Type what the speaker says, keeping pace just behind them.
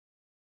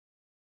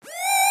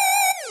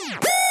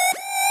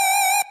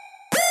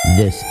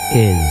This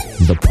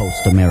is the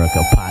Post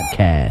America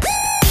Podcast.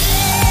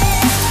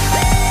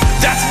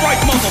 That's right,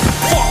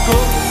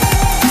 motherfucker.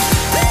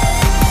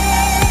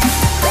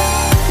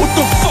 What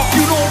the fuck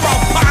you know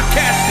about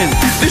podcasting?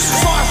 This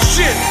is our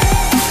shit.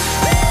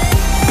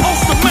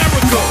 Post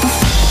America.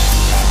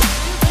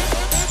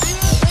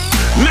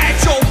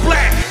 Macho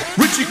Black,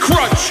 Richie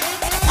Crutch,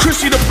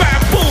 Chrissy the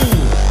Baboon.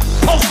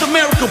 Post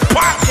America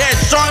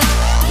Podcast, son.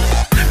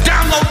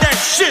 Download that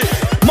shit,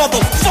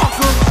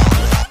 motherfucker.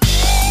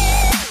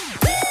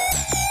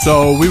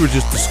 So we were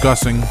just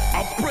discussing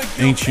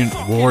ancient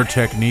war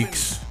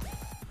techniques,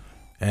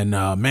 and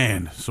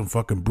man, some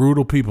fucking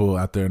brutal people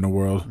out there in the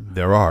world.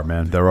 There are,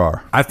 man. There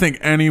are. I think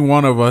any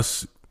one of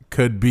us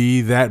could be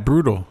that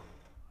brutal.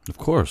 Of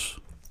course.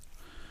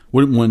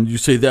 When you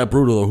say that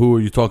brutal, who are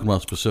you talking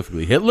about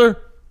specifically?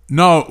 Hitler?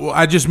 No,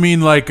 I just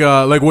mean like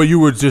what you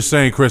were just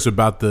saying, Chris,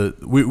 about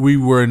we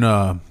were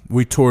in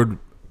we toured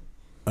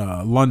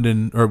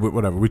London or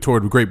whatever. We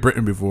toured Great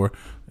Britain before,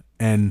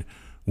 and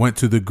went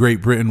to the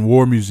Great Britain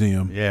War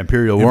Museum. Yeah,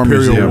 Imperial War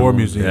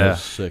Museum. Yeah.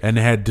 Sick. And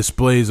they had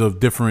displays of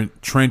different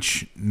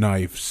trench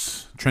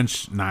knives,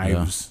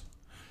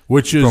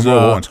 which is From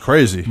World War I. It's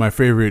crazy. My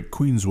favorite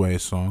Queensway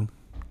song.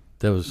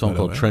 There was a song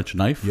called Trench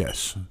Knife?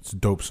 Yes, it's a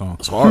dope song.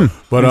 It's hard.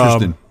 But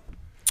Interesting.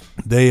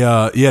 they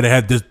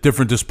had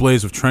different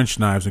displays of trench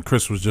knives, and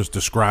Chris was just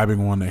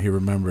describing one that he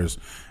remembers,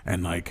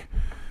 and like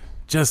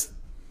just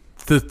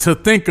to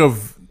think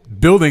of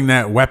building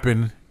that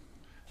weapon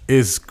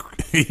is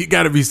you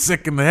got to be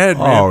sick in the head,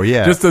 man. Oh,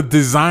 yeah. Just to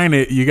design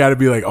it, you got to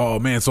be like, oh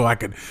man, so I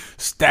could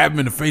stab him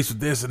in the face with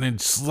this, and then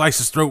slice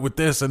his throat with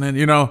this, and then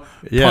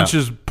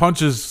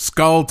punches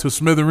skull to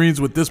smithereens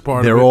with this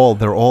part. They're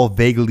all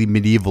vaguely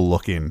medieval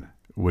looking,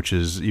 which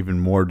is even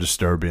more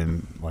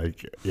disturbing.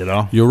 Like, you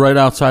know, You're right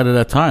outside of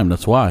that time.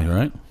 That's why,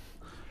 right?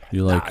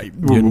 You're like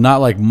you're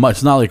not like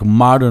it's not like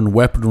modern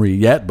weaponry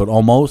yet, but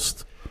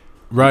almost.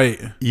 Right.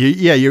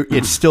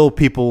 It's still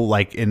people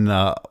like in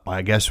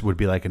I guess would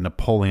be like a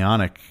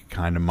Napoleonic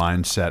kind of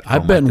mindset. I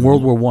bet in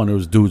World War I there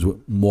was dudes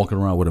walking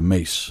around with a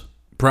mace.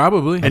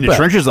 Probably. And the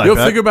trenches like You'll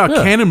that. think about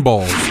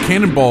cannonballs.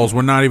 Cannonballs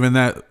were not even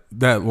that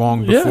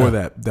long before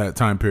Yeah. that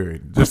time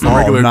period. Just a Oh,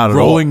 regular not at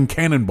rolling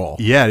cannonball.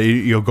 Yeah,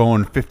 you're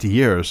going 50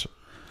 years.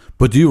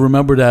 But do you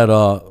remember that,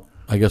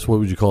 I guess, what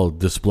would you call it,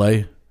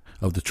 display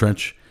of the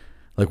trench?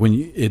 Like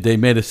when they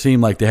made it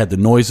seem like they had the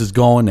noises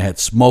going, they had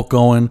smoke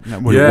going.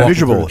 well, You're yeah. walking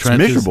Visual. through the It's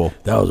trenches. miserable.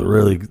 That was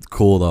really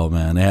cool, though,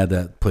 man. They had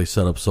that place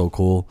set up so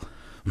cool.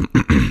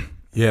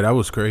 Yeah, that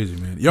was crazy,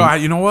 man. Yo,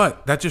 you know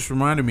what? That just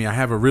reminded me. I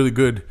have a really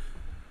good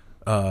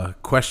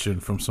question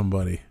from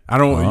somebody. I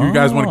don't. You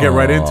guys want to get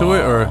right into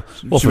it, or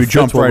Well, Should we if it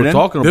jump fits what right we're in?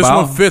 talking this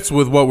about. one fits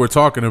with what we're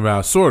talking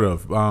about, sort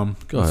of. Go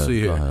Let's ahead.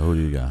 see Go here. ahead. Who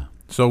do you got?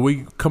 So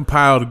we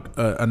compiled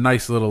a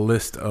nice little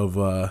list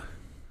of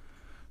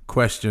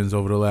questions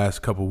over the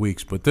last couple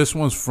weeks, but this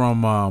one's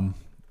from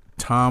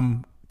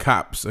Tom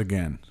Cops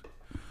again,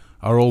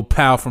 our old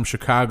pal from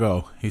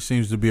Chicago. He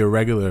seems to be a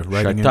regular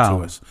writing into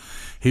Chicago. us.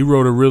 He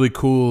wrote a really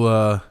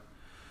cool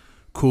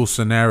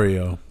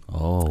scenario.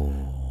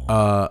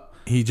 Oh.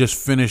 He just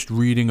finished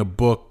reading a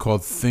book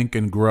called Think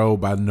and Grow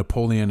by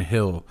Napoleon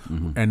Hill.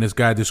 And this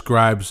guy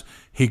describes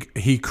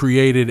he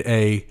created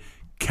a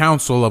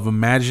council of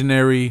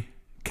imaginary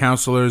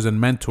counselors and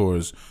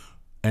mentors,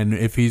 and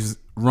if he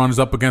runs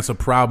up against a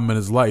problem in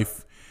his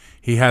life,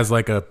 he has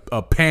like a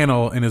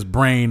panel in his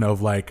brain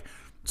of like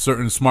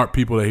certain smart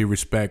people that he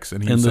respects,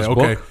 and he In say, this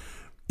okay, book?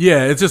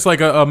 yeah, it's just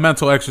like a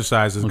mental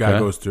exercise this guy Okay.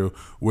 goes through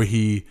where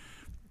he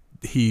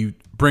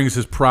brings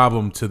his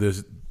problem to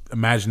this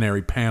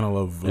imaginary panel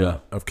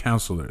of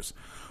counselors.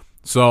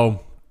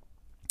 So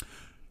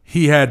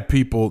he had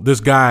people.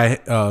 This guy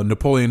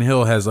Napoleon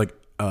Hill has like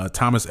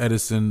Thomas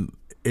Edison,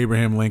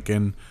 Abraham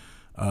Lincoln,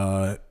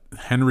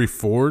 Henry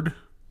Ford,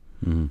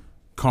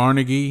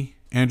 Carnegie,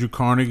 Andrew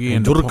Carnegie,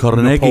 and Andrew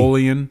Carnegie.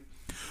 Napoleon.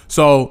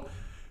 So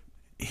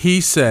he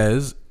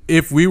says,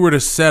 if we were to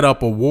set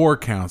up a war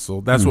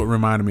council, that's what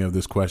reminded me of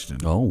this question.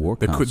 Oh, war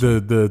The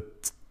council.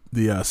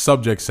 the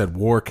subject said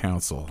war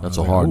council. I That's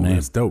was a hard "Ooh, name."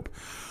 That's dope.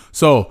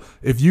 So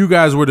if you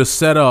guys were to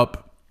set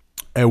up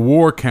a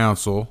war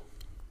council,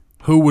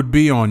 who would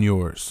be on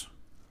yours?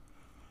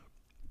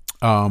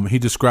 He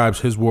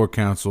describes his war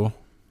council.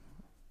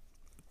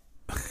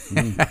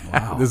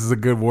 Wow. This is a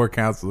good war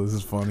council. This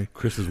is funny.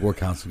 Chris's war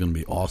council is going to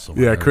be awesome.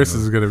 Yeah, Chris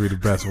is going to be the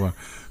best one.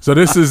 So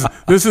this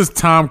is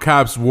Tom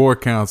Copp's war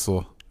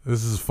council.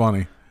 This is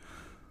funny.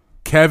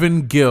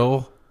 Kevin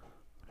Gill,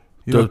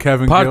 you know The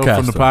Kevin Gill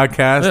from the podcaster.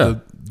 podcast, Yeah.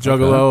 the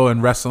Juggalo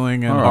and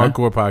wrestling and All right.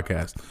 hardcore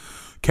podcast.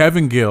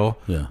 Kevin Gill,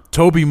 Yeah.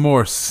 Toby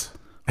Morse.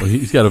 Well,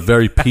 he's got a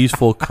very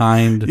peaceful,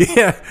 kind,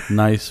 Yeah,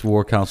 nice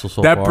war council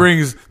so that far.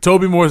 brings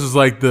Toby Morse is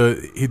like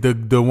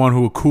the one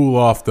who will cool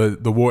off the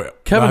war.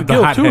 Kevin the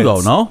Gill, hot too, heads.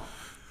 though, no?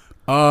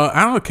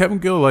 I don't know. Kevin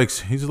Gill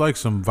likes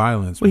some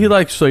violence. Well, he man.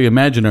 likes, say,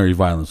 imaginary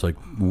violence, like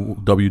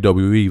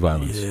WWE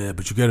violence. Yeah,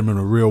 but you get him in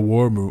a real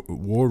war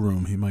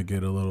room, he might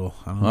get a little.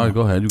 I don't know. All right,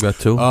 go ahead. You got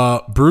two.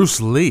 Bruce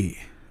Lee.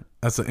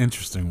 That's an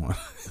interesting one.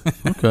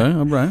 Okay,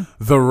 all right.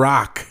 The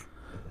Rock.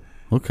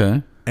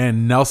 Okay.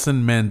 and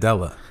Nelson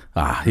Mandela.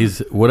 He's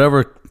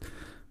whatever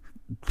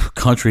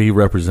country he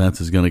represents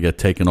is going to get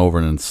taken over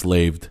and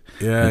enslaved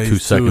in 2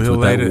 seconds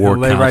with that war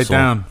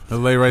council. He'll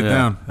lay right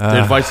down.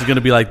 The advice is going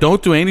to be like,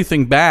 don't do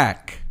anything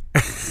back.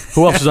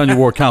 Who else is on your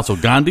war council?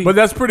 Gandhi? But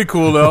that's pretty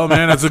cool, though,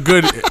 man. It's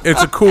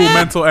a cool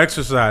mental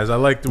exercise. I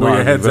like where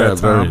your head's at,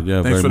 Tom.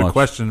 Thanks for the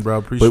question, bro.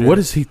 Appreciate it. But what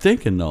is he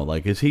thinking, though?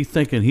 Like, is he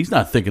thinking, he's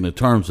not thinking in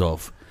terms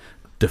of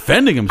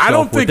defending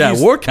himself with that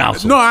war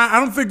council? No, I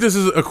don't think this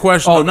is a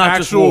question of not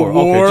actual just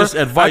war. Okay, just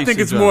advice. I think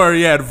it's more,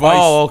 advice.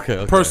 Oh,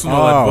 okay. Personal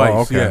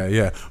advice. Okay.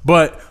 Yeah.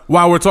 But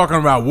while we're talking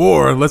about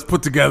war, let's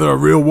put together a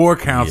real war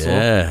council.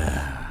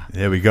 Yeah.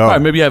 There we go. All right,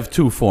 maybe you have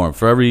two for him.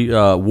 For every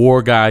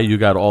war guy, you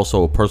got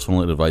also a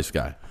personal advice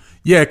guy.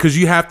 Yeah, because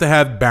you have to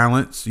have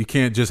balance. You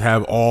can't just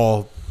have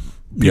all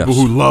people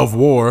who love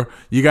war.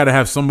 You got to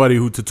have somebody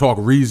to talk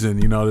reason.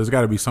 There's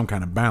got to be some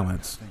kind of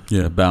balance.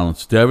 Yeah,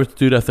 balance. Do you ever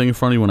do that thing in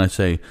front of you when I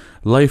say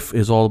life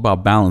is all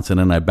about balance, and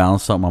then I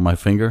balance something on my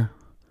finger?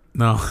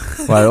 No.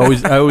 Well,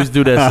 I always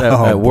do this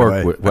at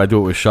work. boy. Where I do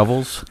it with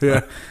shovels.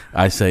 Yeah.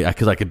 I say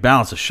because I could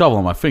balance a shovel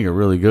on my finger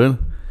really good.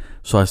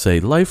 So I say,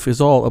 life is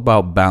all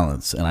about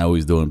balance, and I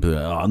always do it.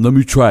 Let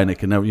me try, and it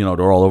can never,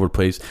 they're all over the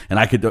place. And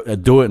I could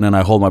do it, and then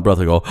I hold my breath,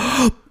 I go,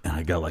 and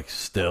I got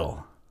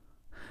still,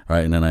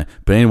 right? And then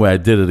but anyway, I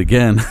did it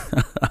again,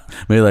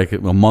 maybe like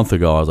a month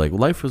ago. I was like,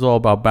 life is all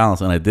about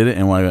balance, and I did it,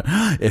 and when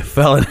it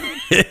fell, and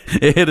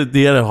it hit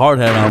he had a hard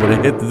hat on, but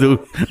it hit the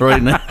dude right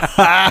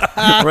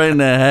in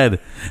the head.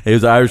 He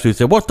was Irish. He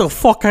said, "What the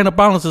fuck kind of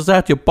balance is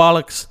that, you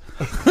bollocks?"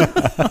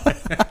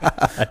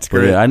 That's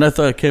great. Yeah,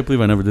 I can't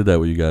believe I never did that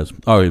with you guys.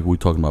 All right, we're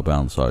talking about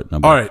balance. All right.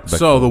 All right.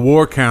 So the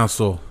war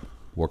council.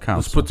 War council.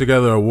 Let's put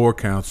together a war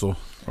council.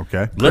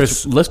 Okay.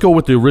 Let's go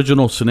with the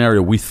original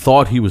scenario we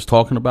thought he was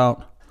talking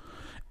about,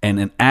 and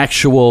an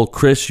actual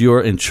Chris.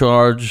 You're in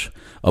charge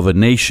of a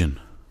nation.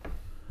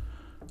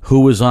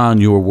 Who is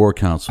on your war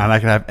council? And I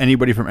can have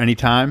anybody from any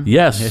time?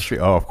 Yes. In history?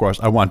 Oh, of course.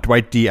 I want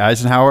Dwight D.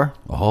 Eisenhower.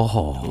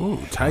 Oh,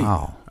 Tight.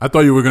 Wow. I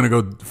thought you were going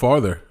to go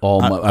farther.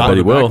 I bet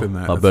he will. than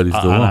that. I bet he's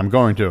doing. And I'm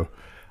going to.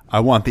 I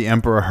want the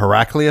Emperor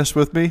Heraclius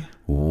with me.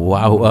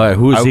 Wow. All right,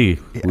 who is he?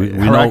 We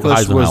know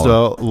Heraclius was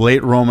Eisenhower. the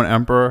late Roman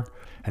emperor,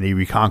 and he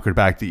reconquered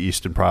back the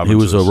eastern provinces. He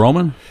was a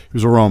Roman? He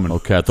was a Roman.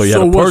 Okay, I thought you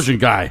had a was Persian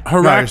guy.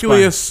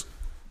 Heraclius,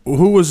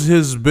 who was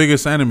his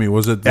biggest enemy?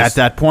 Was it At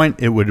that point,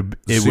 it would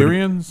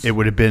Syrians? It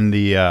would have been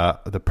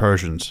the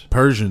Persians.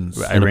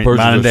 Persians? And the Persians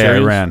Modern are day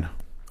Syrians? Iran.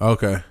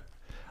 Okay.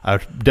 I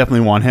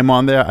definitely want him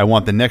on there. I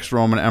want the next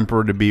Roman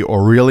emperor to be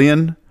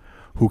Aurelian,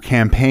 who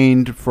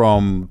campaigned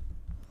from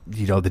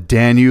the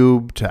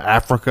Danube to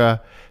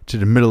Africa to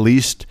the Middle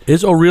East.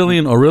 Is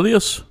Aurelian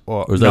Aurelius?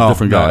 Or is that a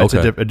different guy? No, it's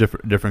okay. a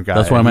different guy.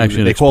 That's what I'm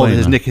actually They call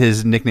explaining.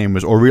 his nickname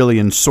was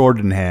Aurelian Sword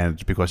in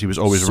Hand because he was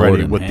always Sword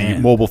ready in with hand.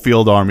 the mobile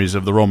field armies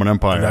of the Roman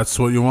Empire. That's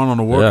what you want on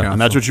a war Yeah. council.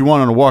 And that's what you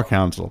want on a war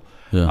council.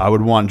 Yeah. I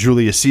would want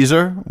Julius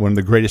Caesar, one of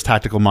the greatest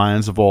tactical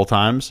minds of all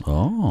times.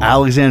 Oh.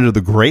 Alexander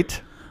the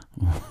Great.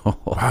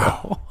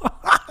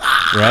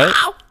 Right?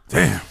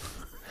 Damn.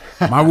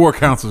 My war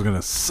council is going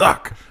to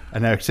suck.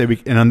 And I say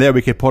and on there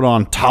we could put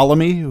on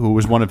Ptolemy, who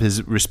was one of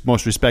his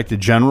most respected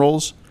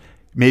generals.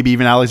 Maybe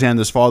even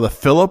Alexander's father,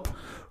 Philip.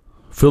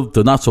 Philip,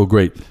 the not so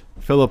great.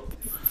 Philip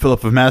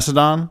of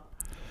Macedon.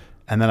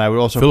 And then I would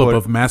also Philip put,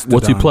 of Macedon.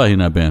 What's he play in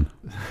that band?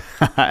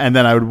 and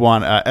then I would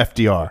want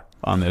FDR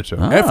on there too.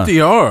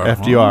 FDR.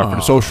 FDR for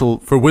the social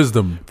For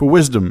wisdom. for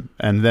wisdom,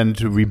 and then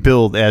to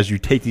rebuild as you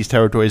take these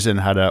territories in,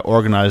 how to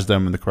organize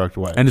them in the correct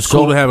way. And it's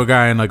cool to have a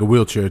guy in like a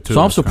wheelchair too. So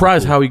I'm It's kinda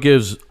surprised cool. how he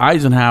gives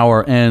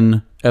Eisenhower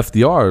and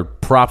FDR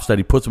props that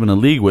he puts them in a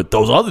league with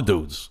those other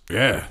dudes.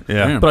 Yeah.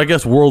 Yeah. Damn. But I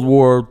guess World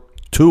War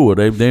II,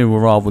 they were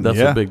involved with. That's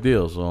Yeah. a big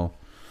deal. So,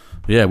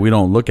 yeah, we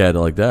don't look at it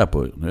like that,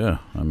 but yeah,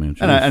 I mean,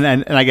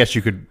 and I guess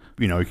you could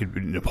be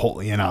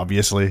Napoleon,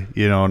 obviously,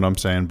 you know what I'm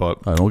saying. But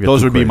I don't get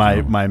those too would be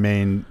crazy, my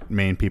no.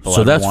 main people.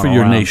 so I'd that's want for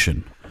your around.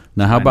 nation.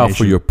 Now, how My about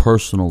for nation. your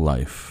personal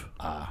life?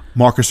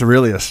 Marcus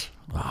Aurelius,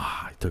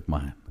 I took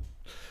mine.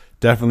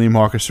 definitely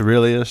Marcus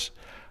Aurelius.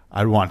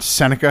 I'd want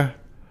Seneca.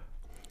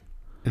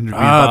 And to be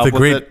the involved with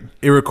great it.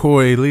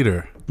 Iroquois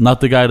leader.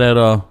 Not the guy that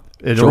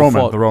The Joe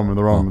Roman, fought- the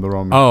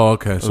Roman. Oh,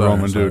 okay. Sorry,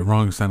 Roman sorry. dude.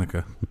 Wrong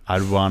Seneca.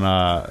 I'd want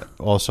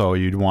also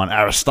you'd want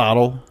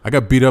Aristotle. I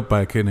got beat up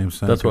by a kid named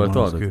Seneca. That's what I when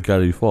thought. was a The kid. guy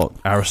that you fought.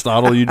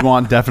 Aristotle you'd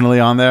want definitely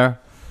on there.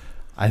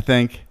 I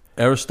think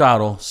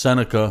Aristotle,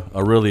 Seneca,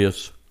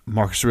 Aurelius.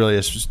 Marcus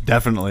Aurelius was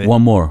definitely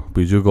One more,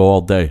 because you go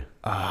all day.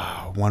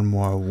 one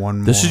more.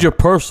 This is your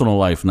personal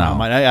life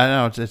now. I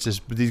know it's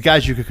just but these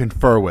guys you could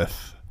confer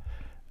with,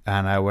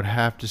 and I would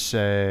have to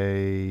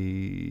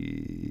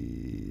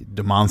say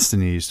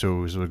Demosthenes,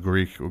 who was a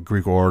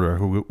Greek orator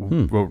who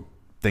wrote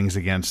things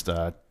against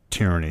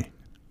tyranny.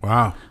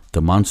 Wow.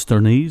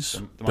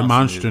 Demosthenes?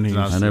 Demosthenes.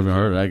 I never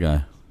heard of that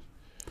guy.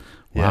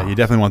 Yeah, you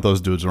definitely want those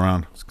dudes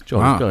around. Joe,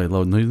 Wow. this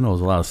guy he knows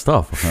a lot of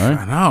stuff. All I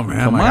right? know, man.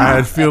 Come Like, on.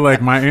 I feel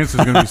like my answer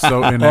is going to be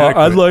so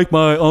inaccurate. I'd like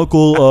my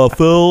uncle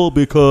Phil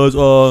because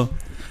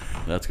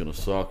that's gonna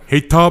suck He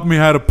taught me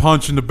how to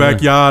punch in the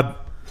backyard.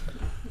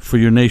 for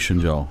your nation,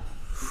 Joe.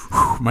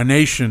 My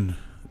nation.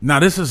 Now,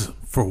 this is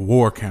for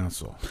war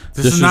council.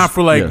 This This is not is-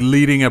 for like yeah.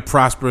 leading a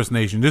prosperous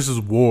nation. This is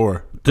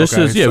war. This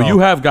okay? is So- you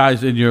have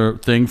guys in your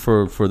thing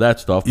for that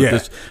stuff. But Yeah.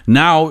 this,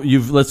 now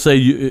let's say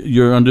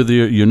you're under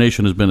your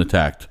nation has been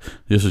attacked.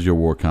 This is your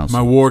war council.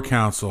 my war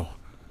council.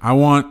 I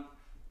want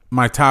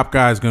my top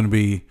guy is going to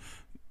be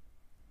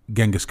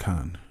Genghis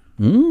Khan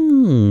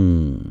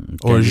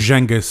or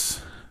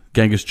Genghis.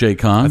 Genghis J.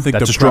 Khan. I think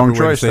That's the a strong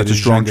proper way to choice. say it That's a is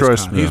strong Genghis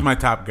choice. Khan. Yeah. He's my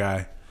top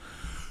guy.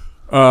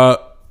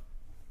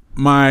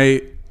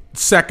 My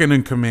second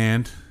in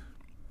command,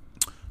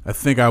 I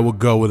think I would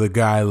go with a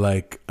guy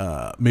like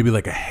maybe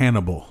like a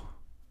Hannibal,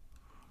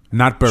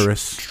 not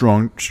Burris.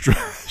 Strong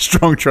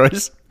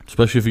choice.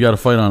 especially if you got to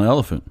fight on an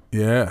elephant.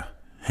 Yeah,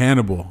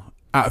 Hannibal.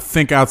 I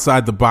think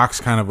outside the box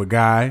kind of a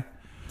guy.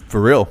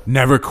 For real.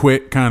 Never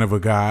quit kind of a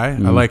guy.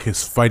 I like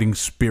his fighting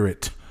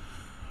spirit.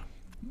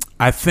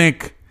 I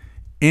think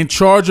in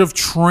charge of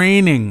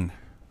training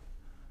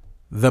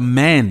the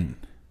men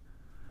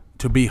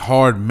to be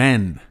hard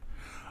men,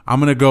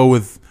 I'm going to go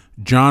with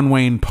John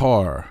Wayne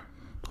Parr.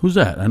 Who's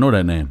that? I know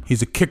that name.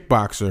 He's a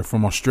kickboxer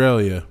from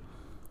Australia.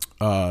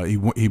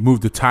 He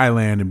moved to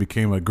Thailand and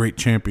became a great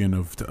champion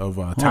of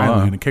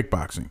Thailand in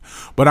kickboxing.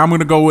 But I'm going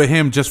to go with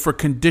him just for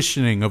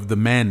conditioning of the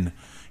men.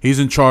 He's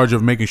in charge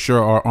of making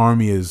sure our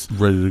army is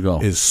Ready to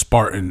go. is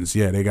Spartans.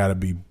 Yeah, they got to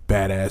be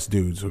badass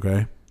dudes,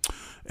 okay?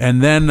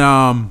 And then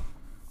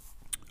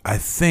I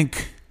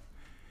think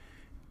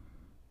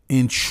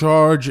in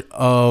charge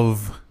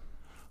of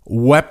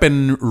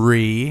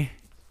weaponry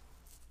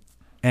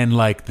and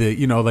like the,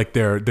 you know, like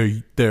their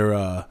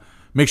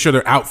make sure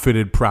they're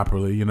outfitted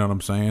properly, you know what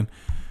I'm saying?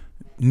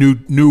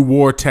 New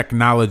war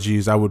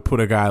technologies, I would put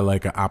a guy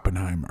like an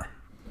Oppenheimer.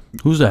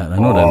 Who's that? I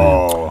know that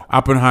name.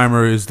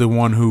 Oppenheimer is the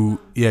one who,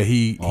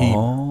 he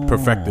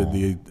perfected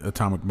the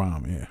atomic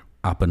bomb. Yeah,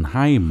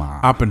 Oppenheimer.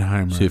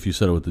 Oppenheimer. See if you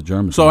said it with the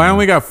German. So I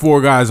only got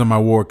 4 guys on my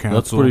war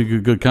council. That's pretty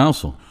good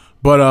counsel.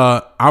 But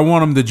I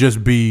want them to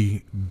just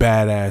be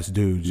badass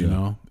dudes, you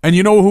know. And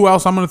you know who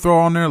else I'm going to throw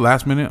on there?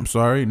 Last minute. I'm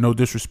sorry, no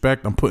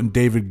disrespect. I'm putting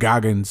David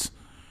Goggins.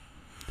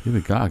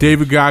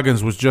 David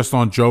Goggins was just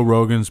on Joe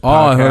Rogan's podcast.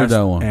 Oh, I heard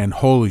that one. And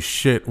holy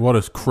shit, what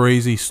a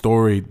crazy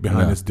story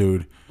behind this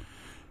dude.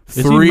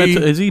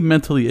 Is he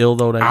mentally ill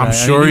though? That guy? I'm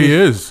sure he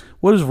is.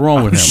 What is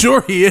wrong with I'm him?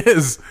 sure he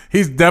is.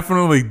 He's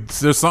definitely,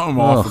 there's something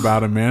off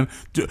about him, man.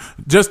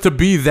 Just to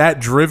be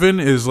that driven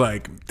is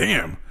like,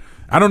 damn.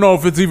 I don't know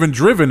if it's even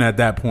driven at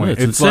that point. Yeah,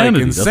 it's insanity.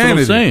 Like insanity. That's what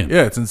I'm saying.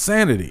 Yeah, it's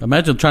insanity.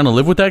 Imagine trying to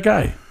live with that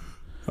guy.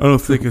 I don't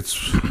think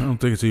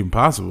it's even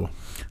possible.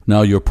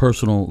 Now, your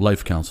personal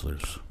life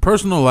counselors.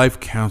 Personal life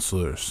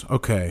counselors.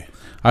 Okay.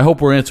 I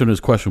hope we're answering this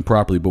question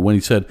properly. But when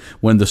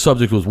the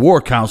subject was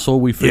war council,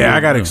 we figured, Yeah, I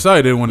got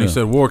excited when he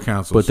said war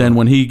council. But then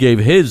when he gave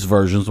his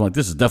versions, I'm like,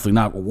 this is definitely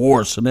not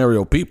war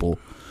scenario people.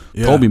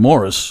 Yeah. Toby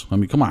Morris. I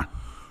mean, come on.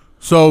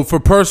 So for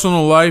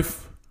personal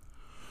life,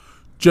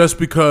 just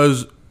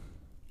because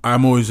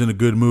I'm always in a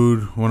good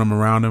mood when I'm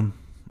around him,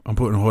 I'm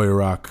putting Hoya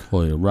Rock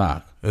Hoya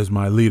Rock. as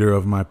my leader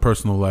of my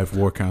personal life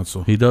war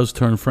council. He does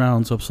turn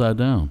frowns upside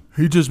down.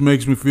 He just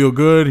makes me feel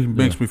good. He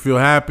makes me feel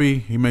happy.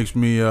 He makes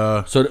me.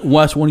 So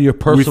what's one of your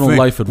personal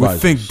life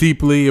advisors? We think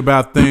deeply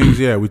about things.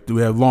 Yeah, we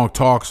have long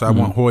talks. I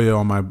want Hoya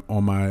on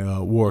my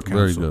war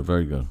council.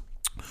 Very good.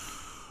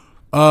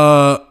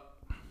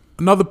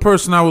 Another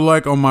person I would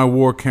like on my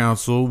war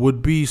council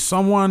would be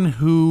someone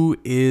who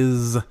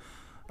is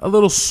a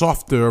little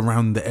softer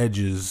around the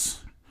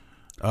edges,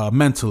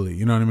 mentally.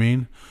 You know what I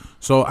mean?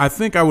 So I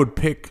think I would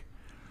pick.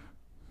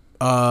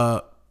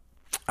 I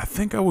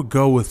think I would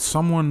go with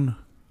someone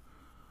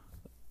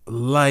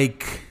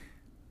like.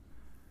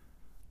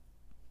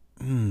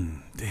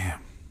 Damn.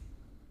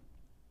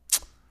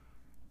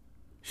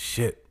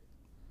 Shit.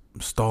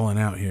 I'm stalling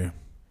out here.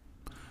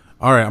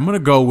 All right, I'm going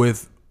to go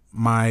with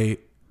my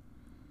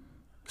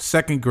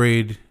second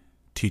grade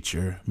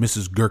teacher,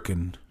 Mrs.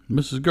 Gherkin.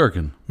 Mrs.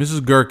 Gherkin.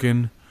 Mrs.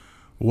 Gherkin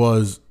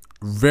was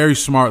a very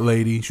smart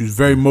lady. She was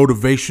very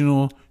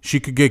motivational. She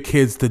could get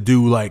kids to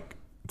do like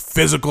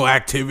physical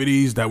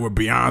activities that were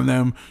beyond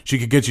them. She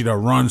could get you to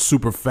run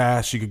super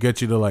fast. She could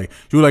get you to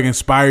she would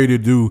inspire you to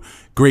do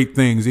great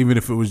things, even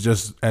if it was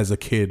just as a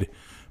kid.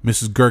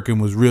 Mrs. Gherkin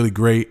was really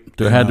great.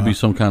 There had to be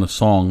some kind of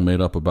song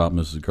made up about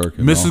Mrs.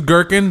 Gherkin. Mrs.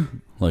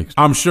 Gherkin, Like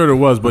I'm sure there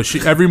was, but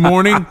every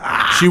morning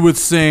she would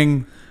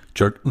sing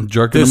jerking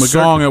this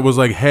song that was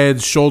like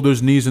heads,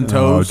 shoulders, knees, and Oh,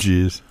 toes.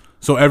 jeez.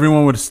 So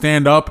everyone would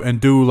stand up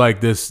and do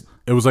like this.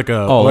 It was like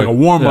a like-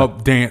 warm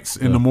up dance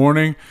in the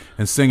morning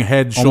and sing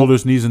head,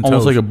 shoulders, knees, and toes.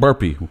 almost like a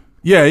burpee.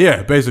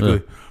 yeah,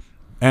 basically.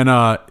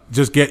 And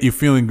just get you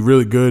feeling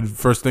really good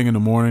first thing in the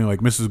morning.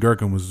 Like Mrs.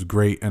 Gherkin was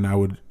great, and I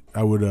would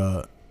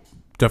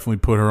definitely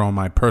put her on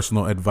my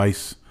personal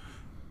advice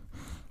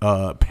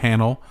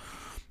panel.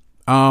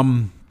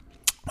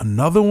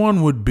 Another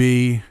one would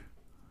be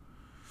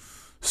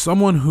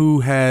someone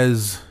who I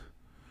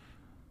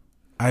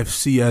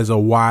see as a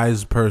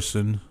wise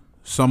person,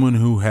 someone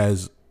who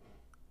has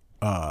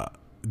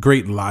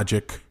great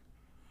logic,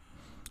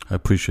 I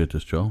appreciate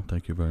this, Joe.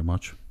 Thank you very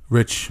much.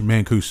 Rich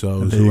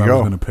Mancuso is There who you I was go.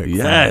 going to pick.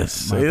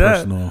 Yes, for my say that.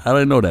 personal. How did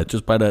I know that?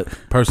 Just by that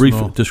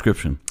Personal. brief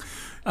description.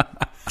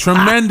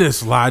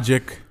 Tremendous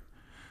logic.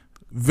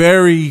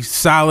 Very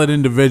solid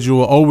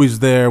individual. Always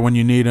there when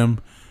you need him.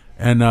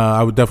 And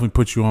I would definitely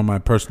put you on my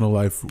personal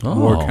life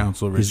war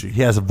council, Richie.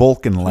 He has a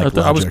Vulcan-like logic.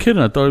 I was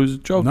kidding. I thought he was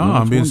joking. No,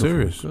 That's I'm being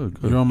wonderful. serious.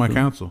 Good, You're on my good.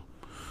 council.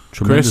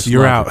 Tremendous Chris,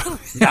 you're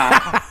logic.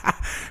 out.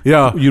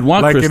 Yo, You'd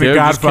want like Chris in The there, you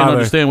just can't Godfather.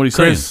 understand what he's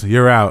Chris, saying.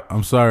 you're out.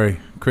 I'm sorry.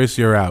 Chris,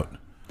 you're out.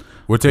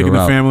 We're taking You're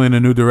the out. family in a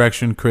new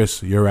direction.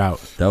 Chris, you're out.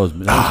 That was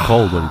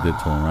cold what he did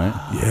to him,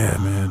 right? Yeah,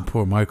 man.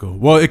 Poor Michael.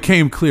 Well, it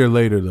came clear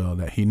later, though,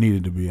 that he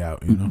needed to be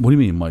out, you know? What do you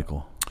mean,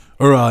 Michael?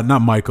 Or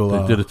not Michael.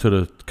 They did it to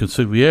the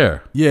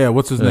consigliere. Yeah,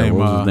 what's his name?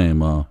 What was his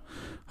name?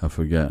 I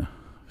forget.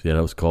 Yeah,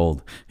 that was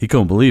cold. He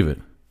couldn't believe it.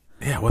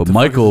 Yeah, what But the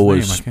Michael fuck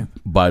is his was name? I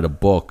can't- by the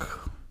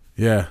book.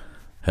 Yeah.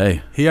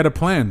 Hey, He had a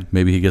plan.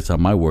 maybe he gets on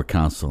my work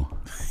council.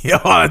 Yo,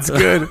 that's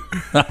good.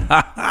 Go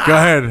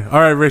ahead. All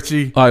right,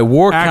 Richie. All right,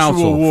 war Actual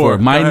council war.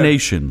 for my Go ahead.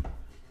 nation.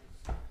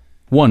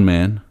 One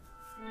man.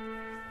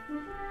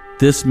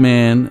 This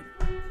man,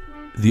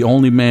 the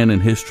only man in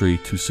history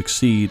to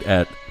succeed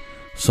at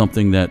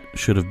something that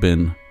should have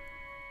been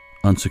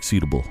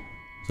unsucceedable.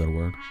 Is that a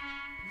word?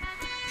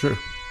 Sure.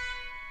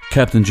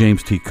 Captain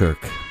James T.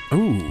 Kirk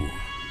Ooh.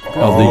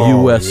 of the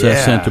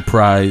USS yeah.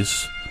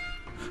 Enterprise,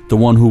 the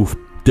one who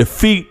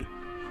defeat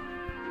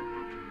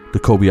the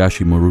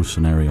Kobayashi Maru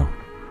scenario.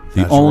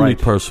 The That's only right.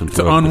 person It's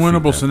to an have defeated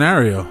unwinnable that.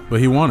 scenario, but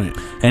he won it.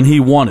 And he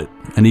won it.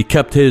 And he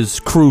kept his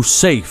crew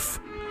safe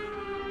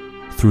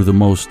through the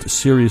most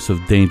serious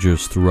of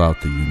dangers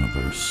throughout the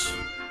universe.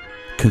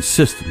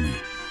 Consistently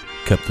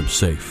kept them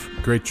safe.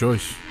 Great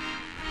choice.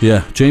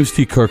 Yeah, James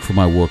T. Kirk for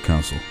my war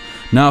council.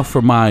 Now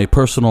for my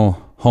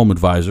personal home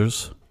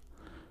advisors,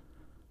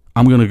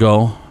 I'm going to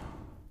go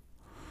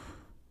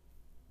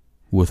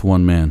with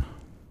one man.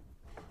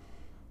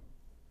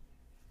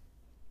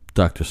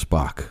 Dr.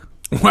 Spock.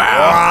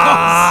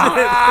 Wow.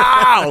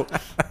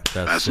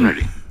 That's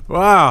it.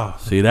 Wow.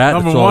 See that?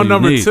 Number That's all one, you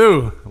number need.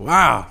 two.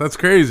 Wow, that's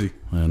crazy.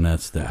 And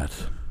that's that.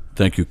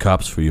 Thank you,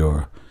 cops, for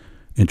your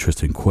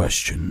interesting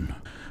question.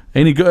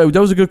 Any good? That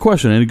was a good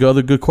question. Any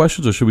other good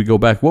questions, or should we go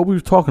back? What were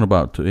we talking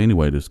about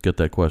anyway to get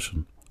that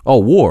question? Oh,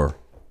 war,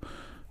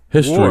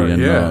 history, War,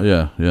 and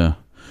yeah. yeah.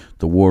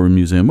 The War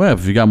Museum. Well,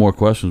 if you got more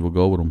questions, we'll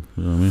go with them.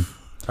 You know what I mean?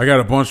 I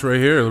got a bunch right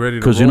here ready to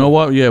Because you roll. know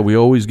what? Yeah, we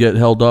always get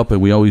held up,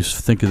 and we always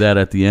think of that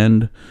at the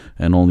end,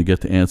 and only get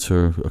to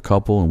answer a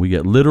couple, and we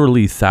get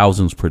literally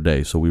thousands per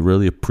day. So we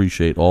really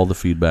appreciate all the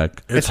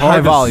feedback. It's hard high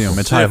to volume.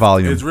 It's high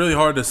volume. It's really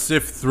hard to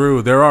sift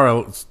through. There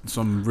are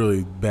some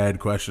really bad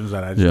questions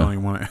that I just don't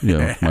even want to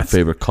Yeah, my ask.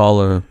 favorite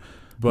color,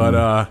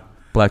 But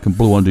black and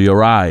blue under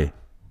your eye.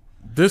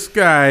 this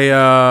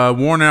guy,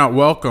 Worn Out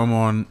Welcome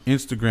on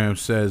Instagram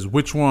says,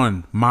 which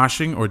one,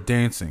 moshing or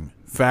dancing?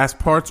 Fast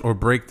parts or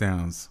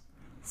breakdowns?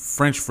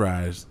 French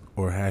fries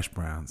or hash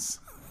browns?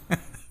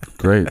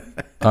 Great.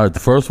 All right, the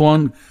first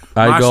one,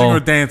 Moshing or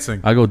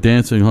dancing? I go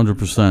dancing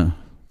 100%.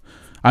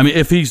 I mean,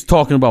 if he's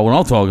talking about what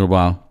I'm talking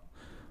about,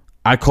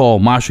 I call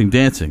moshing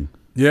dancing.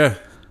 Yeah.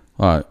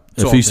 All right.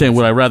 It's If all he's saying,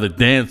 dancing. would I rather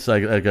dance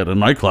like at a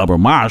nightclub or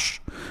mosh,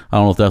 I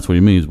don't know if that's what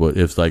he means, but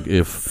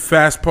if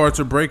Fast parts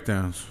or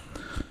breakdowns?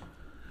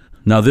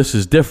 now this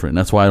is different.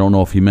 That's why I don't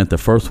know if he meant the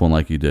first one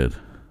like he did.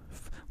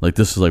 Like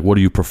this is like, what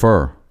do you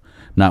prefer?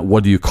 Not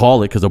what do you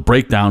call it? Because a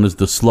breakdown is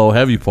the slow,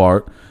 heavy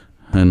part,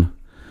 and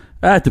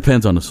it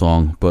depends on the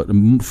song. But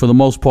for the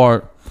most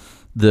part,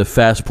 the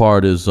fast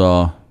part is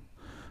an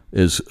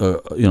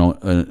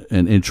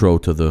intro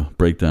to the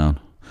breakdown.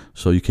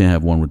 So you can't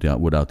have one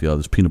without the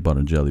others. Peanut butter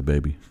and jelly,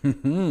 baby.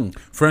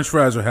 French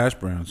fries or hash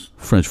browns?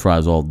 French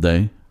fries all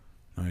day.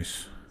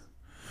 Nice.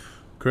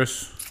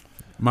 Chris,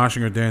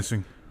 moshing or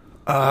dancing?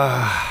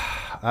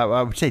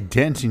 I would say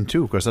dancing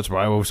too, because that's what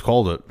I always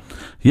called it.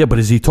 Yeah, but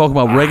is he talking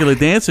about regular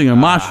dancing or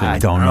moshing? I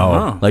don't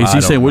know. Like, is he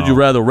I don't saying, would you know.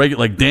 rather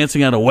like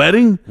dancing at a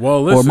wedding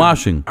Well, listen, or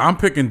moshing? I'm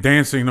picking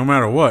dancing no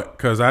matter what,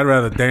 because I'd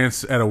rather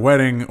dance at a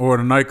wedding or at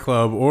a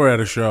nightclub or at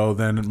a show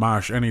than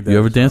mosh any day. You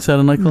ever dance at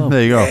a nightclub?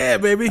 There you go. Yeah,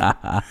 baby.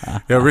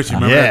 Yo, Richie,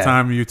 remember Yeah. that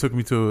time you took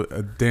me to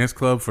a dance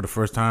club for the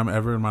first time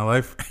ever in my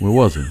life? Where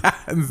was it?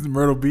 in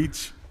Myrtle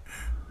Beach.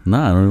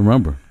 Nah, I don't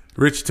remember.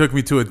 Rich took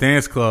me to a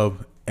dance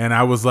club, and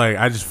I was like,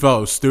 I just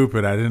felt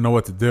stupid. I didn't know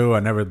what to do. I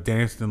never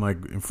danced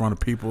in front of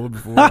people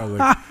before. I was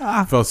like,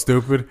 I felt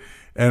stupid,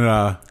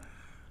 and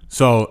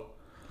so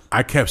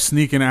I kept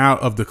sneaking out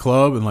of the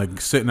club and like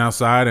sitting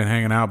outside and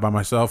hanging out by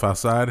myself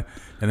outside.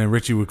 And then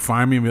Richie would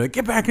find me and be like,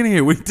 "Get back in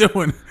here! What are you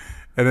doing?"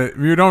 And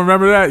you don't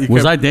remember that?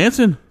 Was I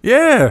dancing?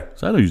 Yeah.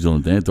 So I know you was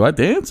doing dance. Do I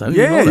dance? I didn't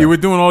even know Yeah, that. you were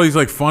doing all these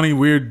like funny,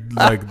 weird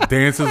like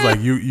dances. Like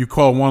you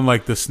call one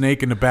like the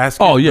snake in the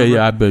basket. Oh yeah, remember?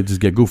 yeah. I bet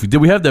just get goofy. Did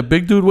we have that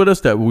big dude with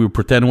us that we were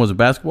pretending was a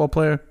basketball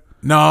player?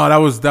 No, that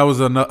was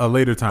a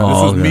later time. This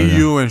Oh, was okay, me, okay.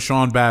 you, and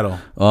Sean Battle.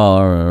 Oh,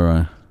 all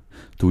right.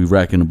 Do we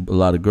rack in a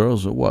lot of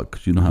girls or what?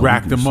 Because you know how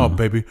Racked we do them up, some.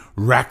 baby.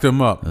 Racked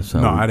them up. That's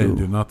how No, we I didn't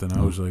do. do nothing.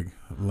 I was like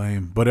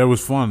lame, but it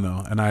was fun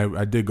though, and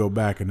I did go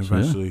back and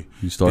eventually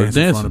you started dance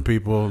in front dancing. of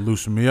people,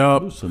 loosen me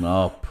up. Loosen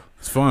up.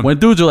 It's fun. When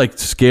dudes are like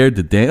scared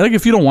to dance, like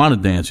if you don't want to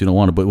dance, you don't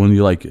want to. But when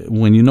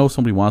you know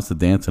somebody wants to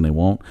dance and they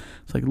won't,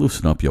 it's like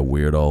loosen up, you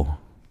weirdo.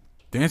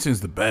 Dancing's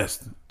the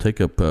best.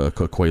 Take up a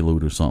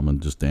Quaalude or something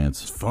and just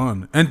dance. It's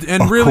fun. And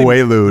really,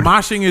 Quaalude.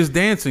 moshing is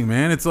dancing,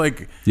 man. It's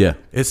like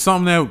it's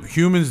something that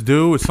humans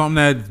do. It's something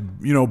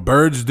that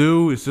birds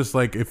do. It's just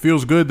like it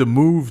feels good to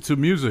move to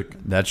music.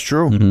 That's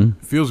true.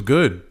 It feels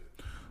good.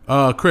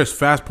 Chris,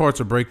 fast parts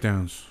or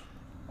breakdowns?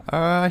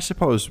 I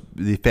suppose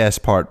the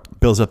fast part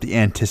builds up the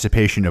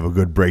anticipation of a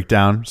good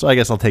breakdown. So I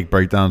guess I'll take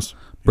breakdowns.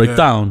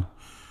 Breakdown.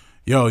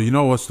 Yo, you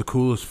know what's the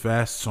coolest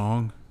fast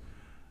song?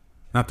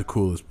 Not the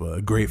coolest, but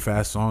a great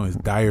fast song is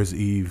Dyer's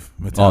Eve.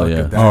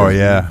 Metallica. Oh,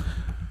 yeah. Dyer's Eve.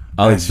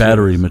 I like That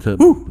Battery.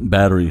 shit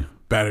Battery.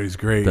 Battery's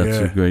great. That's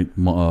yeah. a great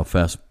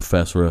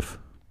fast riff.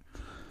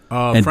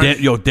 And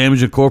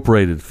Damage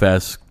Incorporated,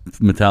 fast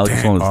Metallica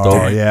song is Oh,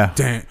 dope. yeah.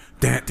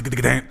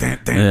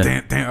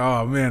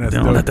 Oh man, that's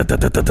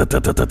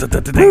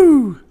dope.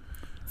 Woo.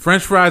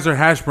 French fries or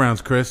hash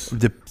browns, Chris?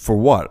 For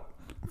what?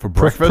 For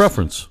breakfast?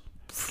 Preference.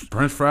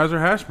 French fries or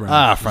hash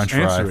browns? French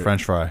Just fry. answer it.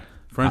 French fry.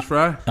 French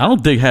fry? I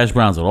don't dig hash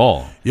browns at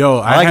all. Yo,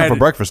 I like them for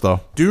breakfast, though.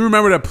 Do you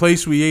remember that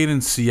place we ate in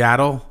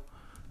Seattle?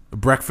 A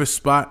breakfast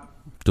spot?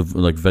 The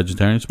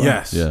vegetarian spot?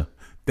 Yes. Yeah.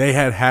 They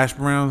had hash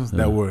browns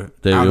that were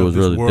They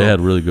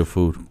had really good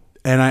food.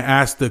 And I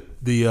asked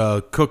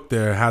the cook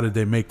there, how did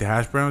they make the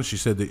hash browns? She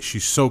said that she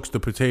soaks the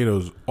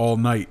potatoes all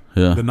night,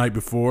 the night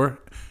before.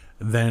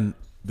 Then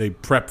they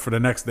prep for the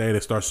next day. They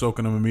start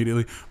soaking them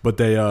immediately. But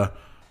they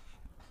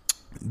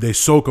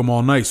soak them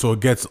all night, so it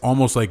gets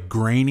almost like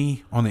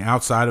grainy on the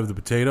outside of the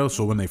potato.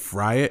 So when they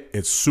fry it,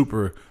 it's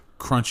super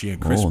crunchy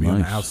and crispy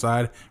on the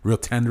outside, real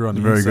tender on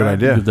the inside. Very good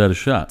idea. Give that a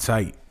shot.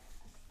 Tight.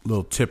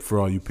 Little tip for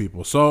all you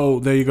people. So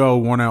there you go.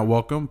 Worn out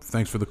welcome.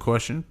 Thanks for the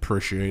question.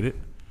 Appreciate it.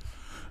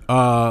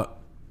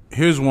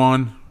 Here's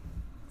one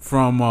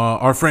from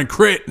our friend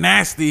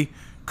Nasty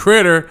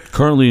Critter.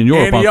 Currently in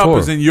Europe Andy on Up tour.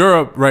 is in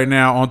Europe right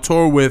now on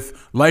tour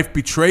with Life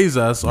Betrays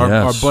Us,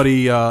 our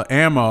buddy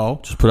Ammo.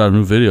 Just put out a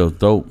new video.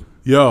 Dope.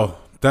 Yo,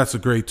 that's a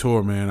great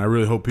tour, man. I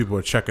really hope people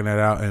are checking that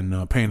out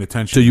and paying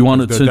attention. So you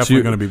want to? They're Since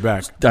definitely going to be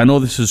back. I know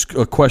this is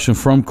a question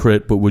from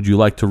Crit, but would you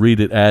like to read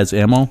it as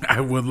Ammo?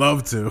 I would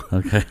love to.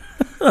 Okay.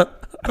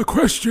 A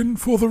question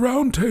for the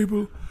round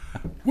table.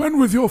 When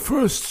was your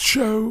first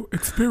show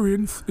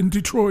experience in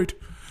Detroit?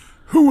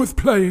 Who was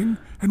playing,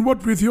 and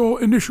what was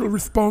your initial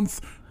response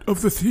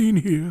of the scene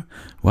here?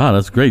 Wow,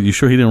 that's great. You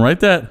sure he didn't write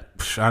that?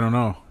 I don't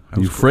know.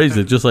 You phrased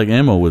it just like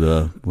Ammo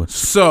with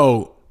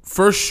So,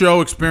 first show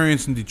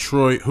experience in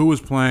Detroit. Who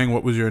was playing?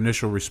 What was your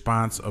initial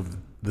response of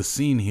the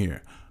scene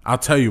here? I'll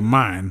tell you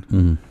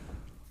mine.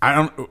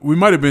 We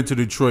might have been to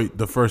Detroit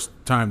the first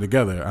time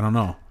together. I don't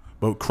know.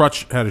 But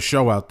Crutch had a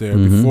show out there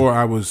before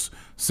I was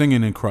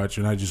singing in Crutch,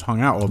 and I just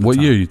hung out all the time. What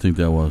year you think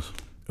that was?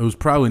 It was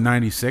probably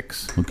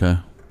 96, Okay.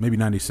 maybe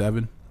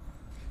 97.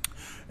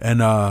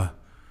 And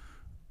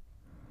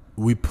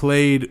we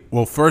played,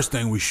 well, first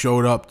thing we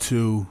showed up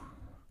to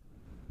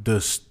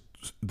the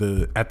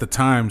at the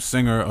time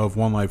singer of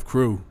One Life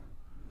Crew,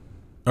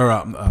 or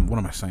what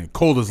am I saying?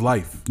 Cold as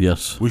Life.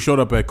 Yes. We showed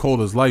up at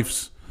Cold as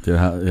Life's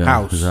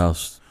house. His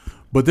house.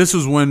 But this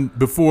was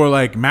before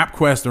like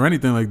MapQuest or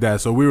anything like that.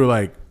 So we were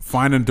like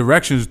finding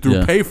directions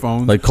through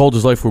payphones. Like Cold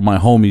as Life were my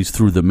homies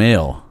through the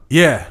mail.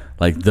 Yeah.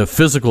 Like the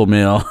physical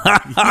mail.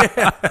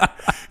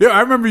 Yeah,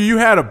 I remember you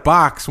had a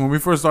box when we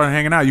first started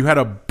hanging out. You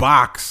had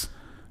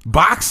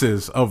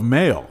boxes of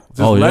mail. Just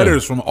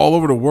letters from all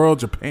over the world,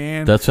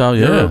 Japan. That's how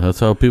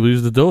that's how people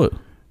used to do it.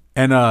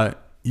 And I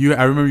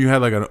remember you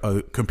had like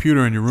a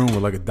computer in your room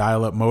with like a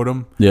dial-up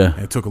modem. Yeah.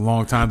 And it took a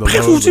long time to load.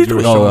 But you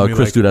were showing me,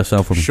 Chris, do that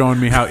sound for me. Showing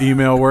me how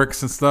email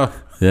works and stuff.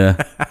 Yeah.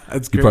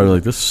 That's You're probably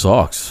like, this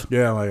sucks.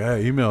 yeah, I'm like,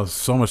 hey, email is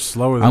so much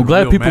slower than I'm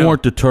glad real people mail.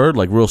 weren't deterred,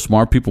 like real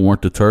smart people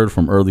weren't deterred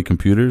from early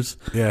computers.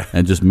 Yeah.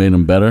 And just made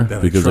them better They're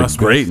like, because they're "Trust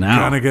me, great it's now.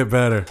 gonna get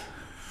better."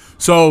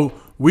 So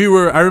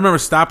I remember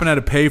stopping at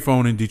a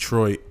payphone in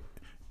Detroit,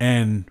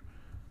 and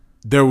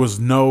there was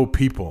no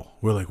people.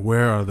 We're like,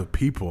 where are the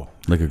people?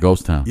 Like a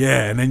ghost town.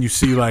 Yeah, and then you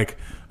see like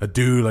a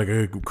dude, like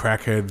a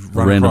crackhead,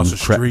 run Random across the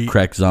street,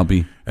 crack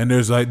zombie. and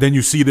there's like, then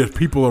you see there's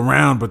people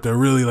around, but they're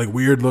really like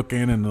weird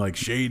looking and like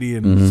shady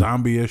and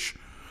zombie-ish.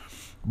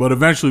 But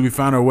eventually, we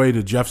found our way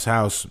to Jeff's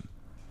house,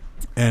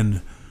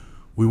 and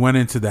we went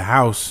into the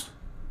house.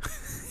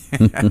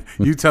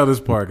 You tell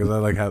this part because I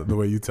like the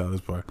way you tell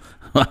this part.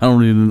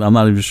 I'm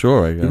not even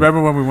sure. I guess.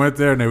 Remember when we went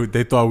there and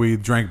they thought we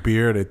drank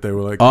beer? They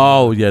were like,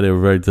 Oh yeah, they were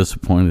very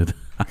disappointed.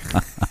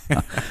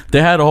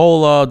 They had a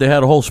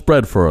whole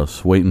spread for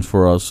us, waiting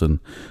for us, and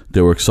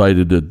they were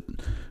excited to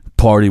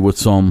party with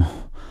some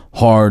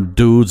hard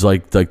dudes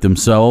like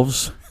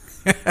themselves.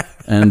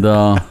 And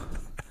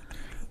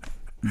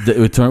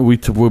we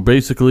were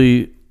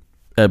basically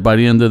by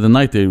the end of the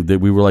night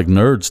we were like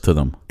nerds to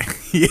them.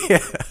 yeah.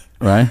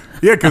 Right?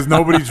 Yeah, because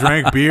nobody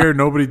drank beer,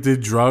 nobody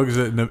did drugs.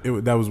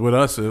 That was with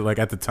us. Like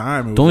at the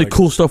time, it was The only like,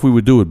 cool stuff we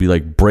would do would be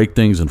like break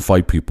things and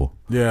fight people.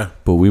 Yeah,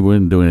 But we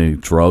wouldn't do any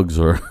drugs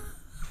or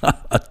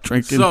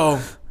drinking. so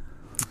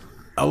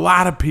a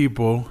lot of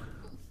people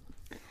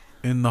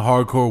in the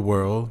hardcore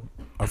world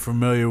are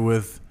familiar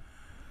with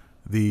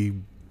the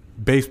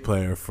bass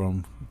player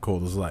from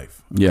Cold as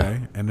Life. Okay? Yeah.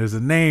 And there's a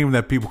name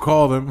that people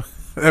call him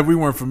that we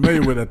weren't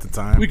familiar with at the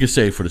time. We could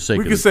say it for the sake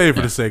We of could say it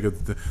for the sake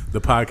of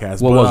the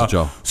podcast. What was it,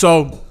 Joe?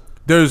 So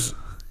there's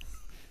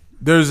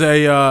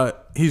a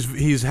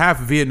he's half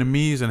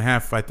Vietnamese and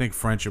half, I think,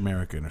 French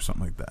American or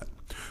something like that.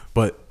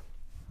 But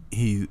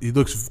he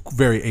looks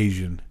very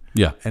Asian.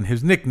 Yeah. And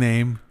his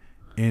nickname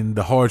in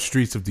the hard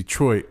streets of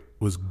Detroit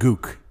was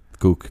Gook.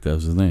 Gook, that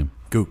was his name.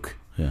 Gook.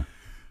 Yeah.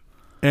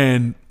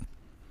 And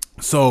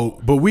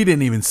so, but we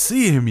didn't even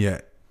see him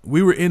yet.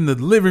 We were in the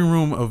living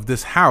room of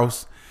this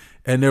house,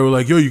 and they were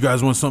like, "Yo, you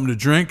guys want something to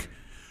drink?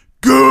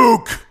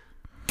 Gook,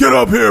 get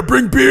up here,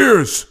 bring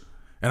beers."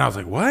 And I was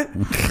like, "What?"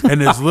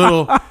 And this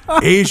little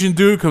Asian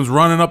dude comes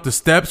running up the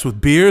steps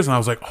with beers, and I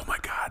was like, "Oh my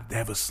God, they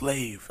have a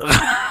slave."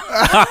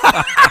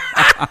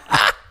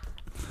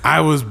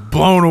 I was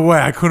blown away.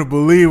 I couldn't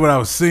believe what I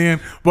was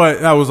seeing,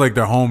 but that was like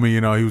their homie, you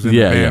know. He was in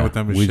the band with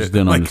them and we shit. just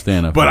didn't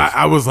understand that. But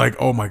I was like,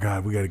 "Oh my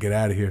God, we got to get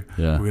out of here.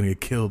 Yeah. We're gonna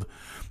get killed."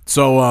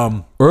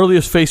 So,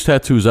 earliest face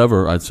tattoos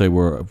ever, I'd say,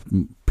 were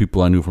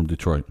people I knew from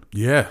Detroit.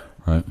 yeah,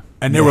 Right.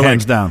 and they Yeah, were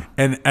hands like, down.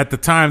 And at the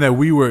time that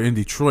we were in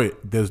Detroit,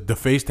 the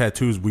face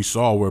tattoos we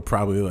saw were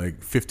probably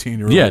like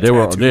 15-year-old. Yeah, they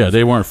were. tattoos, Yeah,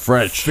 they weren't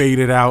fresh.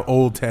 faded out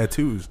old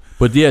tattoos.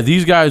 But yeah,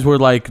 these guys were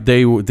like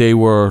they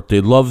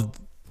loved,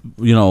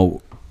 you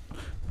know,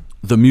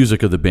 the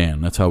music of the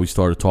band. That's how we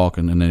started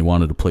talking, and they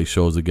wanted to play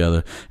shows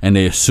together, and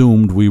they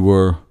assumed we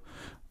were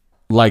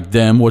like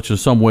them, which in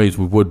some ways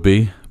we would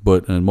be,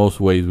 but in most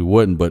ways we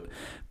wouldn't. But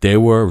they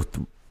were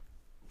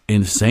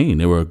insane.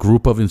 They were a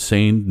group of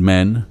insane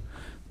men,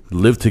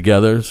 lived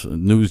together,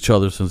 knew each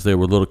other since they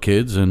were little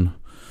kids, and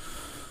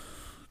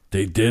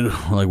they did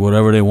like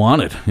whatever they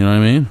wanted. You know what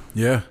I mean?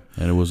 Yeah,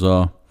 And it was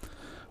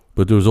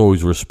but there was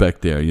always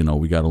respect there. You know,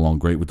 we got along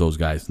great with those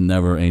guys.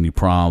 Never any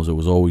problems. It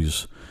was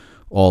always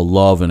all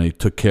love, and they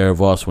took care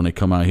of us when they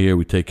come out here.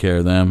 We take care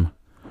of them.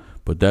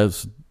 But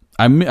that's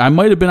I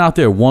might have been out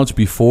there once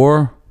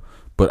before,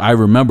 but I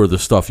remember the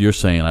stuff you're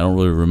saying. I don't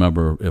really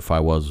remember if I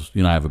was.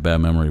 You know, I have a bad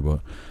memory,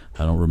 but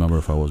I don't remember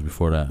if I was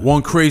before that.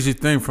 one crazy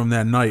thing from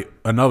that night.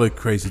 Another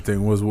crazy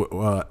thing was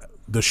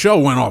the show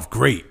went off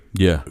great.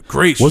 Yeah,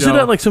 Great Was show. it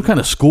at like some kind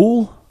of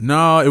school?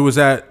 No, it was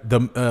at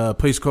the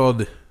place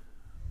called. It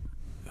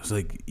was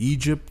like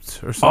Egypt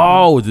or something.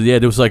 Oh, yeah.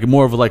 There was like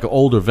more of like an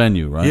older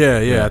venue, right?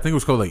 Yeah. I think it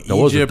was called like That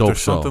was a Egypt dope or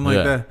something show. like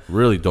Yeah, that.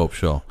 really dope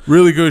show.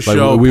 Really good Like,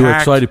 show. we were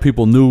packed. excited.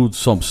 People knew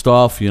some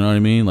stuff. You know what I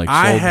mean? Like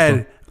I sold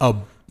had stuff.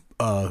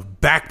 a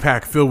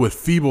backpack filled with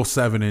feeble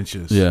 7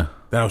 inches. Yeah.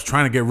 That I was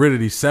trying to get rid of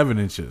these 7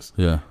 inches.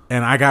 Yeah.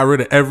 And I got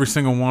rid of every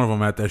single one of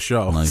them at that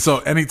show. Nice. So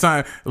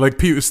anytime, like,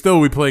 people, still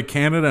we play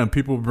Canada, and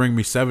people bring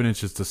me 7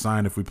 inches to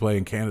sign if we play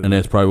in Canada. And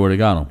that's probably where they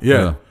got them.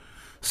 Yeah.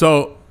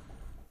 So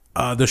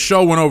the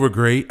show went over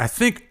great. I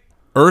think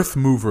Earth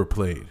Mover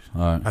played.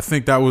 All right. I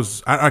think that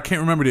was, I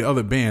can't remember the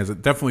other bands.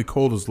 Definitely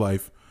Cold as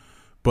Life,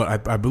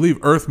 but I believe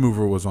Earth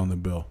Mover was on the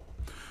bill.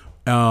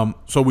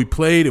 So we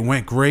played. It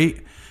went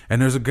great.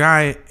 And there's a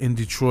guy in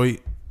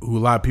Detroit who a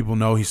lot of people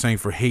know. He sang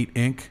for Hate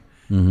Inc.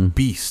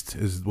 Beast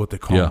is what they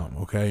call Mm-hmm. Yeah. him.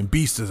 Okay, and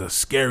Beast is a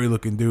scary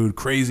looking dude,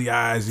 crazy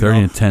eyes, Very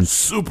intense.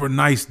 super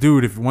nice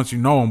dude if once you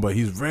know him, but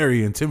he's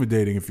very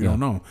intimidating if you don't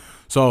know him.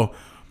 So,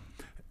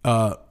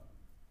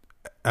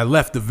 I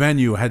left the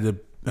venue. I had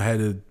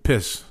to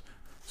piss.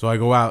 So I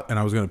go out and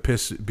I was gonna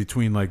piss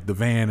between like the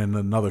van and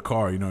another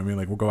car. You know what I mean?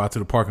 Like we'll go out to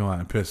the parking lot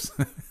and piss.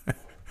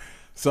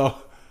 So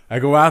I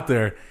go out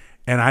there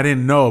and I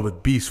didn't know,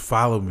 but Beast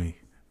followed me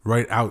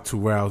right out to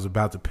where I was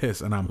about to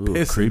piss, and I'm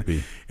pissing.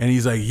 creepy. And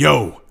he's like,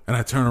 "Yo," and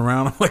I turn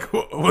around. I'm like,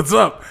 "What's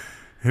up?"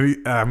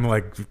 And I'm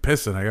like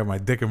pissing. I got my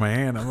dick in my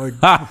hand. I'm like,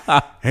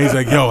 and he's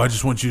like, "Yo, I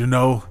just want you to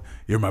know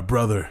you're my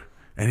brother.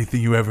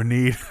 Anything you ever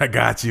need, I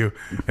got you."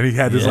 And he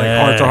had this like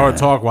heart to heart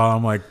talk while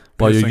I'm like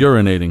While you're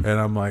pissing. urinating. And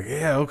I'm like,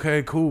 "Yeah,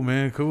 okay, cool,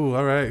 man, cool,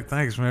 all right,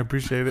 thanks, man,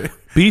 appreciate it."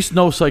 Beast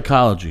knows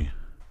psychology,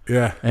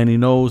 Yeah, and he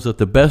knows that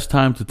the best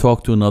time to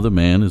talk to another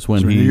man is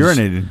when When he's you're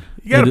urinating.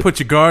 you got to And put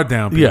your guard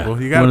down, people. Yeah,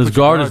 You gotta when his put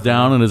your guard is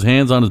down and his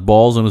hands on his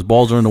balls and his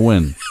balls are in the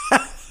wind.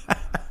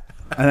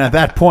 And at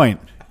that point,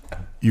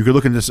 you could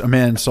look into a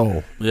man's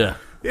soul. Yeah.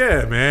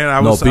 Yeah, man.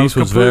 I No, was Beast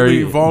was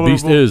completely very. vulnerable.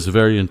 Beast is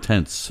very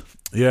intense.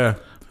 Yeah,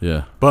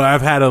 Yeah. but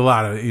I've had a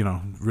lot of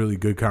really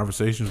good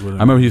conversations with him.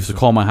 I remember he used to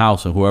call my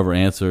house, and whoever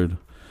answered,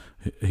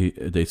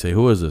 they'd say,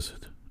 "Who is this?"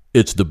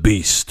 "It's the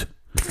Beast."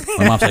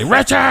 My mom say,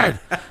 "Richard,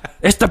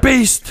 it's the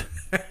Beast."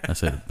 I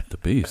said, "The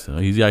Beast."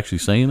 He's actually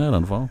saying that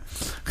on the phone.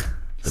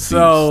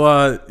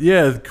 So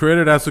yeah,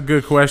 Critter, that's a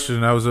good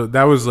question. That was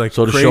like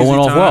So the crazy show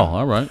went off time. well.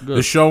 All right, good.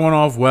 The show went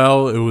off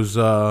well. It was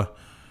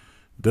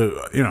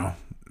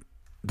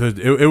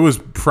it was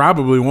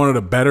probably one of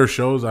the better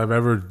shows I've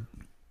ever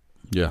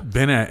Yeah.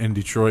 been at in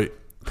Detroit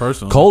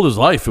personally. Cold as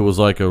Life. It was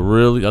like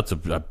that's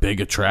a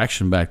big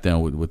attraction back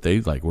then. With what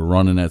they like were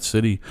running that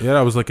city. Yeah,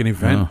 that was like an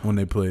event when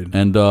they played.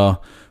 And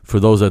for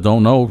those that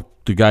don't know,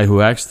 the guy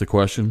who asked the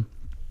question,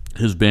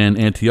 his band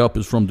Anti Up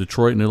is from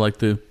Detroit, and they're like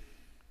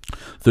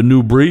the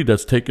new breed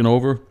that's taken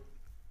over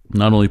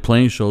not only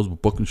playing shows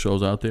but booking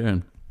shows out there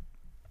and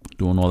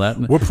doing all that.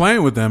 We're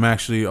playing with them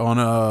actually on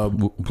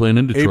We're playing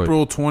in Detroit.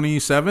 April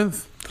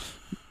 27th.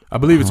 I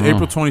believe it's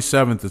April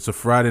 27th. It's a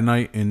Friday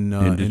night in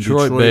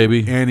Detroit,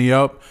 baby. Ante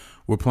Up.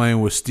 We're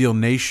playing with Steel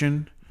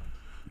Nation.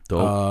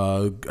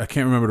 Dope. I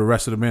can't remember the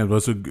rest of the band, but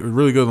it's a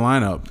really good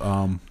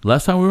lineup.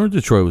 Last time we were in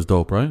Detroit was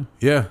dope, right?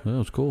 Yeah. That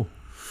was cool.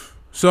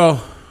 So,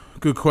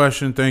 good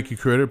question. Thank you,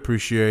 Critter.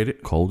 Appreciate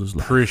it. Cold as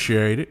life.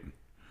 Appreciate it.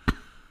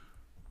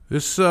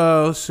 This,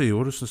 let's see.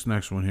 What is this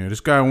next one here? This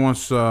guy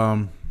wants,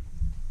 oh,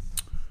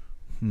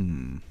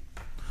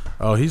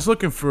 he's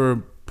looking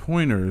for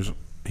pointers.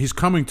 He's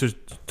coming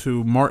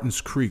to Martins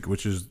Creek,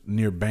 which is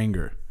near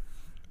Bangor.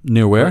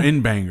 Near where? Or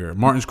in Bangor.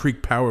 Martins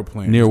Creek Power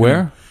Plant. Near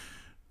where?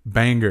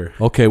 Bangor.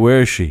 Okay,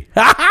 where is she?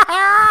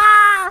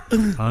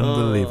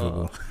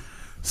 Unbelievable.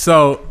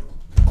 So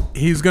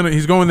he's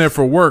going there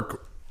for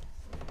work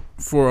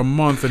for a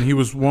month, and he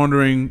was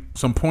wondering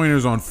some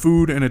pointers on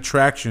food and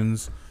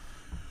attractions,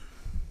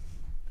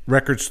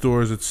 record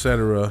stores,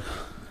 etc.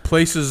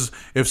 Places.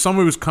 If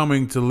somebody was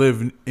coming to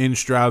live in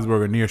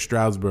Stroudsburg or near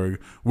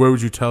Stroudsburg, where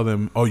would you tell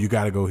them? Oh, you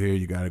got to go here.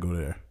 You got to go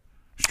there.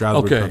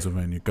 Stroudsburg, Okay.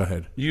 Pennsylvania. Go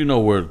ahead. You know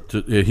where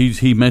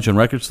he mentioned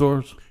record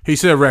stores? He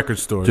said record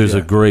stores. There's yeah.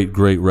 a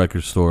great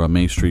record store on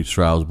Main Street,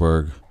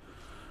 Stroudsburg.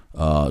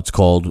 It's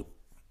called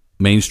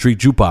Main Street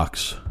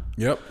Jukebox.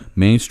 Yep.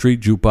 Main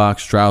Street Jukebox,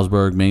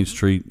 Stroudsburg, Main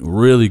Street.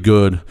 Really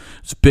good.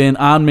 It's been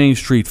on Main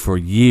Street for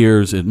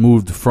years. It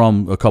moved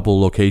from a couple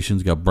of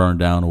locations, got burned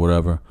down or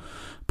whatever.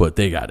 But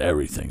they got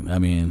everything. I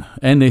mean,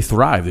 and they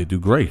thrive. They do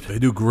great. They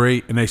do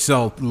great, and they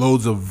sell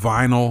loads of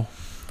vinyl.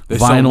 They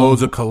Vinyl, sell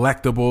loads of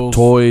collectibles.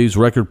 Toys,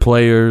 record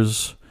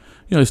players.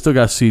 You know, they still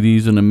got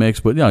CDs in the mix,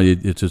 but yeah,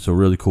 it's just a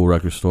really cool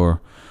record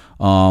store.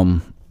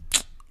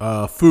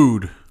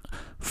 Food.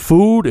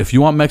 Food, if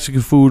you want Mexican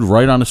food,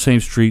 right on the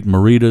same street,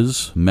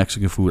 Marita's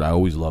Mexican food. I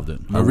always loved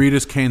it.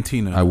 Marita's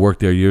Cantina. I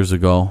worked there years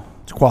ago.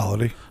 It's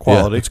quality.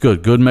 Yeah, it's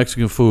good. Good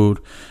Mexican food.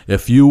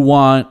 If you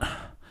want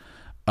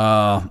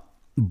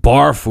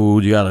bar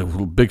food, you got a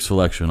big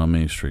selection on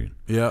Main Street.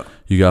 Yeah.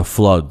 You got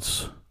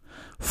Floods.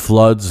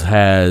 Floods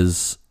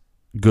has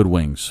good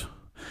wings.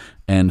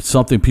 And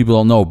something people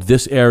don't know,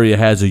 this area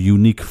has a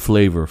unique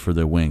flavor for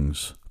their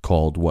wings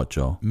called what,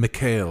 Joe?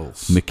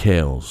 McHale's.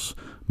 McHale's.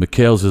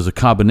 McHale's is a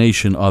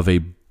combination of a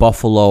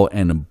buffalo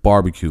and a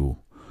barbecue.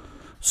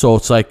 So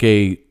it's like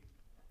a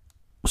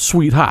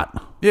sweet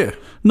hot. Yeah.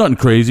 Nothing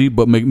crazy,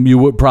 but you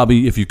would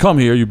probably, if you come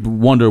here, you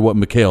wonder what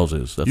McHale's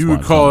is. That's You why would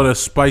it's call on it a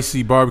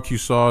spicy barbecue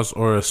sauce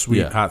or a sweet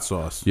Yeah. hot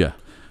sauce. Yeah.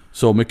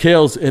 So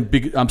McHale's,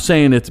 I'm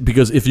saying it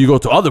because if you go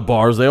to other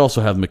bars, they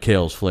also have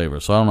McHale's flavor.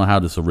 So I don't know how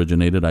this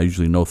originated. I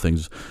usually know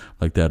things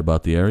like that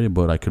about the area,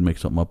 but I could make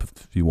something up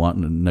if you want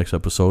in the next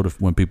episode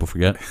when people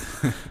forget.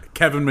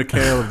 Kevin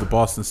McHale of the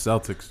Boston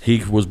Celtics.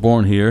 He was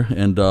born here,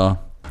 and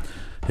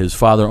his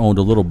father owned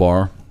a little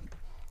bar.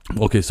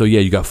 Okay, so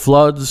yeah, you got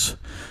Floods.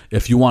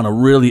 If you want a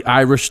really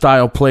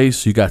Irish-style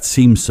place, you got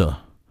Seamsa,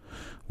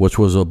 which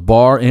was a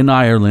bar in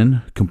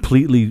Ireland,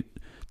 completely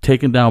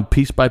taken down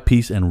piece by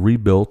piece and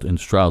rebuilt in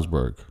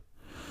Stroudsburg.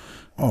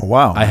 Oh,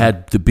 wow. I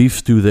had the beef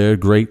stew there,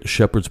 great.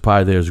 Shepherd's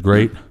pie there is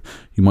great.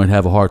 You might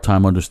have a hard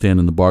time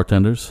understanding the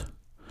bartenders.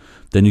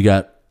 Then you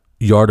got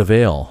Yard of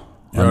Ale,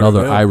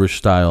 another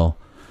Irish-style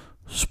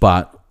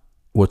spot,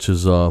 which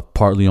is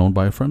partly owned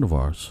by a friend of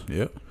ours.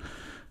 Yep.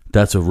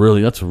 That's a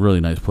really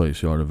nice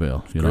place, Yard of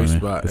Ale. You know Great what I mean?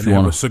 spot. If And you they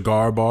have want a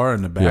cigar bar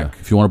in the back. yeah,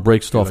 if you want to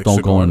break stuff, like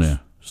don't go in cigars.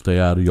 there. Stay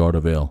out of Yard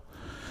of Ale.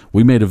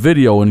 We made a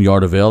video in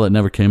Yard of Ale that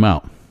never came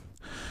out.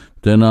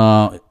 Then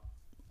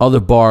other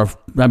bar,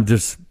 I'm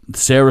just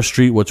Sarah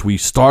Street, which we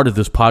started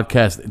this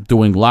podcast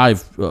doing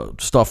live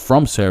stuff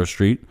from Sarah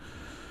Street.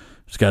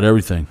 It's got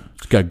everything.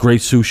 It's got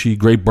great sushi,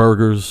 great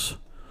burgers,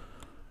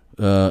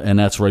 and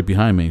that's right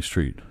behind Main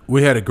Street.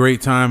 We had a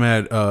great time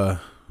at,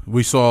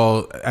 we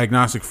saw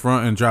Agnostic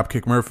Front and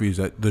Dropkick Murphys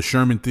at the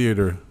Sherman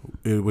Theater,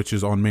 which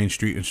is on Main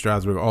Street in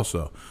Stroudsburg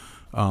also,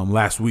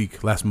 last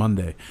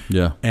Monday.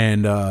 Yeah.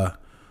 And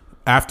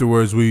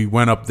afterwards, we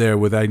went up there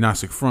with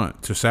Agnostic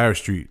Front to Sarah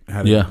Street.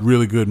 Had a Yeah.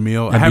 really good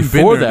meal. I And haven't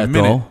before been there that, in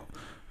a minute. though,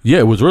 yeah,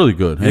 it was really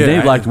good. And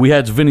Yeah, we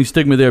had Vinny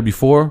Stigma there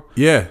before.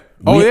 Yeah.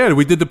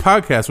 We did the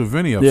podcast with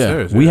Vinny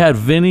upstairs. Yeah, we had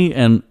Vinny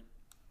and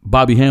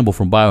Bobby Hamble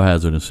from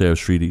Biohazard and Sarah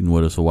Street eating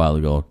with us a while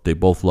ago. They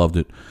both loved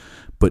it.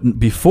 But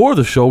before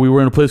the show, we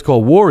were in a place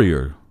called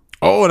Warrior,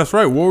 Oh, that's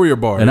right, Warrior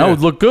Bar. and yeah. that would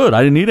look good.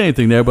 I didn't eat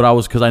anything there,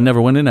 but because I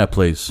never went in that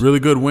place. really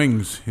good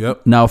wings.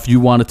 Yep. Now, if you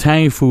want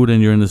Italian food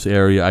and you're in this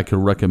area, I could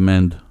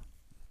recommend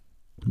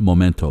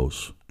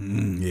Momentos.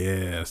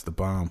 Yeah, it's the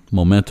bomb.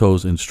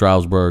 Momentos in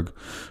Stroudsburg,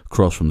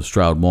 across from the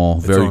Stroud Mall.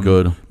 It's Very on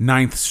good.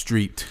 9th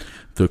Street.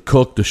 The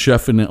cook, the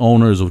chef, and the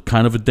owner is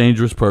kind of a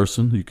dangerous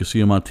person. You can see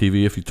him on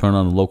TV if you turn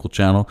on the local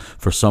channel.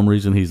 For some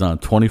reason, he's on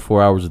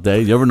 24 hours a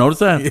day. You ever notice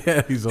that?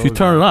 Yeah, he's If you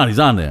turn it on, he's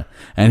on there.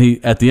 And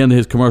he, at the end of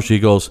his commercial, he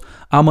goes,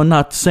 "I'm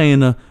not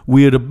saying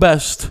we're the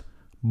best,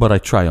 but I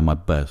try my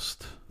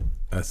best."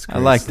 That's I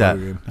like that.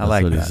 slogan. I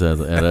like That's that. what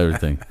he said at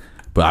everything.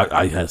 But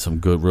I had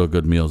some real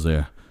good meals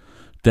there.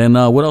 Then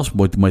what else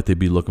might they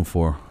be looking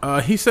for?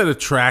 He said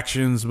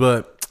attractions,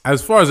 but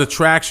as far as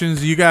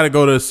attractions, you got to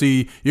go to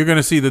see. You're going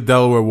to see the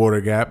Delaware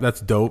Water Gap.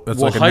 That's dope. That's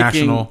like a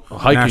national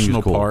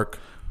is cool. park.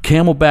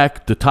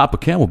 Camelback, the top of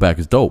Camelback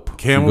is dope.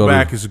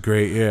 Camelback is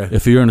great. Yeah.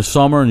 If you're in the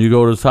summer and you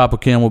go to the top of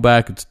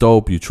Camelback, it's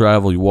dope. You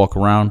travel, you walk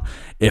around.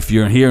 If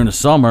you're here in the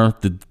summer,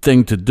 the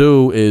thing to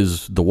do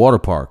is the water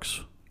parks.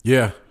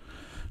 Yeah.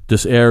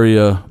 This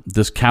area,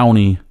 this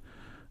county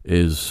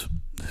it's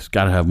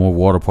got to have more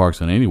water parks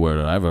than anywhere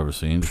that I've ever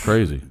seen. It's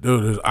crazy.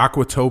 Dude, there's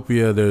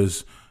Aquatopia.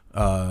 There's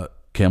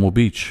Camel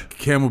Beach.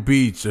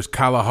 There's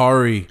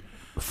Kalahari.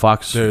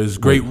 Fox. There's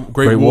Great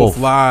Wolf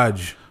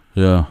Lodge.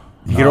 Yeah.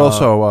 You could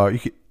also,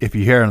 if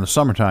you're here in the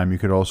summertime, you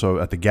could also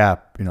at the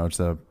Gap. It's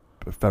a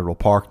federal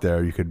park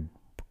there. You could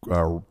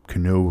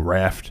canoe,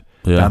 raft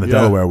down the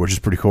Delaware, which is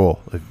pretty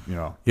cool.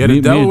 Yeah, me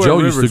and Joe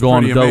River used to go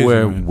on the amazing,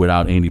 Delaware man.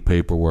 without any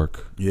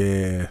paperwork.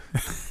 Yeah.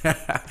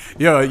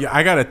 Yo,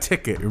 I got a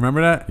ticket.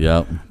 Remember that?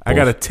 Yeah. I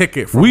got a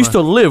ticket. We used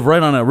to live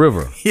right on that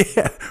river.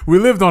 Yeah, we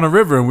lived on a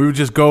river, and we would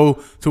just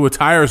go to a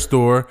tire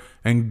store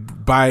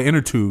and buy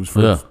inner tubes.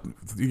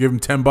 You give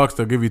them $10,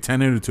 they'll give you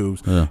 10 inner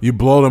tubes. Yeah. You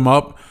blow them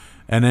up,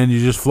 and then you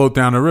just float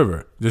down the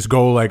river. Just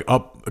go like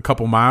up a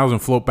couple miles and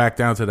float back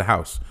down to the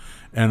house.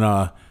 And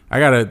I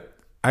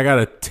got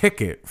a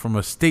ticket from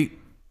a state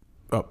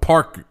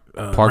park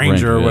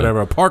ranger or whatever,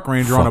 a park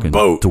ranger on a Fucking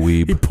boat.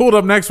 dweeb. He pulled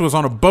up next to us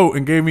on a boat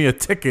and gave me a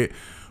ticket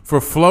for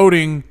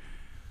floating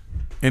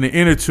in an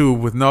inner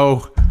tube with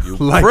no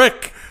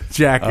life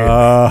jacket.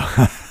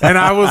 And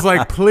I was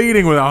like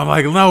pleading with him. I'm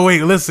like, no,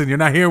 wait, listen, you're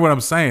not hearing what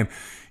I'm saying.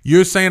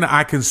 You're saying that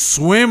I can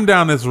swim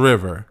down this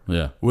river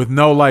with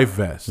no life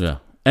vest. Yeah.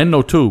 And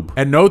no tube.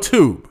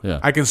 Yeah.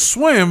 I can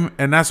swim,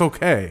 and that's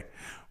okay.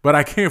 But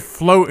I can't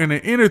float in an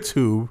inner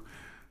tube,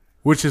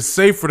 which is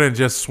safer than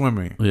just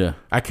swimming. Yeah.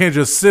 I can't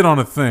just sit on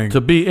a thing.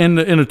 To be in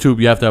the inner tube,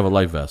 you have to have a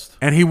life vest.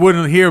 And he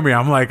wouldn't hear me.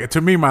 I'm like, to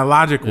me, my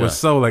logic was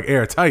so like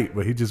airtight,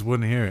 but he just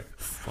wouldn't hear it.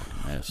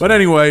 But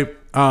anyway,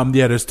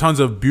 there's tons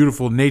of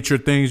beautiful nature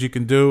things you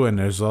can do, and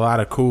there's a lot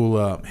of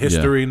cool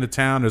history in the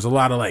town. There's a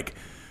lot of like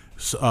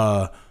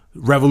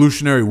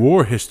Revolutionary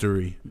War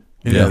history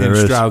in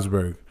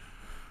Stroudsburg.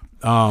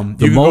 You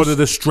can go to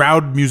the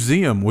Stroud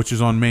Museum, which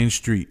is on Main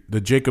Street,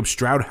 the Jacob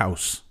Stroud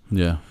House.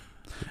 Yeah.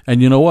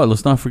 And you know what?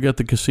 Let's not forget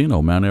the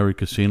casino, Mount Airy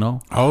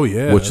Casino. Oh,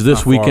 yeah. Which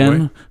this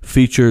weekend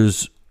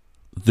features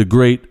the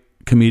great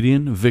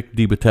comedian Vic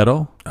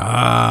DiBitetto.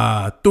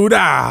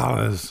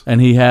 $2. And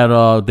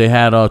they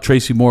had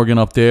Tracy Morgan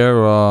up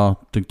there, I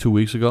think 2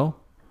 weeks ago.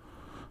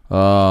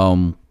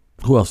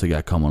 Who else they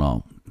got coming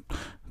up?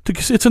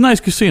 It's a nice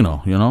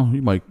casino,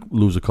 You might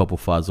lose a couple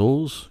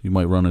fazos. You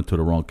might run into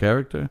the wrong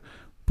character.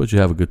 But you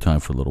have a good time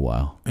for a little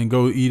while. And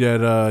go eat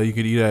at, you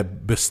could eat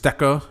at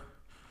Bistecca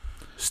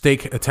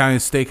Italian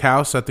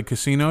Steakhouse at the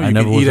casino. You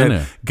never can was eat in at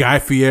there. Guy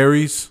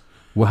Fieri's.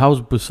 Well, how's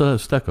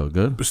Bistecca?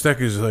 Good?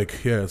 Bistecca's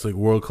it's like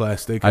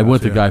world-class steakhouse. I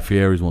went to Guy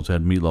Fieri's once,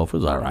 had meatloaf. It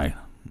was all right.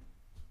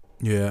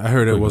 Yeah, I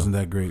heard it wasn't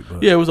that great.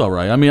 But. Yeah, it was all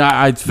right. I mean,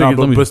 I figured...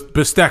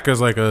 Bistecca's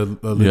like a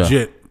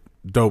legit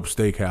dope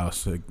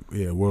steakhouse. Like,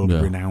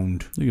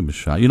 world-renowned. You give him a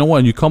shot. You know what?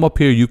 When you come up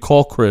here, you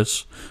call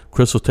Chris.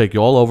 Chris will take you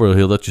all over.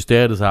 He'll let you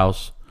stay at his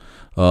house.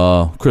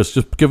 Chris,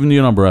 just give him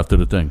your number after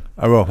the thing.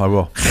 I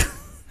will.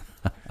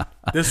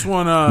 This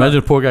one,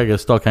 imagine the poor guy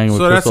gets stuck hanging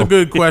with So Crystal. that's a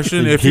good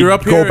question. If you're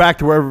up here, go back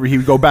to wherever he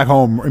would go back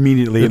home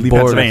immediately and leave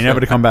bored. Pennsylvania, never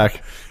to come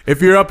back.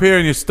 if you're up here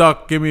and you're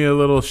stuck, give me a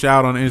little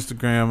shout on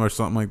Instagram or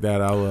something like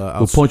that.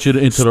 I'll point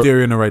you steer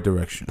you in the right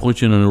direction.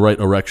 Point you in the right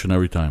direction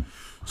every time.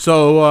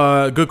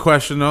 So good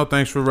question though.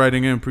 Thanks for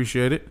writing in.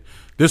 Appreciate it.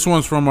 This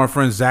one's from our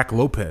friend Zach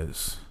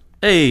Lopez.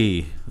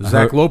 Hey,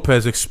 Zach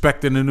Lopez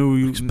expecting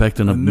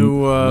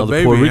another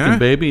baby, Puerto Rican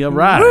baby. All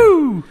right.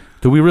 Woo!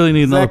 Do we really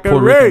need another Zachary.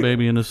 Puerto Rican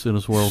baby in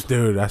this world?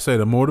 Dude, I say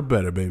the more the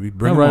better, baby.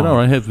 Bring all them on.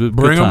 right. Hey, good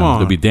Bring them time. on.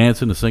 They'll be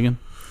dancing and singing.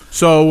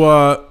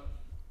 So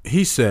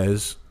he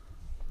says,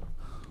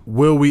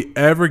 will we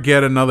ever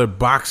get another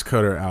Box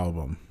Cutter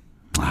album?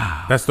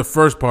 That's the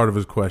first part of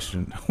his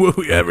question. Will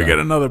we ever get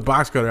another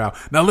Box Cutter album?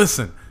 Now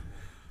listen,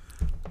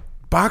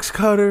 Box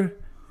Cutter,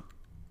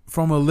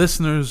 from a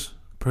listener's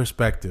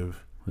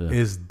perspective,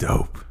 is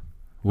dope.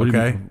 What do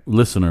you mean?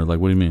 Listener, like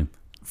what do you mean?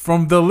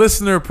 From the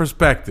listener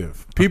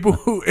perspective, people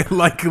who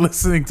like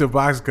listening to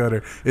Box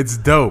Cutter, it's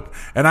dope.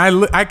 And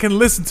I can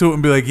listen to it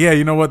and be like, yeah,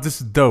 you know what?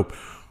 This is dope.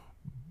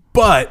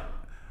 But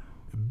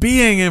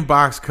being in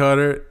Box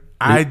Cutter,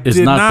 I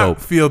did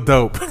not feel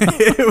dope.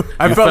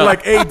 I felt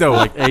like a dope.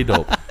 Like a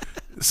dope.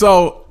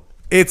 So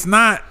it's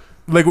not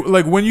like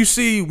when you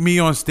see me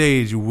on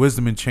stage with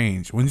Wisdom and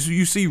Change, when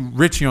you see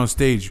Richie on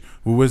stage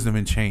with Wisdom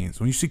and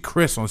Chains, when you see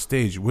Chris on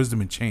stage with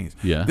Wisdom and Chains,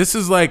 this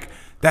is like,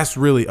 that's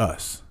really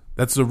us.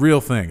 That's the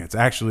real thing. It's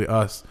actually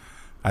us.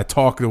 I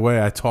talk the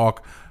way I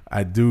talk.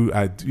 I do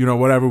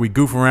whatever. We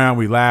goof around,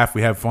 we laugh,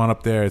 we have fun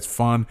up there. It's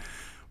fun.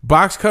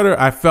 Box Cutter,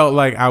 I felt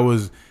like I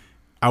was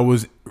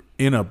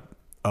in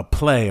a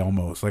play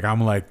almost. Like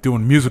I'm like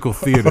doing musical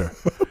theater.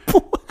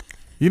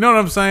 You know what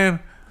I'm saying?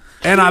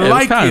 And I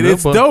like it.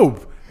 It's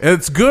dope.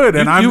 It's good.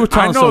 And you were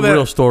telling some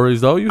real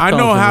stories though. I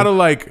know how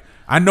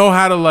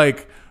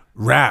to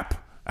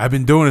rap. I've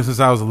been doing it since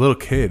I was a little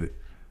kid.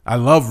 I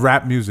love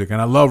rap music,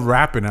 and I love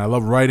rapping, and I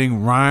love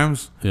writing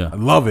rhymes. Yeah. I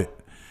love it.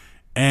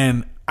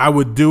 And I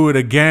would do it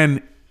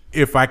again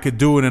if I could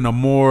do it in a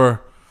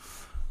more,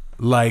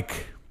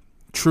 like,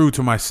 true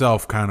to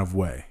myself kind of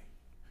way.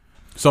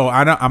 So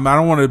I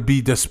don't want to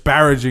be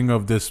disparaging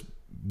of this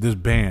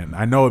band.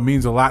 I know it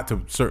means a lot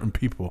to certain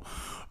people,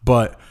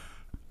 but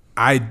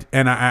I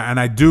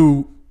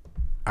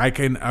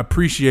can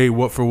appreciate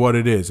what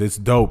it is. It's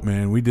dope,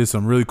 man. We did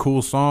some really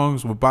cool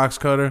songs with Box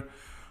Cutter,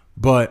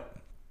 but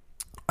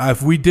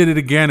if we did it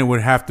again,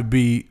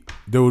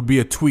 there would be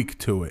a tweak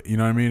to it. You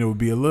know what I mean? It would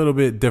be a little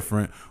bit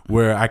different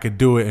where I could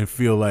do it and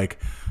feel like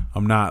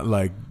I'm not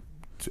like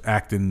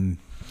acting.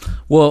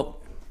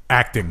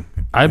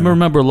 I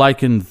remember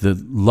loving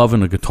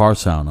the guitar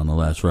sound on the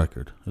last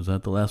record. Is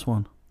that the last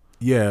one?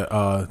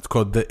 Yeah, it's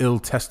called The Ill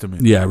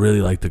Testament. Yeah, I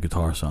really like the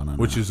guitar sound on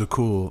which that. is a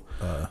cool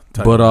title.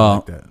 But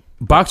like that.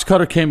 Box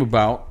Cutter came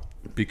about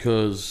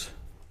because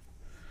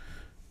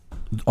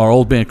our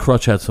old band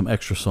Crutch had some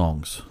extra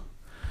songs.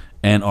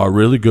 And our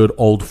really good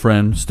old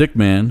friend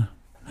Stickman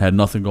had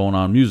nothing going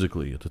on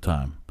musically at the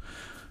time.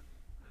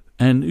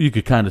 And you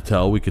could kind of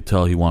tell, we could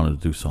tell he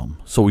wanted to do something.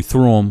 So we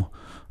threw him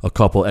a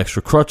couple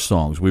extra Crutch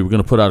songs. We were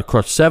going to put out a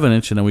Crutch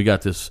 7-inch, and then we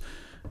got this,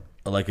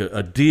 like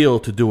a deal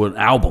to do an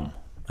album.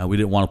 And we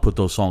didn't want to put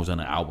those songs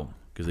on an album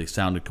because they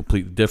sounded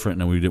completely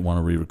different, and we didn't want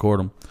to re-record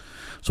them.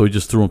 So we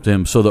just threw them to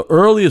him. So the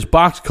earliest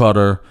Box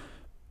Cutter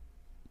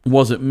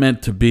wasn't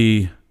meant to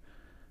be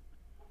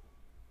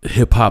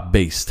hip-hop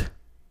based.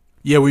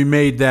 Yeah, we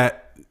made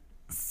that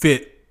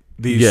fit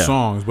these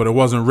songs, but it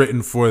wasn't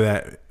written for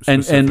that.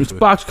 And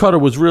Box Cutter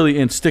was really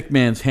in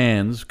Stickman's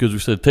hands because we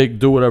said,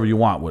 do whatever you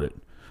want with it.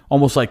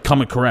 Almost like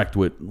Coming Correct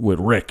with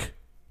Rick.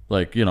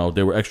 Like, you know,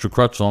 there were extra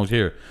Crutch songs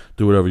here.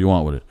 Do whatever you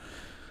want with it.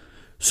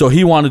 So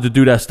he wanted to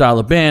do that style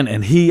of band,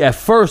 and at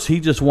first he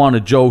just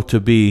wanted Joe to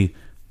be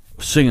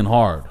singing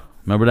hard.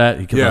 Remember that?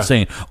 He kept on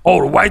saying,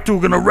 the white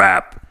dude gonna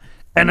rap,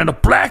 and then the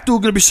black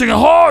dude gonna be singing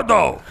hard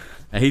though.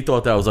 And he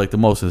thought that was like the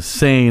most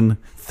insane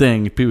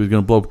thing. People was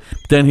gonna blow.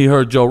 Then he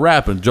heard Joe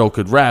rap, and Joe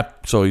could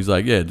rap, so he's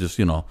like, yeah, just,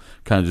 you know,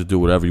 kind of just do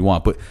whatever you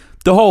want. But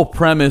the whole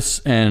premise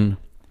and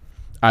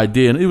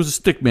idea, and it was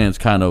a Stickman's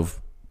kind of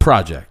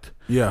project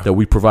that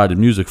we provided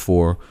music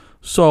for.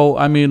 So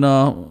I mean,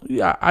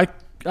 I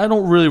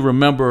don't really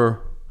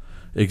remember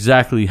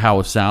exactly how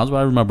it sounds, but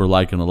I remember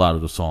liking a lot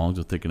of the songs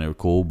and thinking they were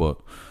cool, but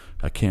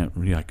I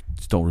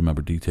just don't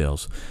remember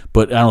details.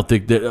 But I don't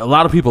think that a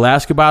lot of people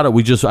ask about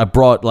it. I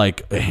brought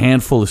like a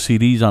handful of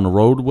CDs on the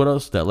road with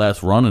us that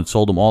last run and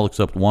sold them all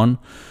except one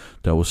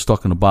that was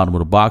stuck in the bottom of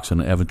the box,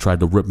 and Evan tried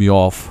to rip me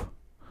off.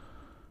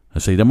 I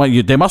say, they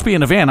must be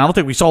in the van. I don't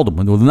think we sold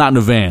them. They're not in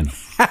the van.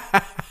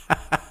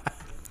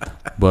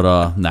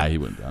 But he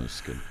wouldn't. I'm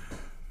just kidding.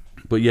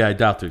 But yeah, I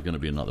doubt there's going to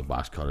be another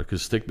Box Cutter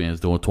because Stickman's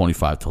doing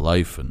 25 to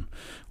Life, and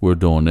we're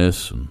doing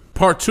this. And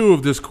part 2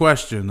 of this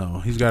question, though,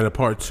 he's got a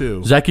part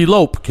 2. Zachy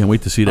Lope, can't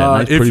wait to see that.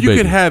 Nice, if you baby.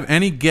 could have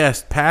any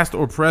guest, past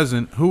or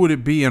present, who would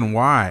it be and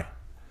why?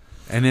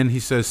 And then he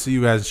says, "See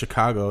you guys in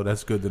Chicago."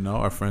 That's good to know.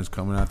 Our friends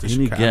coming out to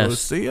Chicago to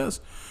see us.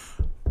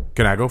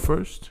 Can I go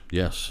first?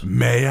 Yes.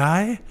 May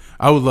I?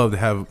 I would love to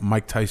have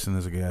Mike Tyson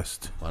as a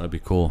guest. Well, that'd be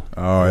cool.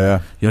 Oh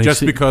yeah. You know,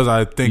 just because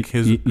I think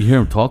you hear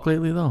him talk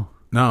lately though?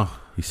 No.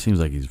 He seems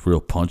like he's real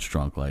punch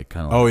drunk, like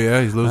kind of. Oh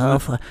yeah, he's losing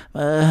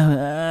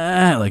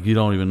it. Like you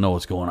don't even know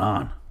what's going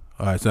on.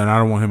 All right, so then I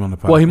don't want him on the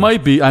podcast. Well, he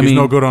might be. He's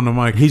no good on the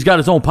mic. He's got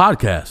his own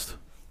podcast.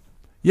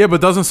 Yeah, but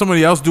doesn't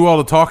somebody else do all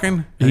the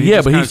talking?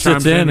 Yeah, but he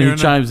sits in and he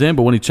chimes in.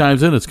 But when he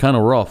chimes in, it's kind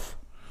of rough.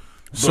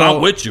 So but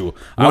I'm with you.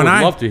 I would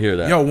love to hear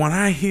that. Yo, when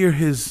I hear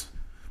his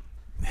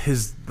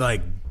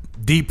like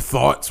deep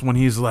thoughts when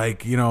he's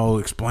like, you know,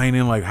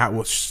 explaining like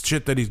what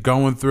shit that he's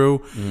going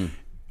through.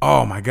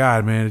 Oh my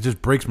God, man, it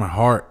just breaks my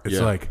heart. It's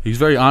like he's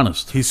very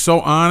honest. He's so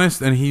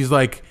honest, and he's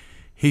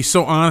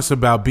so honest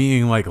about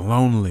being like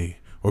lonely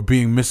or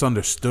being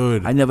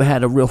misunderstood. I never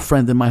had a real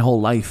friend in my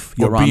whole life.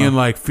 Or being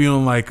like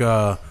feeling like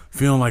a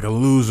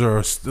loser,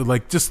 or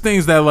like just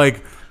things that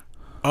like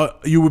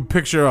you would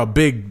picture a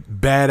big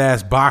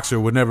badass boxer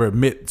would never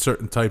admit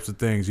certain types of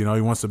things. You know,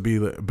 he wants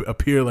to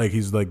appear like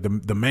he's like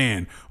the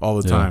man all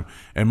the time.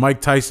 And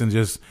Mike Tyson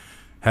just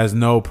has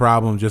no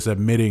problem just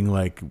admitting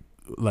like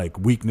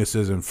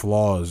weaknesses and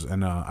flaws,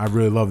 and I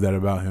really love that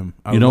about him.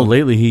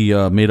 Lately he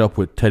made up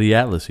with Teddy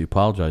Atlas. He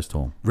apologized to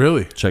him.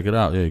 Really? Check it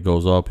out. Yeah, he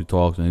goes up, he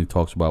talks, and he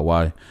talks about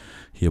why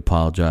he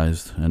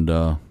apologized.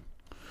 And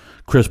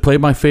Chris, play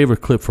my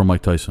favorite clip from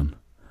Mike Tyson.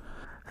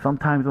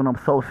 Sometimes when I'm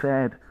so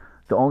sad,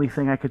 the only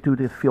thing I could do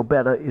to feel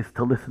better is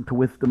to listen to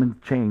Wisdom in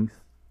Chains.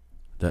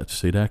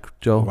 See that,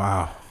 Joe?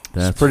 Wow.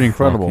 That's pretty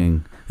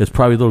incredible. It's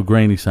probably a little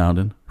grainy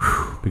sounding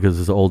because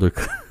it's older.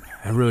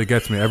 It really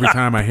gets me every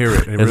time I hear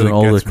it. It it's really an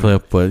older gets me.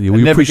 clip, but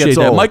we appreciate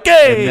that, old. Mike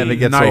A. It never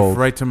gets Knife old.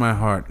 right to my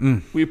heart.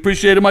 We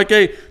appreciate it, Mike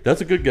A.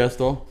 That's a good guess,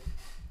 though.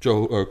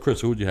 Joe or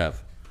Chris, who would you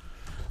have?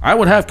 I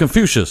would have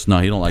Confucius. No,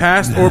 he don't like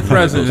past or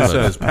present. It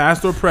says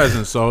past or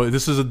present. So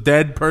this is a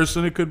dead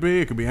person. It could be.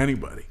 It could be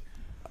anybody.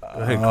 Go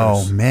ahead, Chris.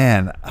 Oh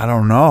man, I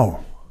don't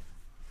know.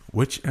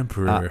 Which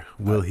emperor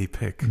will he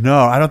pick? No,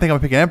 I don't think I'm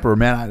picking emperor,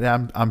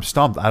 man. I'm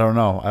stumped. I don't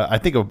know. I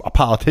think a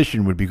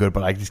politician would be good,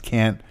 but I just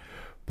can't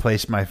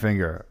place my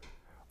finger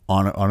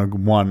on a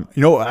one.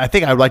 You know, I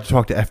think I would like to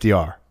talk to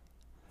FDR.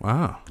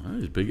 Wow.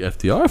 He's a big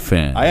FDR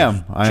fan. I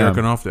am.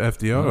 Jerking off to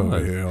FDR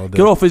over here all day.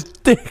 Get off his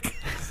dick.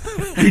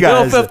 You Get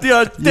off guys,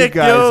 FDR's you dick,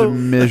 guys yo. are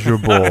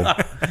miserable.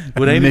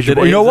 Ain't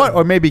Miserable. You know what?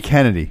 Or maybe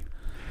Kennedy.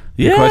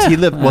 Yeah. Because he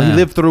lived. Well, he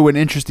lived through an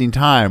interesting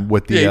time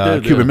with the Yeah, he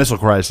did, Cuban yeah. Missile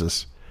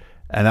Crisis,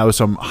 and that was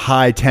some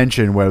high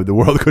tension where the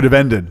world could have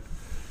ended.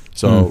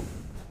 So,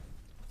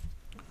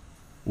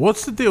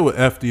 What's the deal with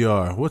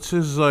FDR? What's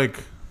his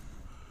like?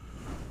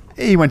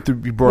 he went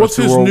through. He brought What's us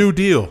the his world. new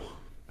deal?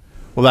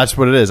 Well, that's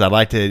what it is. I'd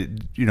like to,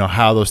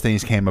 how those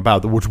things came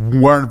about, which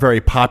weren't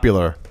very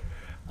popular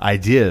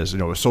ideas.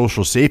 A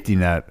social safety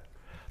net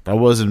that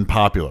wasn't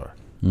popular.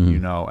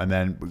 And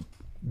then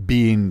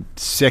being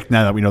sick.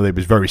 Now that we know that he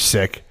was very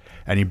sick,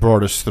 and he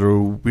brought us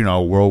through,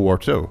 World War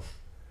II,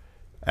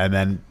 and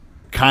then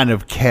kind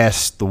of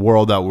cast the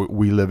world that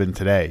we live in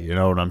today. You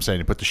know what I'm saying?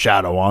 He put the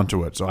shadow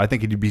onto it. So I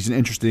think he'd be an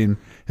interesting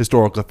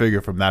historical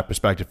figure from that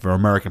perspective for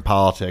American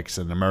politics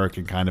and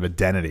American kind of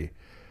identity.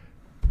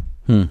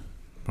 Wow.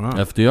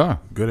 FDR.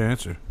 Good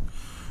answer,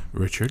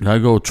 Richard. I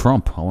go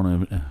Trump. I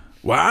want to.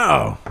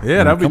 Wow.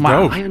 Yeah, that'd be Come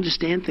on. dope. I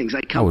understand things. I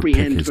I would pick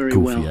comprehend his very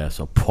goofy well. ass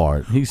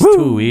apart. He's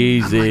too I'm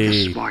easy. like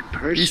a smart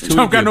person.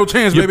 Trump got no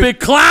chance, You baby. big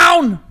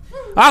clown!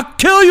 I'll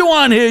kill you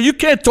on here. You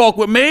can't talk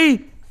with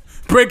me.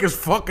 Break his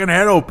fucking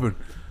head open.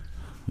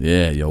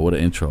 Yeah, yo, what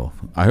an intro.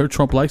 I heard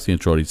Trump likes the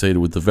intro. He said it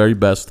was the very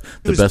best,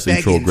 the best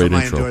intro, great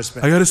intro.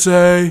 I gotta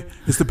say,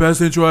 it's the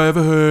best intro I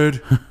ever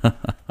heard.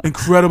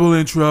 Incredible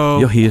intro.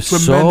 Yo, he is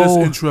tremendous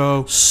so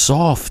intro.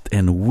 soft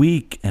and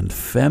weak and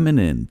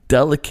feminine,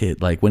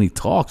 delicate. Like when he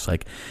talks,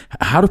 like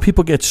how do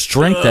people get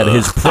strength at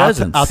his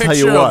presence? I'll tell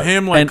Picture you what. of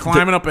him like And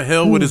climbing up a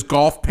hill with his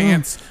golf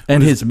pants and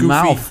with his goofy-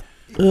 mouth,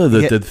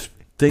 the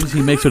things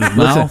he makes with his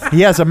mouth. He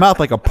has a mouth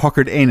like a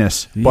puckered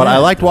anus, but I Yeah.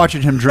 liked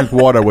watching him drink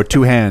water with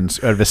two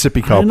hands out of a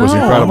sippy cup. Was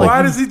know. incredible.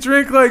 Why does he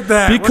drink like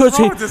that? Because What's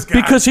wrong with this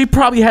guy? because he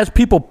probably has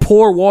people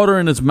pour water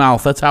in his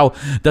mouth. That's how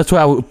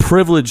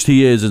privileged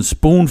he is and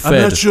spoon I'm not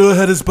fed. sure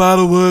how this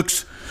bottle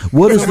works.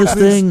 What is this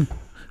thing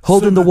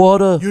holding the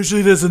water?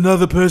 Usually there's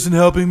another person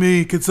helping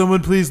me. Can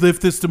someone please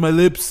lift this to my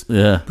lips?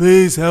 Yeah.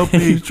 Please help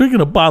He's me.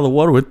 drinking a bottle of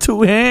water with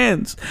two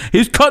hands.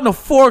 He's cutting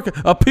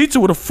a pizza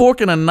with a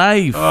fork and a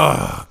knife.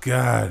 Oh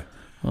God.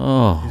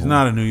 Oh, He's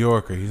not a New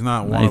Yorker. He's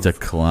not one. he's a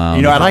Of,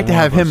 clown. I'd like to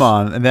one have of him us.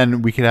 on, and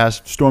then we could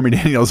ask Stormy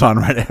Daniels on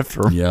right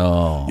after him.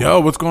 Yo,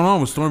 what's going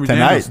on with Stormy Tonight.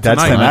 Daniels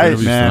That's Tonight. tonight,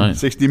 Interviews man. tonight.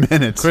 60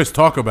 minutes. Chris,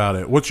 talk about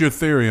it. What's your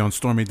theory on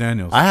Stormy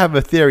Daniels? I have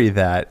a theory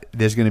that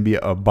there's going to be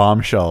a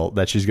bombshell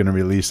that she's going to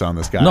release on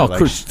this guy. no, Like,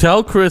 Chris,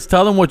 tell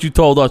him what you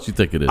told us you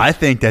think it is. I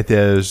think that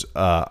there's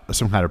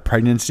some kind of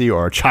pregnancy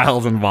or a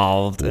child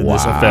involved in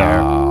this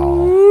affair.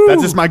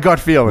 That's just my gut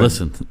feeling.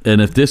 Listen,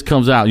 and if this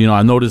comes out,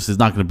 I know this is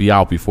not going to be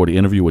out before the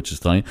interview, which is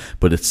tonight,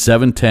 but it's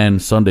 7:10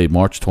 Sunday,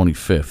 March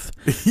 25th.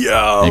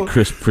 Yo, And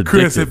Chris predicted.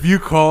 Chris, if you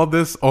called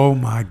this, oh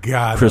my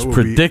God, Chris that would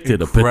be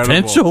predicted a incredible.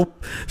 potential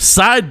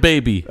side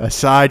baby, A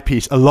side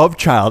piece, a love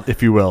child,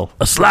 if you will.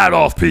 a slide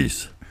off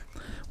piece.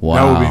 Wow.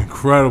 That would be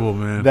incredible,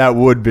 man. That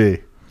would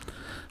be.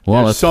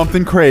 well, There's that's,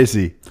 something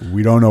crazy.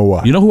 We don't know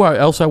what. you know who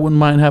else I wouldn't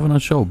mind having on the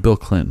show? Bill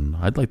Clinton.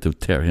 I'd like to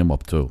tear him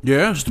up too.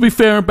 Yeah, Just to be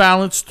fair and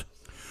balanced.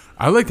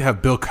 I'd like to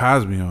have Bill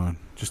Cosby on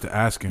just to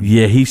ask him.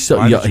 Yeah, he's so.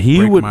 Why Yeah, did you he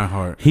break would. my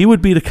heart? He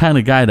would be the kind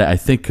of guy that I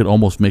think could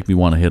almost make me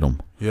want to hit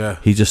him. Yeah.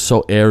 He's just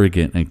so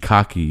arrogant and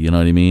cocky. You know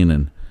what I mean?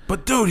 And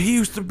But dude, he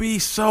used to be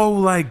so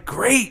like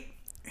great.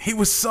 He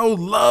was so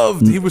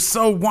loved. He was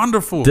so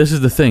wonderful. this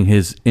is the thing.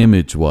 His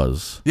image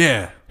was.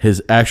 Yeah.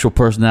 His actual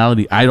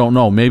personality, I don't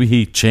know. Maybe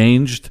he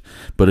changed,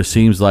 but it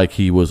seems like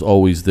he was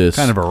always this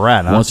Kind of a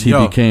rat, huh? Once he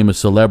Yo. became a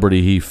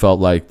celebrity, he felt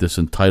like this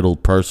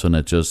entitled person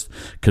that just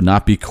could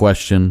not be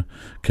questioned,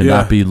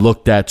 cannot Yeah. be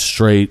looked at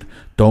straight.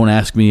 Don't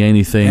ask me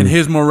anything. And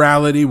his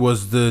morality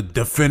was the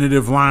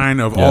definitive line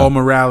of all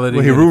morality.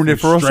 Well, he And ruined if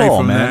it for you're us straight all,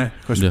 from man. that-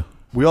 Because Yeah.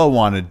 we all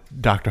wanted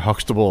Dr.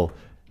 Huxtable,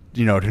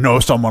 to know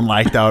someone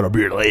like that or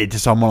be related to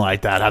someone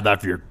like that. Have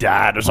that for your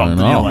dad or something.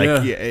 know.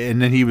 Yeah.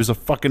 And then he was a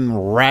fucking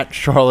rat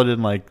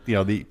charlatan,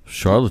 the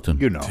Charlatan.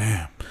 Yo,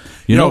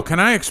 know, can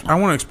I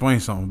want to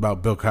explain something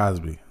about Bill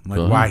Cosby, like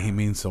Go ahead. why he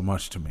means so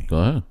much to me. Go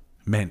ahead.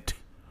 Meant.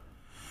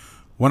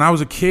 When I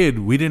was a kid,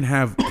 we didn't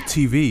have a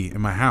TV in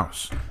my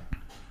house.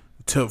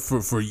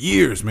 For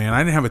years, man. I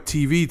didn't have a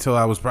TV till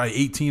I was probably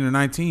 18 or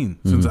 19,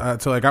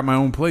 till I got my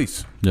own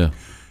place. Yeah.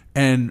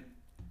 And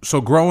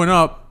so growing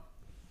up,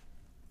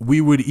 we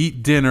would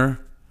eat dinner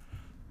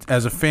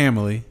as a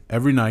family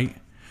every night.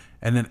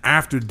 And then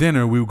after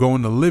dinner, we would go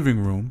in the living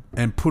room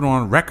and put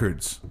on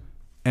records.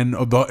 And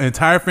the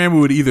entire family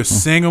would either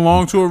sing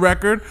along to a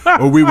record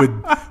or we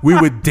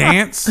would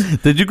dance.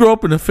 Did you grow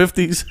up in the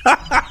 50s?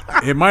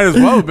 It might as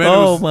well have been. It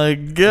Oh, was- my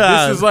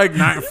God. This is like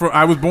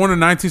I was born in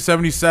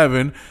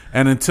 1977,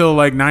 and until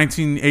like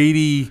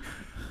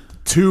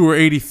 1982 or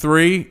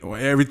 83,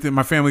 everything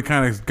my family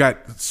kind of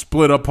got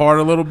split apart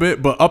a little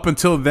bit. But up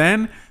until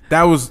then,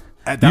 that was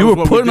That You was were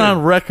what we putting did.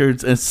 on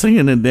records and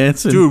singing and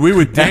dancing. Dude, we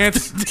would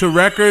dance to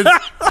records,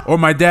 or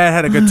my dad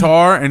had a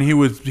guitar and he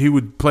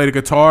would play the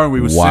guitar and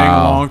we would sing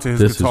along to his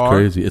this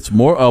guitar. Is crazy. It's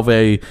more of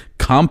a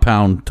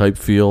compound type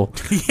feel.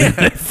 Yeah,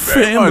 than a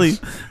very family.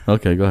 much.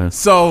 Okay, go ahead.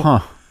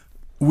 So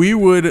we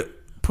would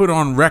put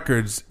on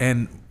records,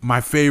 and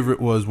my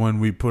favorite was when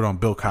we put on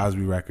Bill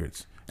Cosby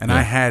records. And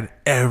I had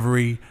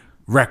every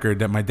record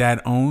that my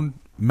dad owned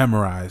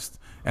memorized.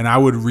 And I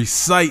would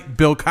recite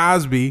Bill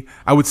Cosby.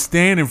 I would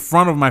stand in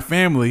front of my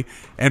family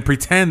and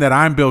pretend that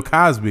I'm Bill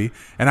Cosby,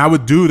 and I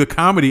would do the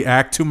comedy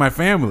act to my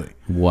family.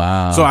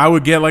 Wow. So I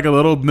would get like a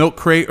little milk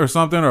crate or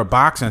something, or a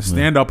box, and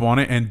stand up on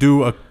it and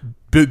do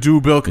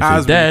Bill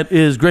Cosby. Dad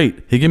is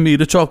great. He give me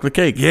the chocolate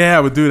cake. Yeah, I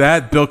would do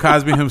that. Bill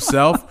Cosby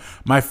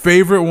himself. My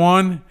favorite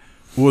one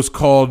was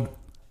called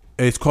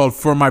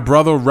For My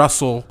Brother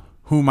Russell,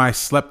 Whom I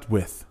Slept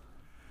With.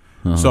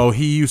 So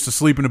he used to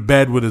sleep in a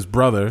bed with his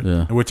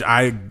brother, which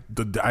I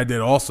did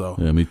also.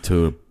 Yeah, me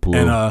too. Blue.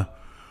 And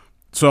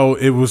so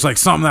it was like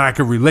something that I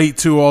could relate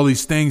to, all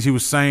these things he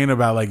was saying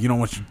about, like, you don't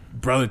want your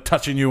brother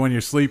touching you when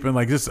you're sleeping.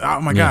 Like this, oh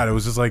my God, it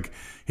was just like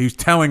he was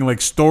telling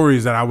like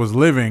stories that I was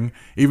living,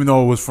 even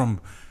though it was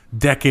from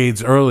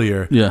decades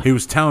earlier. Yeah. He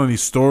was telling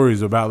these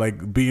stories about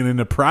like being in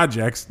the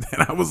projects,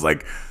 and I was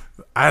like,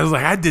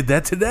 I did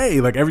that today.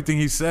 Like everything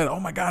he said, oh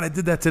my God, I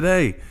did that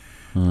today.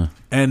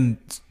 And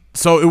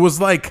so it was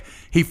like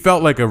he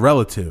felt like a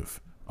relative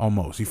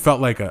almost. He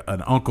felt like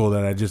an uncle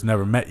that I just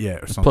never met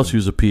yet or something. Plus, he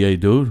was a PA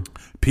dude.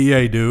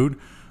 PA dude.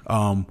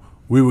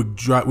 We would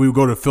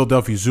go to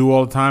Philadelphia Zoo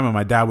all the time, and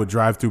my dad would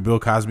drive through Bill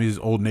Cosby's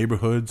old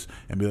neighborhoods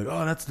and be like,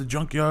 "Oh, that's the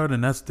junkyard,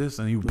 and that's this,"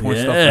 and he would point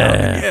stuff out.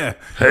 Like, yeah,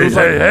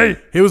 hey.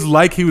 It was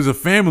like he was a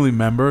family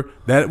member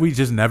that we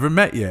just never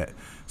met yet.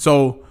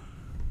 So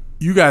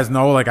you guys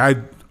know, like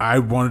I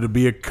wanted to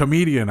be a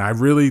comedian.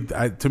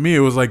 To me, it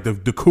was like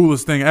the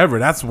coolest thing ever.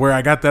 That's where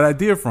I got that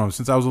idea from.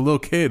 Since I was a little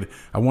kid,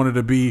 I wanted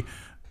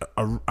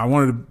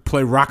to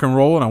play rock and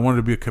roll, and I wanted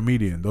to be a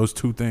comedian. Those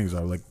two things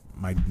are like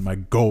my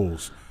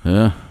goals.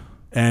 Yeah.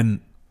 And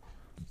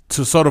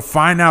to sort of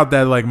find out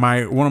that like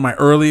one of my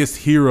earliest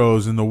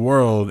heroes in the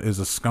world is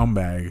a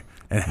scumbag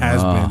and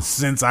has been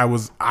since I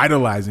was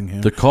idolizing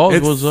him. The Cause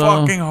it's was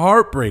fucking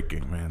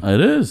heartbreaking, man. It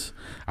is.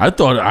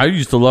 I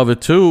used to love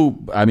it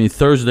too. I mean,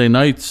 Thursday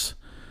nights,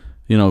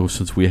 you know,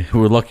 since we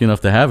were lucky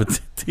enough to have a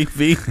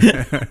TV,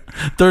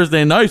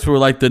 Thursday nights were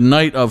like the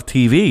night of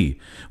TV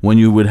when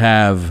you would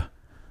have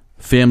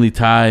Family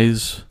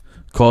Ties,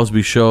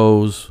 Cosby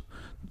shows,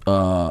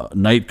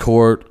 Night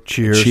Court,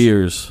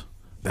 Cheers.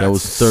 That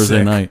was Thursday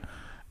sick. night.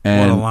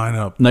 And What a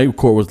lineup. Night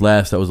Court was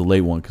last. That was a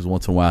late one because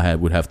once in a while I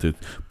would have to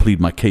plead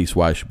my case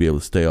why I should be able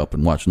to stay up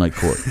and watch Night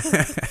Court.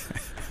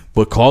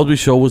 But Cosby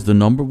Show was the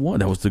number one.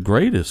 That was the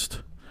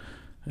greatest.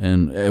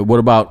 And what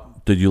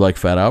about, did you like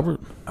Fat Albert?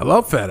 I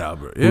love Fat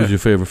Albert. Yeah. Who was your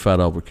favorite Fat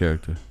Albert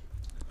character?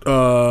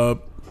 I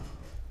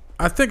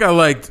think I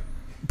liked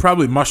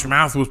probably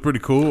Mushmouth was pretty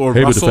cool. Or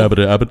Hey, Russell.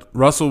 Abbott.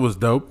 Russell was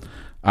dope.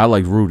 I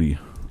liked Rudy.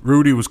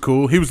 Rudy was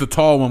cool. He was the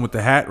tall one with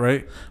the hat,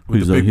 right? With He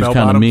was the big bell kind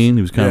of bottoms. mean.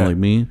 He was kind of like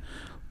mean.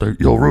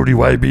 Yo, Rudy,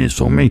 why you being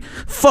so mean?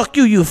 Fuck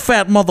you, you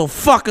fat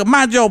motherfucker.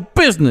 Mind your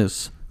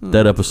business.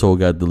 That episode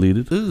got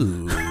deleted.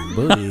 Ooh,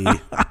 buddy.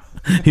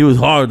 He was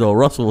hard, though.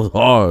 Russell was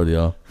hard,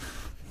 yo.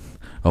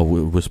 Oh,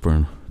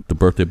 whispering. The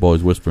birthday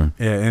boy's whispering.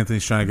 Yeah,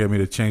 Anthony's trying to get me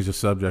to change the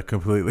subject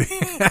completely.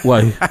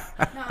 Why? No,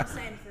 I'm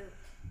saying for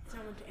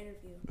someone to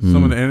interview.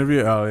 Someone to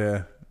interview? Oh,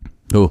 yeah.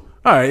 Who?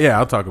 All right, yeah,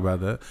 I'll talk about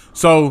that.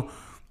 So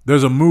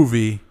there's a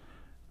movie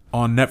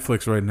on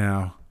Netflix right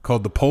now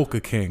called The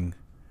Polka King,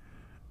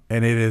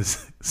 and it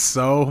is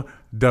so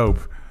dope.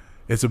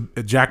 It's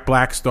Jack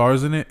Black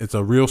stars in it. It's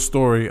a real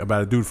story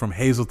about a dude from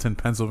Hazleton,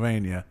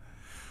 Pennsylvania,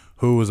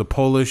 who was a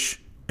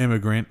Polish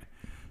immigrant,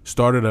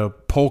 started a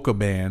polka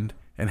band,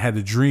 and had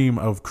the dream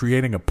of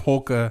creating a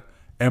polka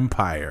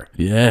empire.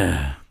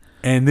 Yeah.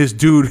 And this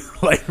dude,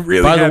 like,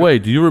 really. By the way,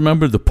 do you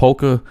remember the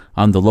polka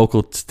on the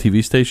local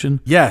TV station?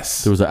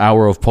 Yes. There was an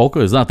hour of polka.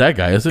 It's not that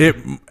guy, is it?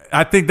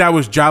 I think that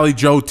was Jolly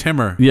Joe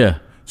Timmer. Yeah.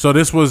 So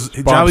this was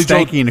Bob Jolly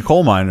Joe. Stanky and the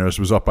Coal Miners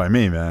was up by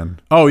me, man.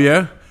 Oh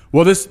yeah.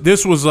 Well,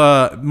 this was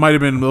might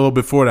have been a little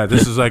before that.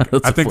 This is like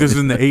I think this is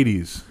in the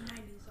 80s.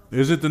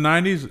 Is it the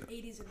 90s?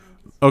 80s and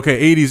 90s.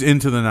 Okay, 80s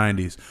into the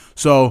 90s.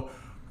 So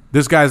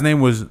this guy's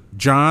name was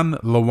John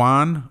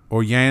Lewan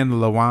or Jan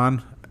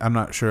Lewan. I'm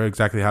not sure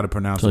exactly how to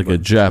pronounce It's like it. a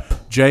Jap.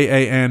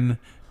 Janlewan.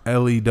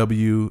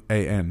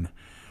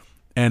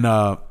 And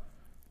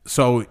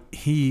so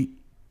he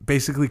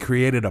basically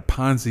created a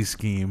Ponzi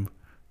scheme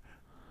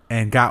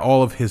and got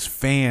all of his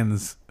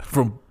fans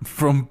from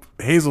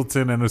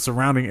Hazleton and the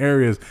surrounding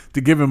areas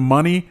to give him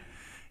money.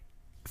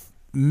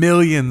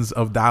 Millions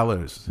of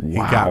dollars he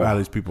got out of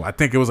these people. I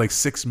think it was like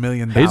 $6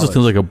 million.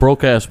 Hazleton's like a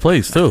broke ass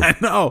place too. I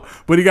know,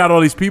 but he got all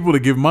these people to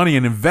give money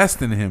and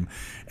invest in him.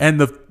 And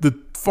the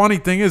funny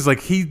thing is, like,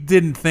 he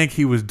didn't think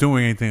he was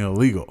doing anything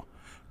illegal,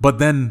 but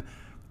then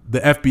the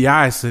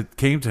FBI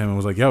came to him and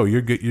was like, "Yo,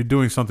 you're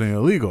doing something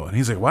illegal," and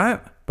he's like,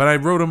 "What?" But I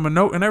wrote him a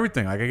note and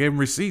everything. Like, I gave him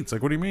receipts.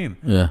 Like, what do you mean?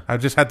 Yeah. I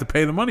just had to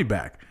pay the money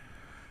back.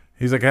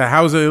 He's like,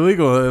 how is it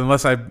illegal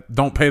unless I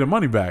don't pay the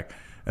money back?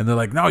 And they're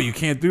like, no, you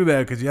can't do that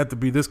because you have to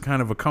be this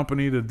kind of a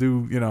company to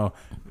do,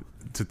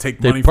 to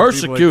take money from people like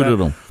persecuted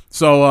that. him.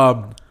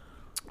 So,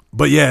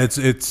 but yeah,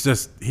 it's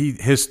just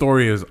his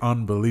story is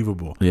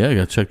unbelievable. Yeah, I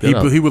got to check that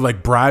out. He would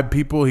like bribe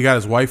people. He got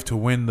his wife to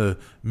win the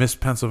Miss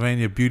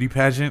Pennsylvania beauty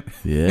pageant.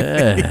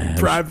 Yeah. He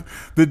bribed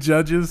the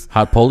judges.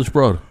 Hot Polish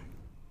broad.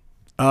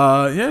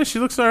 Yeah, she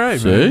looks all right,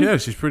 See? man. Yeah,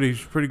 she's pretty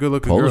good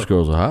looking. Polish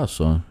girl. girls are hot,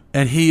 son.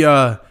 And he,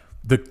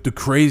 the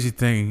crazy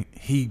thing,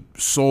 he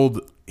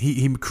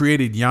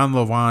created Jan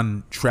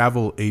Lewan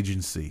Travel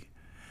Agency,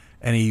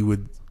 and he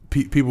would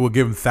people would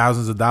give him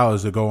thousands of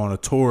dollars to go on a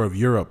tour of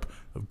Europe,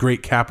 of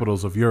great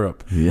capitals of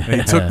Europe. Yeah.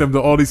 And he took them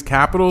to all these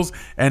capitals,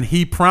 and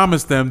he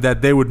promised them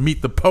that they would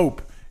meet the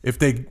Pope if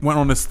they went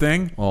on this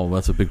thing. Oh,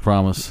 that's a big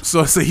promise. So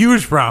it's a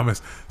huge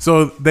promise.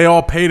 So they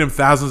all paid him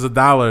thousands of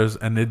dollars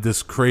and did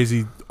this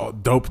crazy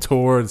dope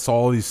tour and saw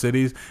all these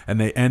cities, and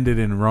they ended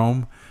in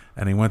Rome,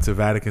 and he went to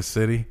Vatican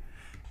City,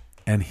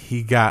 and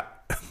he got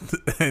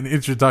an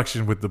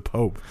introduction with the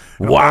Pope.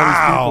 And Wow.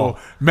 all these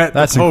people met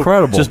That's the Pope.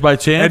 incredible. Just by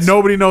chance? And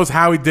nobody knows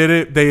how he did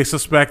it. They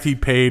suspect he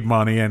paid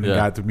money and Yeah.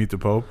 got to meet the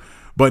Pope.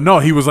 But no,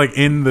 he was like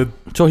in the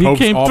So he Pope's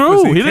came office.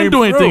 through. He didn't came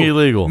do anything through.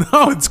 illegal.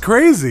 No, it's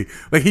crazy.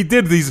 Like he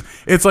did these.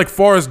 It's like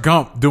Forrest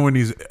Gump doing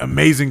these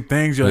amazing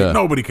things. You're Yeah. like,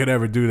 nobody could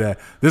ever do that.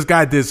 This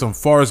guy did some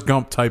Forrest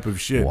Gump type of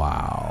shit.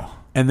 Wow.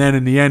 And then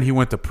in the end, he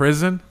went to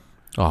prison,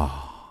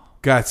 Oh.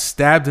 got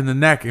stabbed in the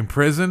neck in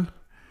prison,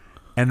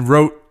 and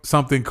wrote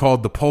something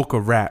called the polka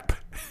rap.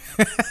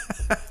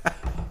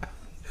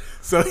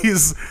 So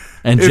he's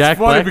And it's Jack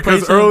funny Black because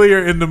plays him?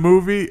 earlier in the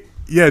movie,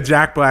 yeah,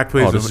 Jack Black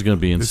plays. Oh, this him. is gonna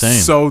be insane.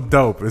 It's so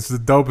dope. It's the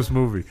dopest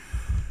movie.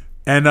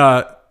 And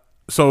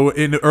so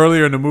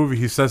earlier in the movie,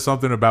 he says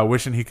something about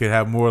wishing he could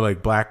have more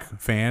like black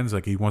fans.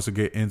 Like he wants to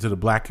get into the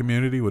black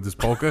community with his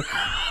polka.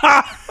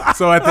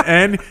 So at the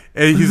end,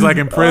 he's like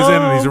in prison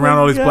and he's around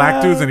all these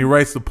black dudes, and he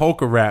writes the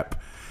polka rap.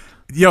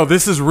 Yo,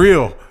 this is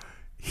real.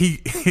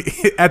 He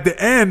at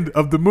the end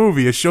of the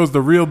movie, it shows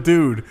the real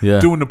dude Yeah.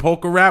 doing the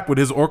polka rap with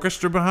his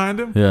orchestra behind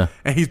him. Yeah.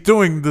 And he's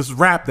doing this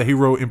rap that he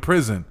wrote in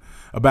prison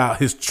about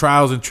his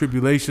trials and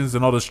tribulations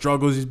and all the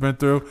struggles he's been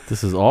through.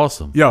 This is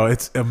awesome. Yo,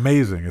 it's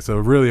amazing. It's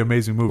a really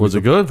amazing movie. Was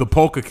it good? The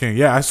Polka King.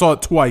 Yeah, I saw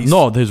it twice.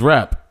 No, his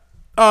rap.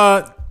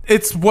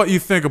 It's what you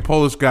think a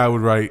Polish guy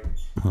would write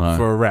Right.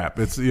 for a rap.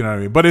 It's what I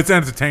mean, but it's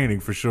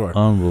entertaining for sure.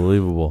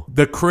 Unbelievable.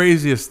 The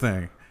craziest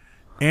thing,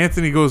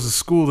 Anthony goes to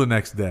school the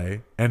next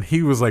day, and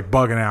he was like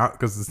bugging out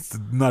because it's a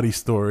nutty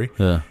story.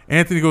 Yeah.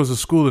 Anthony goes to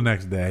school the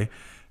next day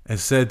and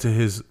said to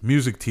his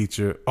music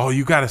teacher, "Oh,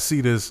 you got to see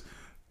this.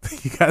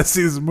 You got to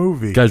see this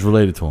movie." Guy's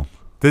related to him.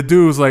 The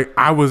dude was like,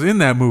 "I was in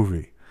that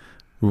movie."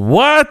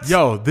 What?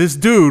 Yo, this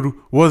dude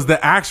was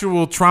the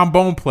actual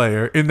trombone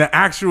player in the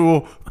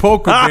actual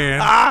polka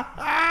band.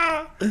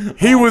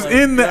 He was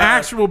in the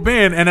actual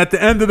band, and at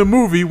the end of the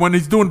movie, when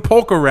he's doing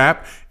polka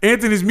rap,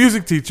 Anthony's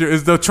music teacher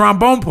is the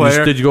trombone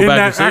player Did you go in back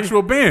that to see?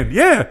 actual band.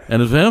 Yeah,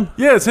 And it's him?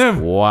 yeah, it's him.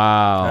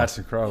 Wow. That's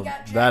incredible.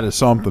 got Jack- That is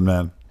something,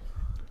 man.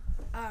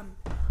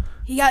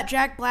 He got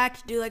Jack Black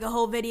to do like a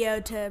whole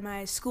video to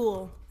my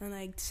school and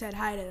like said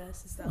hi to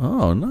us and stuff.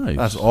 Oh, nice.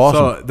 That's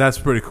awesome. So that's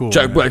pretty cool.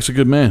 Jack man. Black's a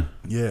good man.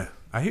 Yeah,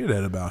 I hear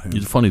that about him.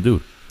 He's a funny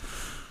dude.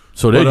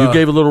 So then But, you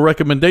gave a little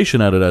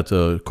recommendation out of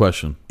that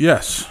question.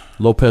 Yes.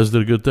 Lopez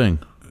did a good thing.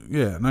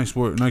 Yeah, nice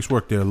work. Nice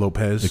work there,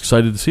 Lopez.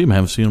 Excited to see him.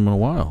 Haven't seen him in a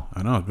while.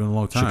 I know it's been a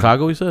long time.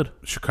 Chicago, he said.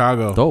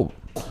 Chicago. Dope.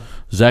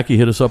 Zachy,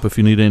 hit us up if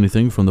you need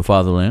anything from the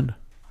fatherland.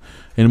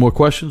 Any more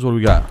questions? What do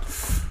we got?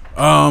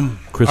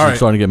 Chris all is right.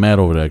 starting to get mad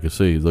over there. I can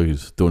see. Look,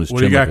 he's doing his What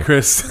do chin you got, like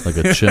Chris? like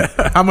a chip.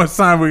 How much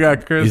time we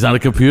got, Chris? He's on a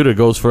computer.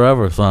 Goes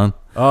forever, son.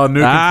 Oh,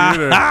 new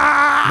computer.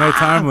 No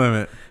time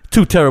limit.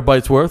 2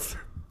 terabytes worth.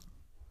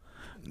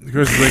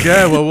 Chris is like,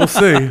 yeah, well, we'll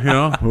see. You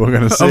know, We're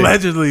gonna see.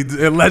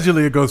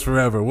 allegedly it goes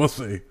forever. We'll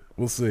see.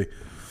 We'll see.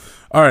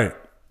 All right.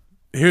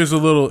 Here's a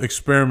little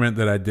experiment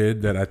that I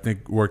did that I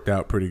think worked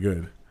out pretty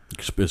good.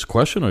 It's a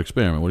question or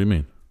experiment? What do you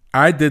mean?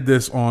 I did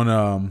this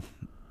on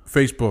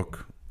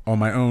Facebook on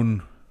my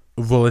own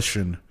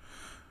volition.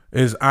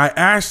 Is I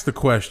asked the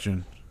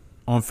question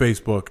on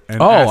Facebook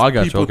and asked I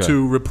got you. people Okay.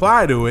 to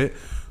reply to it.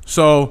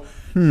 So,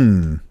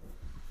 I'm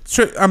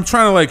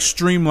trying to like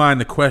streamline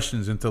the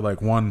questions into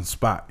like one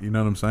spot. You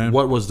know what I'm saying?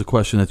 What was the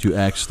question that you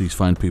asked these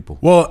fine people?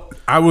 Well,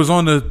 I was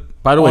on the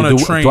By the way, on a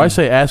train. do I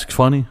say ask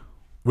funny?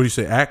 What do you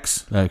say?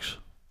 X? X.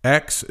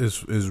 X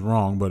is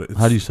wrong, but it's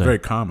How do you say very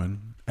it?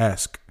 common.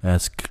 Ask.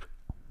 Ask.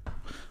 All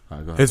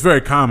right, go ahead. It's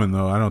very common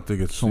though. I don't think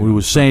it's. We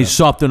were saying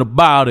something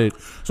about it.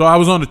 So I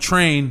was on the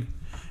train,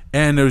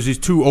 and there was these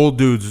 2 old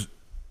dudes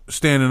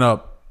standing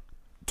up,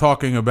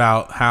 talking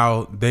about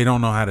how they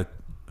don't know how to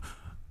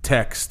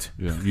text.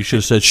 Yeah. You should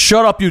have said,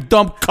 "Shut up, you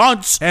dumb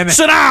cunts! And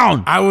Sit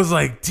down." I was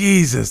like,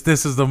 Jesus,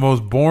 this is the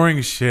most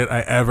boring shit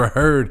I ever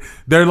heard.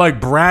 They're like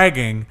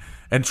bragging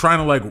and trying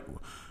to like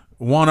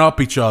one up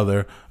each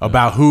other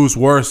about who's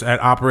worse at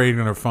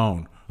operating their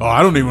phone. Oh,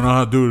 I don't even know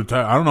how to do it.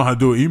 I don't know how to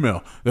do an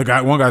email.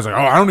 One guy's like, oh,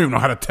 I don't even know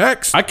how to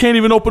text. I can't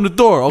even open the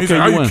door. Okay, He's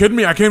like, are you kidding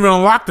me? I can't even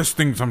unlock this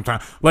thing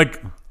sometimes.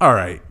 Like, all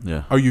right.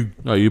 Yeah. Are you?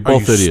 No, you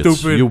both idiots.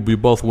 Stupid? You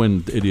both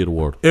win the idiot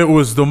award. It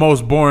was the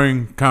most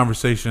boring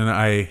conversation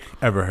I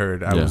ever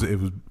heard. It was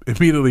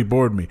immediately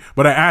bored me.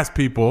 But I asked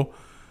people,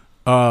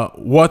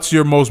 what's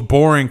your most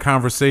boring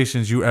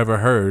conversations you ever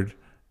heard?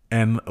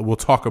 And we'll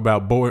talk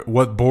about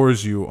what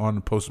bores you on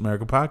the Post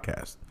America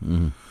podcast.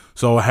 Mm-hmm.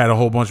 So I had a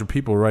whole bunch of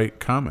people write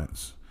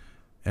comments,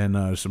 and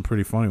there's some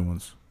pretty funny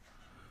ones.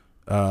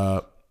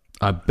 I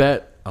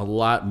bet a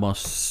lot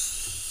must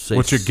say.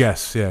 What's your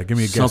guess? Yeah, give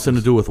me a guess. Something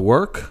to do with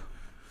work?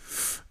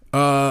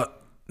 Not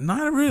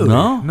really.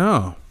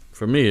 No.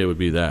 For me, it would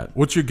be that.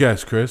 What's your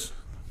guess, Chris?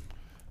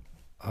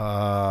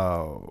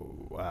 I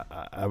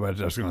was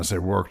just going to say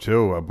work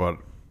too, but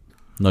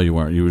No, you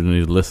weren't. You didn't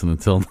need to listen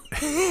until.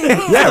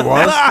 yeah, it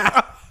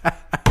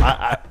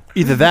was.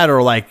 Either that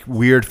or like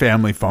weird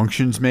family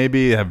functions,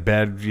 maybe have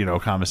bad,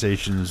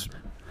 conversations.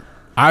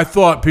 I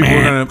thought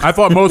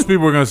most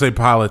people were gonna say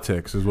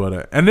politics is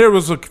what. And there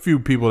was a few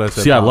people that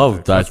said. See,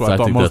 politics. I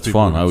think that's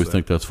fun. I always say.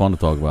 think that's fun to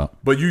talk about.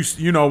 But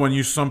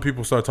when some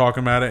people start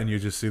talking about it and you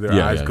just see their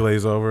eyes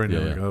glaze over and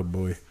you're like, oh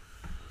boy.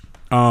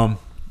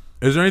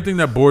 Is there anything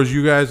that bores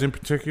you guys in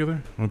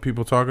particular when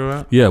people talk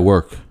about? Yeah,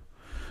 work.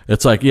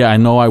 It's like, I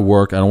know I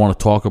work. I don't want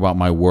to talk about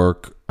my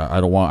work. I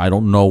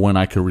don't know when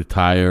I could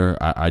retire.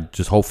 I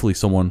just hopefully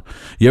someone.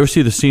 You ever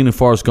see the scene in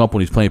Forrest Gump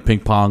when he's playing ping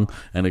pong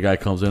and the guy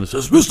comes in and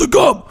says, "Mr.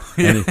 Gump,"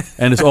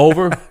 and it's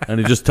over, and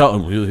he just tell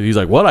him, he's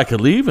like, "What? I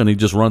could leave?" And he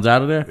just runs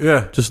out of there.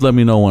 Yeah, just let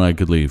me know when I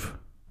could leave.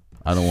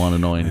 I don't want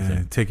to know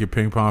anything. Take your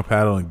ping pong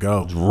paddle and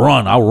go. Just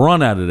run. I'll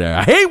run out of there.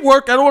 I hate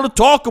work. I don't want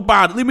to talk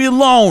about it. Leave me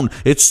alone.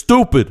 It's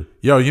stupid.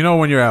 Yo,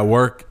 when you're at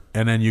work.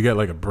 And then you get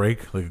like a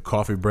break, like a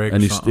coffee break.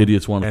 And these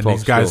idiots want to talk. And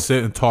these guys still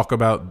sit and talk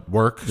about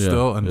work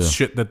still and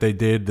shit that they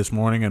did this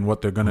morning and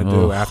what they're going to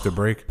do after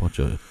break. Bunch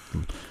of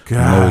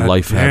God no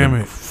life damn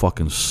having it.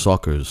 fucking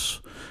suckers.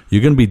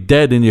 You're going to be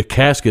dead in your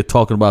casket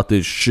talking about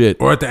this shit.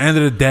 Or at the end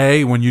of the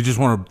day when you just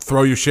want to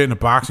throw your shit in a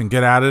box and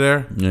get out of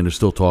there. And they're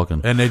still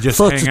talking. And they just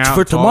hang out.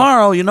 For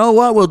tomorrow, you know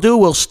what we'll do?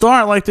 We'll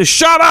start like this.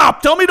 Shut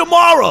up. Tell me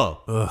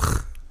tomorrow.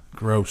 Ugh.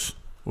 Gross.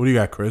 What do you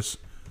got, Chris?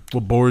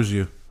 What bores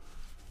you?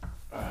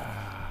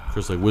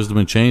 Chris, like Wisdom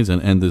in Chains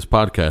and end this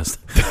podcast.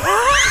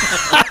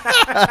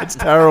 That's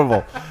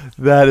terrible.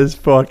 That is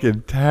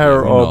fucking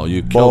terrible.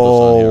 You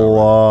killed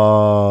us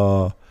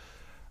on here.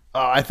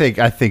 I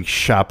think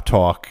shop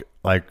talk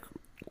like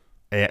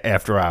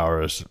after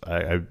hours.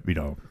 It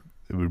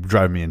would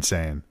drive me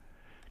insane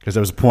because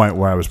there was a point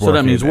where I was working. So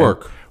that means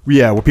work.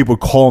 Yeah, where people would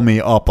call me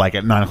up like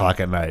at 9 o'clock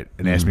at night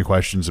and ask me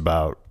questions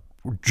about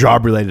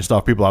job-related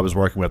stuff, people I was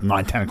working with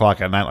 9, 10 o'clock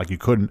at night, like you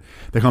couldn't.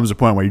 There comes a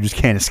point where you just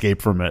can't escape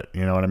from it.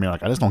 You know what I mean?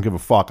 Like, I just don't give a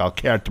fuck. I'll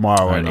care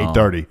tomorrow at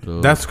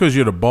 8:30. That's because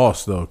you're the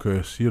boss, though,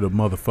 Chris. You're the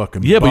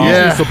motherfucking boss. But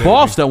it's the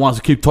boss that wants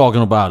to keep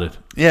talking about it.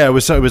 Yeah, it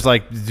was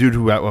like the dude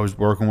who I was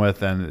working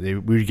with, and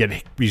we would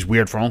get these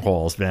weird phone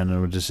calls, man,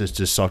 and it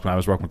just sucked when I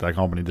was working with that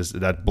company.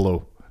 That blew.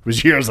 It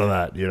was years of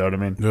that. You know what I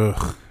mean?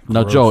 Ugh,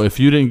 now, gross. Joe, if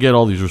you didn't get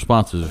all these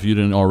responses, if you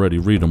didn't already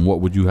read them, what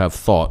would you have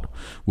thought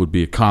would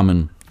be a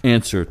common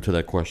answer to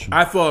that question?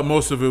 I thought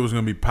most of it was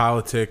going to be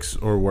politics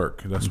or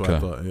work. That's what I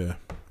thought, yeah.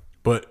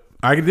 But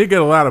I did get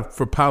a lot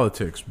for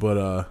politics,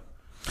 but...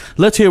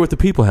 let's hear what the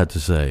people had to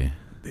say.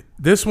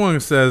 This one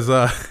says,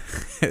 I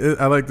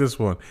like this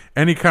one.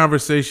 Any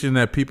conversation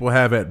that people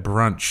have at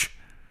brunch.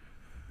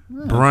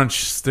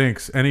 Brunch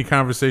stinks. Any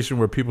conversation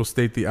where people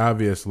state the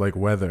obvious, like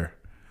weather.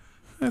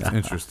 That's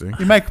interesting.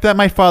 That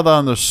might fall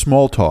on the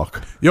small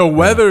talk. Yo,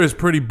 weather is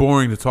pretty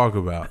boring to talk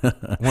about.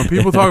 When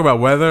people talk about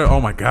weather,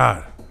 oh my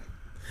God.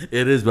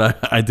 It is,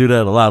 but I do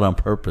that a lot on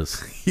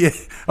purpose. Yeah.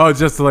 Oh,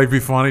 just to like be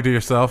funny to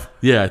yourself?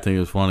 Yeah, I think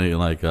it's funny.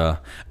 Like,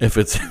 if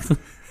it's...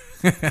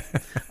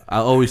 I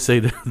always say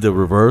the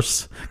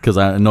reverse because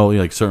I know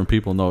like certain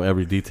people know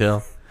every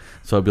detail.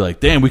 So I'd be like,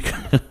 damn, we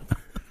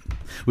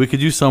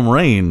could use some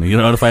rain. You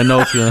know, if I know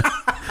it's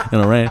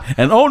gonna rain.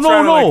 And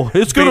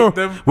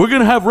we're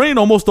gonna have rain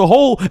almost the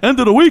whole end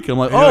of the week. I'm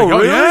like,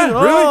 really? Yeah,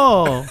 really?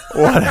 Oh.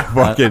 What a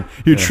fucking...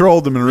 You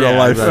trolled them in real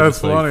life. That's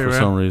funny, for man.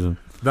 some reason.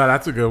 No,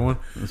 that's a good one.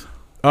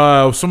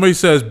 Somebody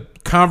says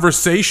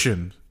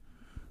conversation.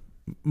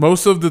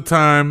 Most of the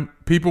time,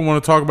 people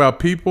want to talk about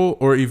people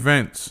or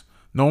events.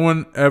 No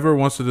one ever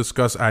wants to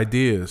discuss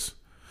ideas.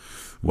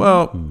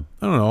 Well,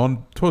 I don't know.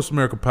 On Post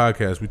America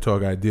Podcast, we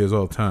talk ideas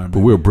all the time. But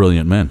we're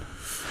brilliant men.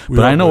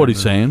 But I know what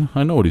he's saying.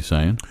 I know what he's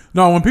saying.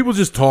 No, when people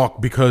just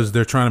talk because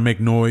they're trying to make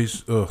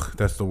noise,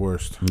 that's the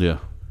worst. Yeah.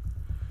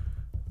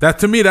 That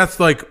to me, that's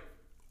like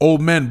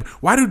old men.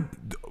 Why do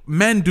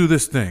men do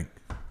this thing?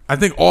 I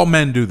think all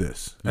men do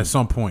this at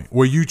some point,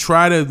 where you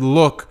try to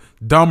look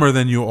dumber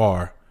than you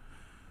are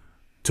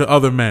to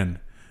other men.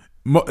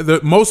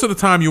 Most of the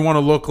time, you want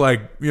to look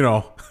like,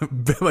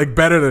 like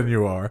better than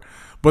you are.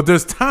 But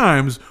there's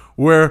times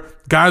where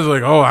guys are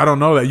like, oh, I don't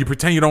know that. You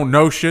pretend you don't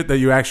know shit that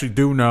you actually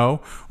do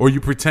know. Or you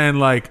pretend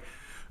like,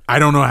 I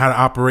don't know how to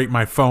operate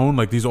my phone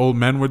like these old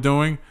men were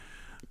doing.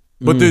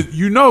 But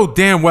you know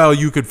damn well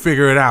you could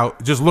figure it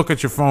out. Just look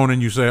at your phone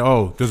and you say,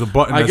 "Oh, there's a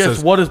button." I that guess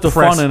says, what is the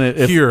 "Press fun in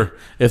it? Here,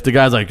 If the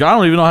guy's like, I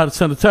don't even know how to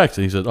send a text,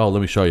 and he said, "Oh, let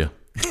me show you."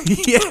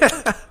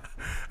 yeah,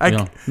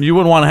 You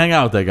wouldn't want to hang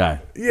out with that guy.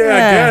 yeah, I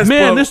guess.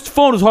 Man, but, this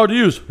phone is hard to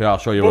use. Yeah, I'll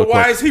show you real But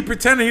why quick. is he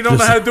pretending he don't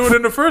know how to do it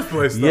in the first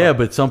place? Though? Yeah,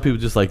 but some people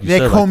just like you They're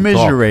said, like to talk.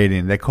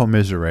 commiserating. They're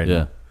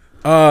commiserating.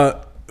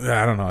 Yeah.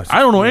 I don't know. I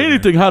don't know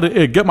anything how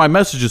to get my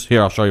messages.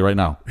 Here, I'll show you right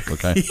now.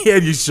 Okay. Yeah,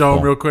 you show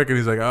him real quick, and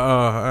he's like, "Oh,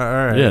 all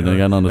right." Yeah, then you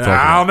got nothing to talk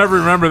I'll about. never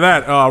remember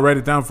that. Oh, I'll write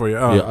it down for you.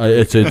 Oh. Yeah,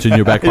 it's in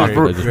your back pocket.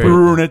 I just put it.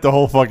 Ruin it the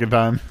whole fucking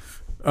time.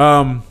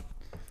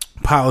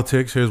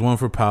 Politics. Here's one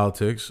for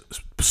politics.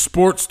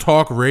 Sports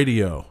talk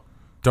radio.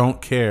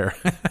 Don't care.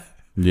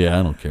 Yeah,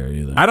 I don't care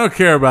either. I don't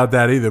care about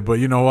that either. But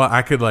you know what?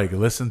 I could like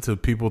listen to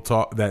people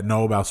talk that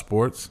know about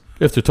sports.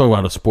 If they're talking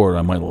about a sport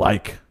I might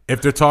like,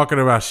 If they're talking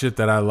about shit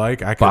that I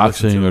like, I can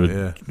boxing listen or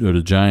to it. or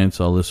the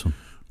Giants, I'll listen.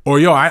 Or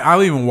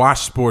I'll even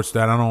watch sports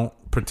that I don't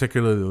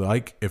particularly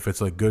like if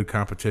it's like good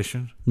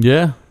competition.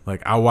 Yeah.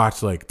 Like I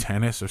watch like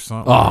tennis or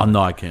something. Oh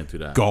no, I can't do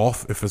that.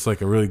 Golf if it's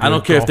like a really good I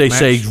don't care if golf they match.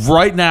 say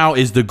right now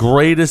is the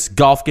greatest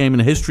golf game in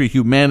the history of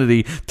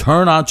humanity.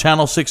 Turn on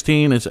channel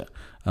 16.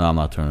 I'm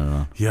not turning it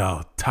on.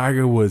 Yo,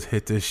 Tiger Woods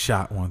hit this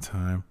shot one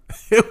time.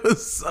 It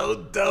was so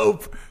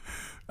dope.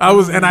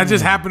 I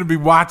just happened to be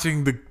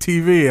watching the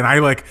TV, and I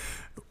like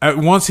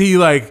once he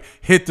like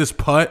hit this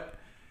putt,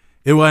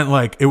 it went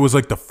like it was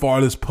like the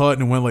farthest putt,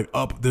 and it went like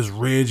up this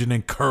ridge and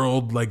then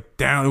curled like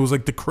down. It was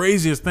like the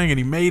craziest thing, and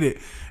he made it.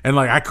 And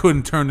like I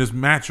couldn't turn this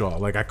match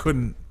off. Like I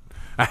couldn't.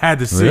 I had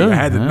to see. Really? I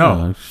had to Yeah,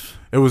 know.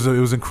 It was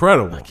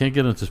incredible. I can't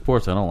get into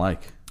sports I don't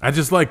like. I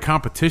just like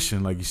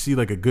competition. Like you see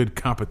like a good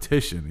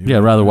competition. You Yeah, I'd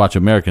know? rather watch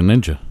American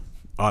Ninja.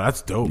 Oh,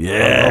 that's dope. Yeah,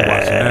 I love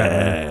watching that,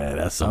 man.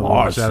 that's I some watch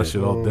hard that shit.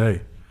 shit all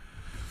day.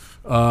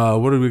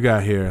 What do we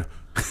got here?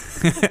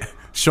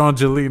 Sean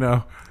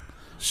Gelino.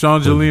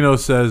 Sean Gelino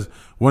says,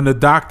 when the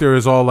doctor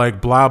is all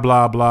like, blah,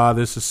 blah, blah,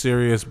 this is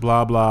serious,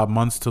 blah, blah,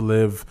 months to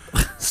live,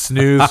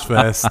 snooze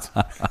fest.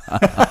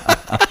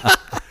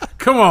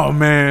 Come on,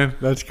 man.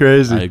 That's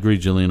crazy. I agree,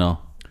 Gelino.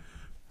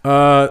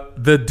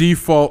 The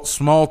default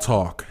small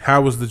talk.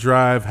 How was the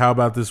drive? How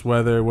about this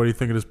weather? What do you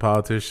think of this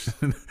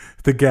politician?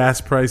 The gas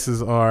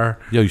prices are.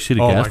 Yo, you see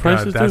the oh gas my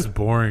prices, God, that's dude?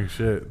 boring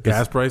shit.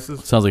 Gas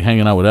prices? Sounds like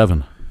hanging out with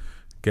Evan.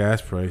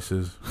 Gas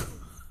prices.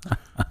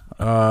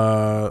 We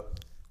got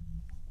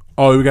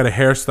a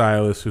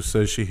hairstylist who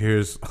says she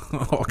hears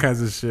all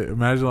kinds of shit.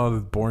 Imagine all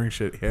this boring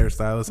shit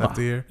hairstylists have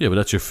to hear. Yeah, but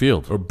that's your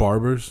field. Or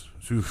barbers.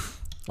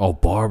 Oof. Oh,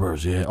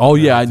 barbers, yeah. Oh,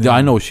 yeah,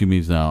 I know what she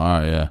means now. All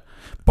right, yeah.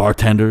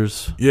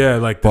 Bartenders, Yeah,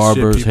 like the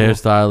barbers, shit people,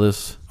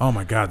 hairstylists. Oh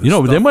my God. You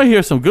know, stuff, they might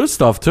hear some good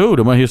stuff, too.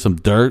 They might hear some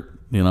dirt,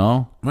 you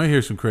know? might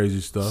hear some crazy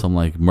stuff. Some,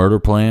 like, murder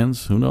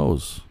plans. Who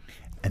knows?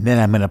 And then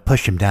I'm going to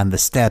push him down the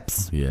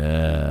steps.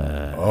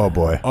 Yeah. Oh,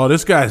 boy. Oh,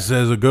 this guy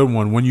says a good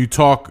one. When you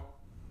talk,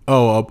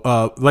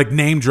 like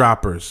name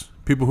droppers.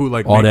 People who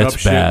like Oh, make that's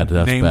up bad. shit,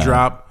 That's name bad.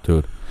 drop.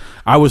 Dude.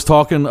 I was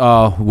talking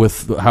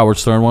with Howard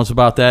Stern once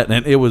about that,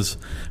 and it was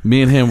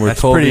me and him were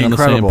That's totally pretty on the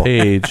incredible. same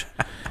page.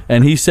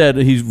 And he said,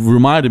 he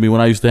reminded me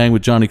when I used to hang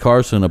with Johnny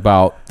Carson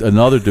about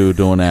another dude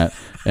doing that.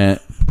 And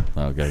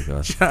okay,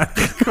 gosh. Johnny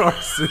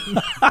Carson.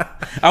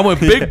 I went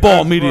big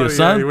ball media, Funny,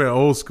 son. Yeah, he went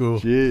old school.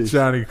 Jeez.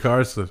 Johnny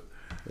Carson.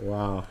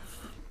 Wow.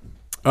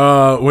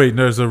 Wait,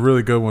 there's a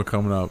really good one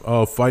coming up.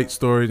 Oh, fight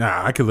story.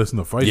 Nah, I could listen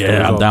to fight Yeah,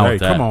 stories I'm all down day.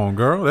 with that. Come on,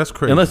 girl. That's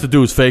crazy. Unless the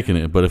dude's faking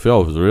it, but if it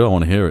was real, I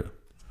want to hear it.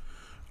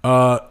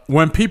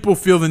 When people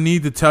feel the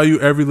need to tell you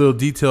every little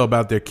detail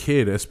about their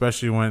kid,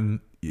 especially when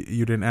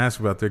you didn't ask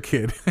about their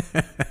kid.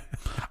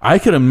 I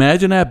could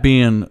imagine that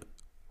being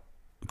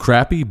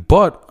crappy,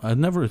 but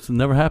it's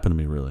never happened to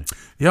me really.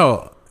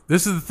 Yo,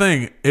 this is the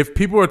thing. If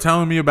people are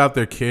telling me about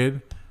their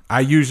kid,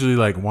 I usually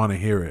like want to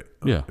hear it.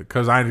 Yeah.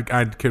 Because I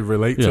could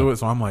relate to Yeah. it.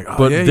 So I'm like, oh,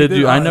 But yeah, did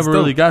you? I Oh, that's never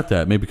really dope. got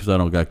that. Maybe because I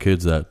don't got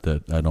kids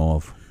that I know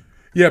of.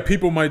 Yeah,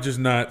 people might just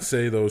not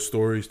say those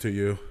stories to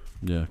you.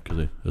 Yeah, because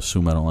they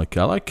assume I don't like.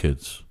 I like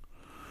kids.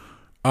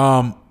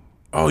 Oh,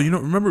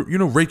 remember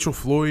Rachel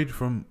Floyd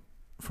from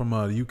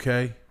the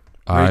UK?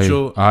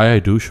 Rachel I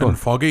do sure. and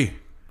Foggy.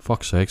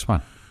 Fuck's sakes,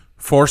 man.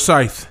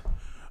 Forsyth.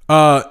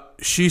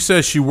 She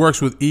says she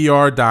works with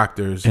ER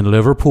doctors In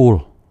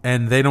Liverpool.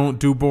 and they don't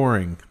do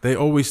boring. They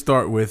always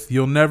start with,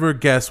 "You'll never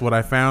guess what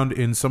I found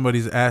in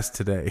somebody's ass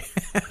today."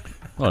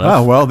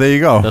 Oh, well, there you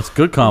go. That's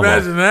good combo.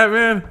 Imagine that,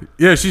 man.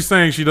 Yeah, she's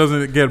saying she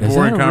doesn't get Is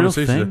boring that a real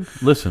conversation.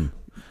 thing? Listen,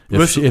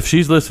 if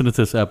she's listening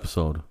to this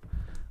episode,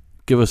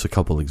 give us a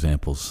couple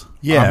examples.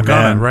 Yeah, I'm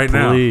man. gonna right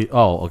now. Please.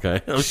 Oh,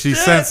 okay. She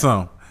sent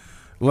some.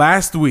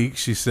 Last week,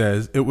 she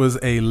says, it was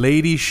a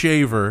lady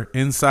shaver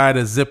inside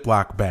a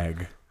Ziploc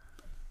bag.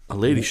 A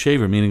lady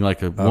shaver, meaning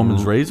like a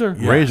woman's razor?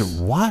 Yes.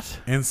 Razor. What?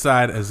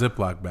 Inside a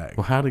Ziploc bag.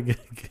 Well, how to get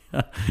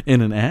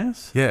in an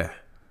ass? Yeah.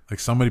 Like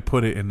somebody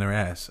put it in their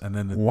ass, and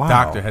then the Wow.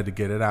 doctor had to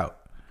get it out.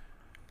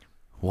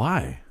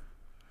 Why?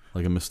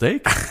 Like a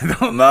mistake? I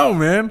don't know,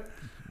 man.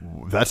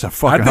 That's a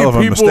fucking hell of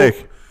a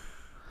mistake.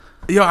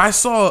 Yo, I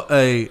saw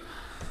a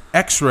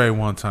X-ray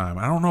one time.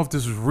 I don't know if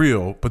this was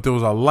real, but there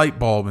was a light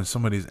bulb in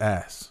somebody's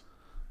ass.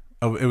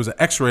 it was an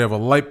X-ray of a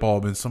light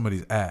bulb in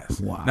somebody's ass.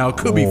 Wow. Now it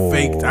could be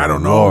faked. I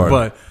don't know, Lord.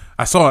 but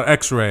I saw an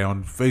X-ray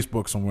on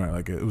Facebook somewhere.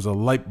 Like it was a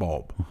light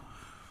bulb.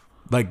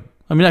 Like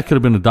I mean, that could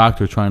have been a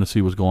doctor trying to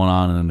see what's going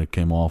on, and then it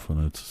came off,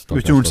 and it's stuck. He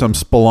was doing some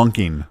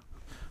spelunking.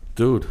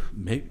 Dude,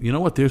 you know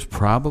what? There's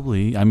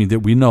probably, I mean,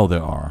 we know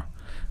there are.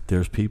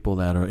 There's people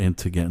that are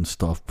into getting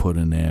stuff put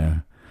in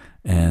there,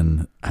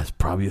 and that's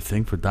probably a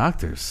thing for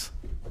doctors.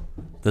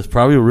 That's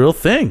probably a real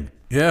thing.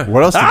 yeah.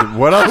 What else?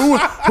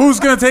 Who's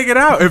gonna take it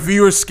out if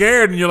you were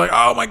scared and you're like,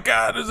 oh my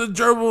god, there's a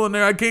gerbil in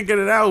there, I can't get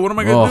it out. What am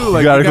I gonna do?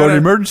 Like you got to go to the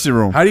emergency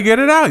room. How do you get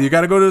it out? You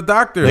got to go to the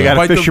doctor. They got to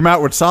Bite fish him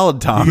out with solid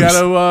toms. You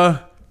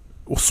got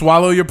to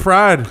swallow your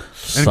pride and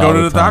go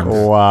to the Solid Toms.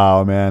 doctor.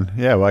 Wow, man.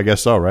 Yeah, well, I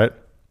guess so, right?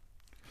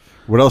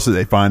 What else did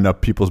they find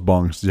up people's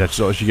bungs? Did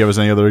she give us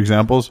any other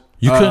examples?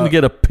 You couldn't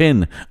get a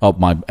pin up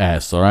my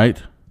ass, all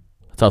right?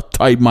 That's how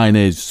tight mine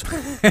is.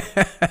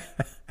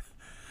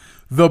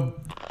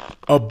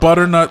 A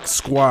butternut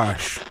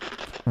squash.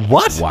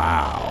 What?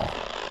 Wow.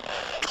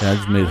 Yeah, I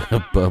just made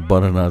a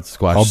butternut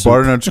squash A soup.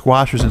 butternut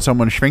squash was in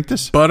someone's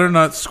shrinktus?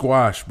 Butternut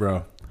squash,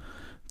 bro.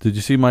 Did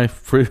you see my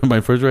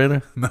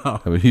refrigerator? No. I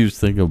have a huge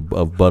thing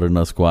of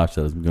butternut squash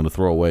that I'm going to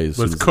throw away.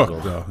 But it's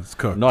cooked, though. It's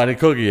cooked. No, I didn't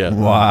cook it yet.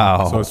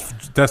 Wow. So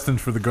it's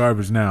destined for the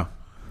garbage now.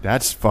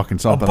 That's fucking A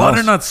something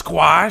butternut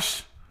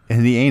squash? else.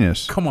 In the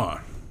anus. Come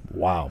on.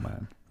 Wow,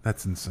 man.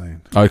 That's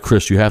insane. All right,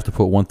 Chris, you have to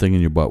put one thing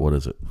in your butt. What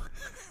is it?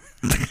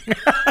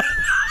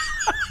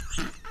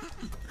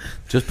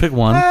 Just pick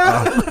one.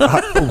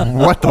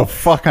 What the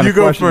fuck kind You of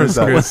go question is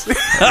first,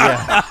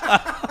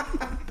 that?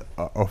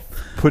 Chris.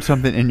 Put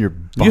something in your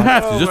butt. You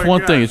have to. Oh Just my one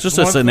God. thing. It's just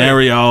a One thing.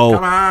 scenario.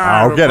 Come on.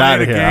 I'll we're get playing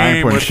outta a here. I ain't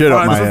game. putting We're shit up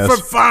fun. my This is ass.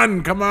 for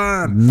fun. Come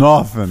on.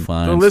 Nothing.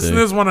 Fine, The see.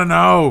 listeners want to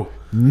know.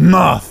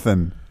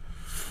 Nothing.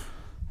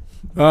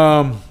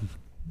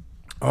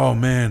 Oh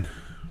man.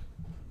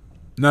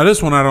 Now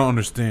this one I don't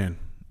understand.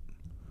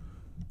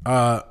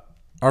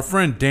 Our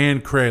friend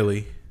Dan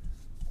Crayley,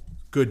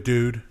 good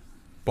dude,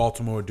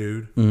 Baltimore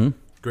dude,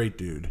 great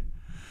dude.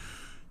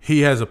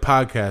 He has a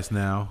podcast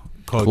now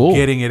called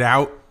Getting It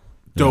Out.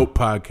 Dope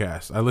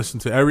podcast. I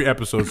listened to every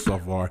episode so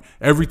far.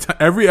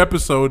 Every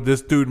episode,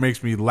 this dude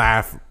makes me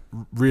laugh,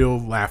 real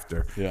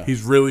laughter. Yeah.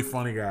 He's really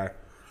funny guy.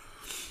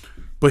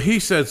 But he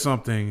said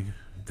something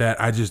that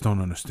I just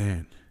don't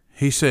understand.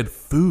 He said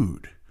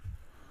food.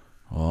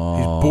 Oh.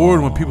 He's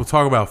bored when people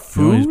talk about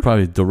You know, food. he's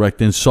probably a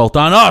direct insult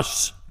on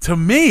us. To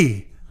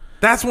me,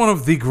 that's one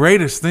of the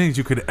greatest things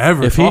you could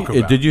ever talk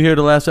about. Did you hear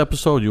the last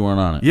episode? You weren't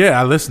on it. Yeah,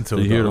 I listened to it.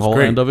 Did you hear though. the It was whole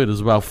great. end of it?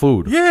 It's about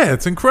food. Yeah,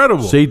 it's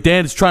incredible. See,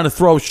 Dan's trying to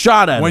throw a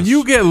shot at When us.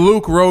 you get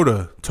Luke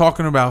Rhoda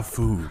talking about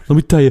food, Let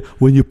me tell you,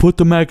 when you put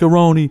the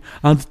macaroni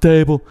on the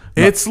table,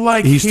 it's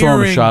like he's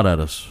throwing a hearing- shot at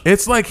us.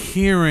 it's like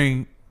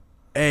hearing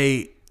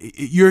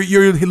you're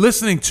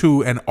listening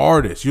to an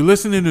artist. You're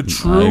listening to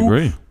true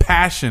agree.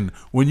 passion.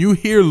 When you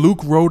hear Luke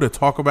Rhoda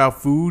talk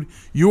about food,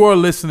 you are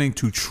listening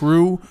to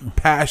true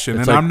passion.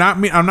 It's And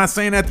like- I'm not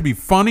saying that to be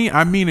funny.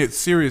 I mean it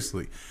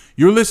seriously.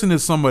 You're listening to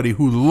somebody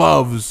who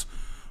loves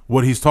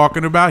what he's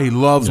talking about. He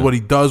loves what he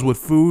does with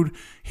food.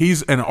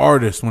 He's an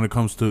artist when it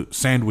comes to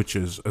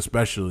sandwiches,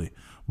 especially.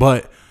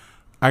 But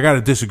I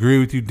gotta disagree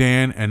with you,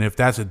 Dan. And if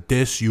that's a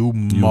diss, you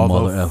mother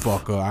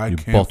motherfucker, I You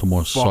can't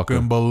Baltimore fucking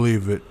sucker.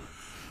 believe it.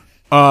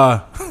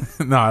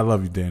 No, I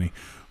love you, Danny.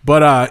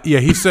 But yeah,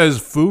 he says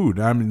food.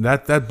 I mean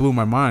that blew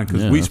my mind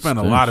because Yeah, we that spent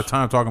a stinks. lot of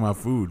time talking about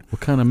food. What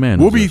kind of man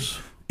We'll is be this?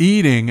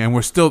 eating, and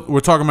we're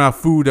talking about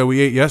food that we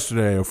ate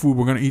yesterday or food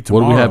we're gonna eat What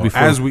tomorrow do we have before?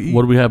 as we eat.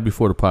 What do we have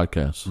before the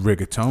podcast?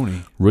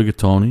 Rigatoni.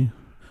 Rigatoni,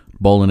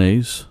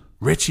 bolognese.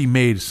 Richie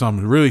made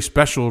some really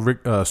special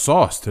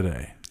sauce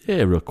today.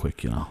 Yeah, real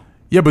quick, you know.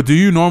 Yeah, but do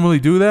you normally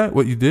do that?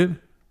 What you did?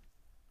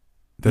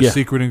 The Yeah.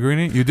 secret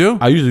ingredient? You do?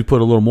 I usually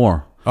put a little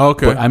more.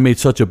 Okay. But I made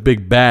such a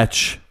big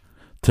batch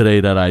today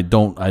that I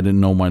didn't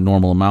know my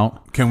normal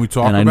amount. Can we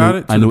talk And about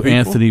it? to I knew the people?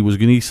 Anthony was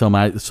gonna eat some.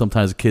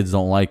 Sometimes the kids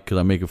don't like because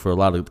I make it for a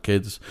lot of the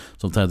kids.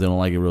 Sometimes they don't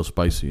like it real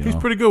spicy. You He's know?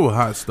 pretty good with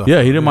hot stuff.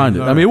 Yeah, he didn't mind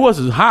it. I mean, it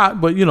wasn't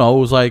hot, but you know, it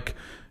was like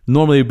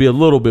normally it'd be a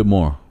little bit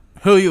more.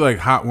 he'll eat like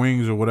hot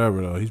wings or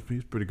whatever though. He's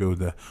pretty good with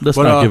that. Let's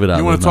not give it out.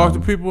 You want to No. talk to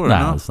people or Nah,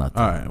 no? let's not do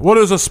All that. right. What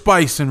is a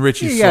spice in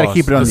Richie's You gotta sauce?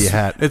 keep it under This- your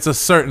hat. It's a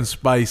certain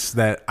spice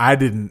that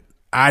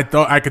I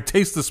thought I could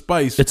taste the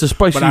spice. It's a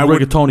spicy but I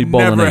would rigatoni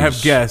never bolognese.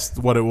 have guessed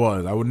what it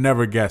was. I would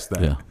never guess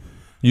that. Yeah,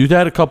 you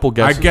had a couple I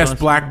guesses. guessed on it.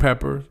 black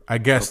pepper. I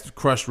guessed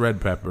crushed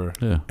red pepper.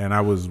 Yeah. And I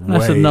was I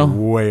said way, no.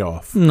 way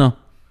off. No.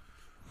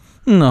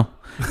 And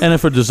then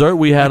for dessert,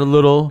 we had a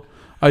little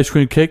ice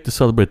cream cake to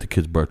celebrate the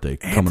kid's birthday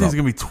coming Anthony's up.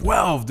 gonna be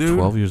 12, dude.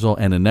 12 years old,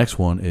 and the next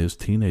one is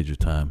teenager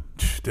time.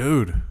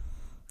 Dude.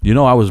 You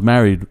know, I was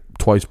married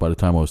twice by the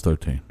time I was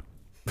 13.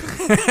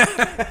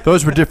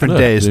 Those were different Yeah,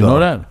 days, you though. know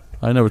that?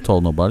 I never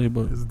told nobody,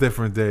 but It's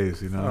different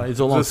days, you know. It's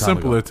a long time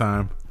simpler ago.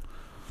 time.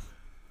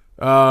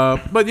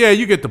 But yeah,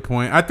 you get the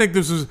point. I think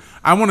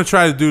I want to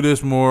try to do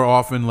this more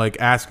often, like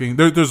asking.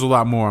 There's a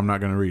lot more I'm not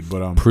going to read,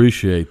 but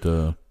appreciate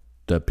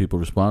that people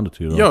responded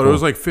to you. yo, there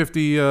was like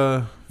 50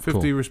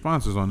 50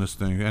 responses on this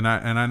thing, and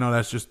I know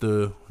that's just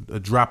a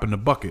drop in the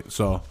bucket.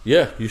 So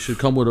Yeah, you should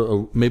come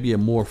with maybe a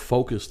more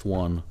focused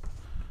one.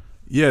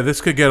 yeah,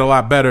 this could get a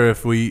lot better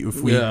if we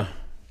Yeah.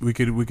 we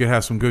could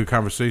have some good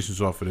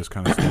conversations off of this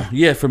kind of stuff.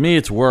 Yeah, for me,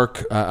 it's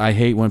work. I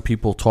hate when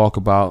people talk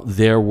about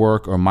their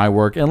work or my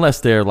work, unless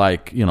they're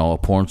like, a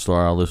porn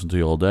star. I'll listen to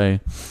you all day.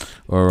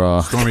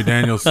 Or Stormy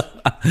Daniels.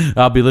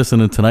 I'll be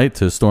listening tonight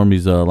to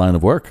Stormy's line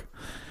of work.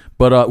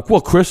 But,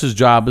 Chris's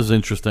job is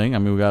interesting. I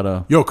mean, we got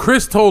to... Yo,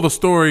 Chris told a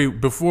story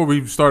before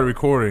we started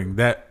recording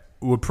that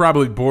would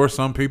probably bore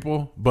some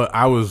people, but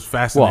I was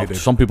fascinated. Well,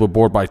 some people are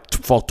bored by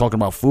talking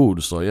about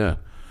food, so yeah.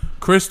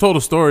 Chris told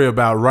a story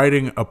about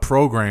writing a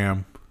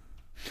program.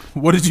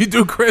 What did you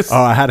do, Chris?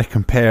 I had to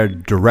compare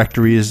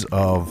directories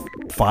of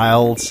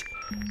files,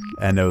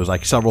 and there was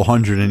like several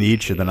hundred in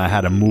each, and then I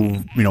had to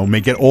move,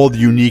 get all the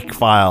unique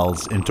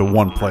files into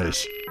one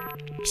place.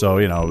 So,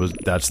 I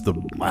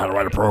had to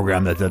write a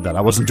program that did that.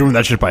 I wasn't doing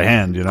that shit by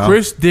hand,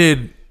 Chris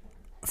did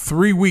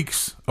 3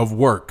 weeks of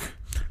work.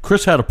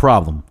 Chris had a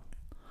problem,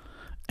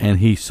 and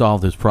he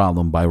solved his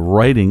problem by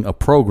writing a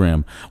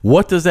program.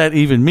 What does that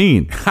even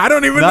mean? I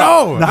don't even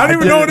know. I don't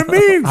even know what it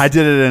means. I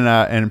did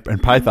it in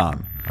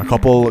Python. A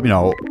couple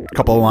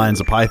of lines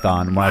of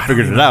Python. When I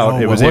figured it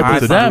out, it was able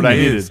to do what I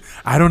needed.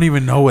 I don't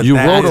even know what You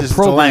that wrote is. a It's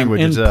program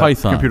language. in It's a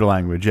Python. computer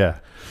language, yeah.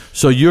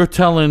 So you're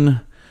telling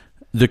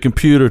the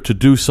computer to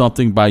do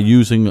something by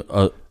using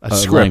a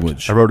Script.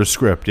 language. I wrote a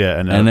script, yeah,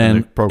 and And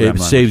then it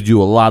saved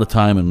you a lot of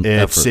time and It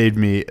effort. saved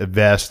me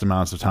vast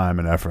amounts of time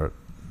and effort.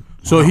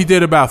 So he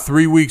did about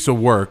 3 weeks of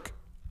work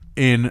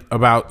in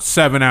about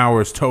 7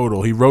 hours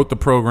total. He wrote the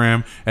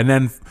program, and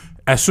then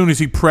as soon as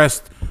he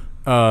pressed,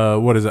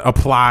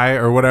 apply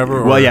or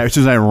whatever. Well, or yeah, as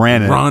soon as I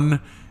ran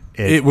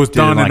it was did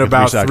it done like in in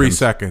about 3 3 seconds.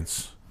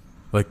 seconds,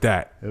 like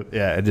that.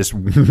 Yeah, it just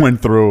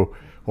went through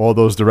all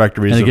those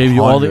directories. and it of gave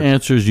you all the hundreds.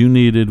 answers you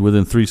needed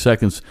within 3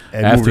 seconds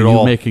And after moved it you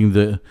all. making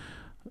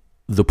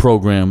the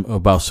program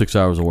about 6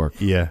 hours of work.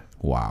 Yeah.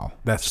 Wow.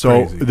 That's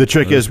So crazy. the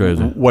trick That's is,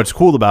 crazy. what's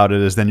cool about it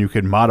is then you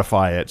could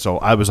modify it. So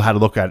I had to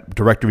look at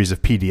directories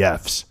of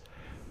PDFs,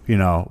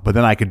 but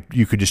then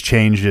you could just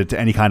change it to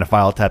any kind of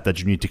file type that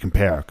you need to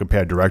compare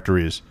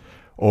directories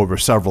over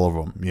several of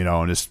them,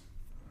 and just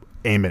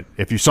aim it.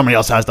 If somebody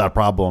else has that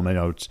problem,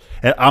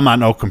 I'm not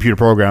no computer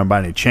programmer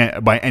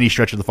by any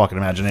stretch of the fucking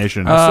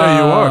imagination. I'd say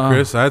you are,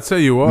 Chris. I'd say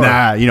you are.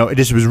 Nah, it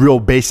just was real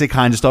basic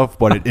kind of stuff,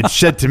 but it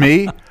said to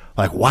me,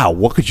 like, wow,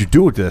 what could you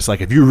do with this? Like,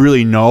 if you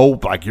really know,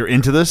 like, you're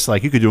into this,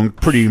 like, you could do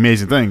pretty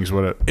amazing things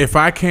with it. If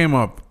I came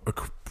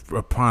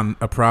upon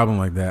a problem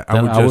like that,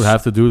 Then I would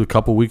have to do a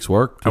couple weeks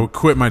work. I would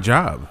quit my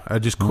job.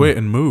 I'd just quit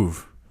and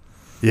move.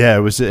 Yeah,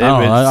 it was. I I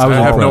was have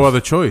no impressed. other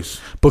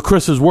choice. But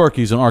Chris's work,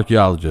 he's an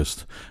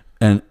archaeologist.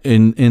 And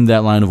in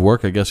that line of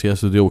work, I guess he has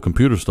to deal with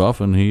computer stuff,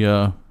 and he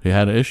had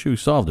an issue, he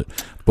solved it.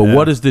 But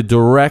what is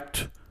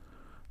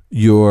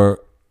your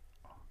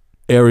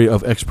area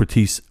of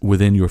expertise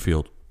within your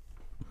field?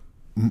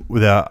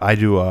 I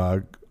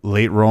do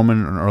late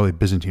Roman and early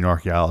Byzantine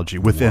archaeology.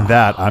 Within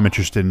that, I'm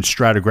interested in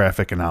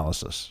stratigraphic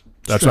analysis.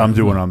 That's what I'm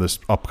doing on this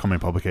upcoming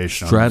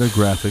publication.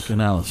 Stratigraphic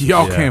analysis.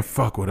 Y'all can't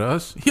fuck with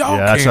us. Y'all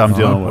Yeah, that's can't what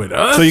I'm dealing fuck with.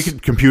 with us. So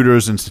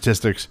computers and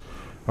statistics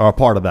are a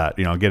part of that.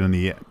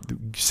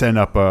 Setting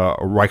up a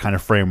right kind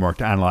of framework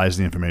to analyze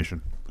the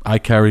information. I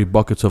carry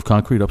buckets of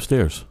concrete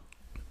upstairs.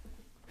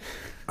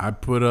 I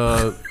put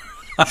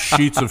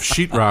sheets of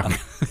sheetrock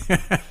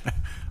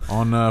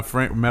on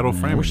metal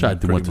framing. I wish I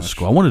went pretty to much.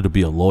 school. I wanted to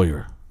be a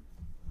lawyer.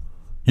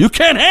 You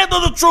can't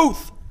handle the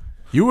truth.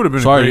 You would have been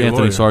a Sorry, great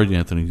Anthony. lawyer. Sorry,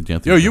 Anthony.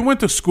 Yo, you went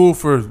to school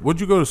for, what'd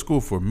you go to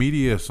school for?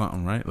 Media or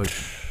something, right? Like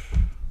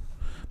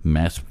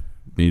mass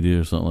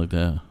media or something like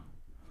that.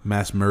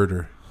 mass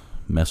murder.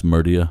 Mass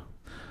murdia.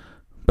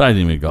 But I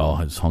didn't even go.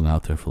 I just hung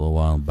out there for a little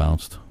while and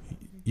bounced.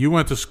 You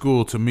went to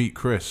school to meet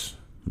Chris.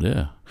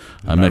 Yeah.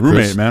 I My met roommate,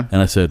 Chris, man.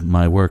 and I said,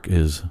 my work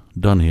is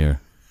done here.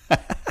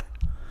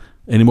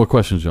 Any more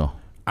questions, Joe?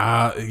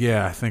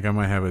 Yeah, I think I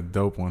might have a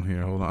dope one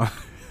here. Hold on.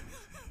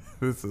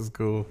 This is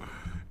cool.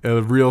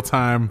 Real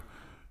time.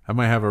 I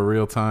might have a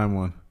real time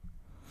one.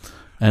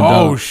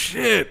 And,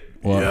 shit.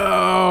 what?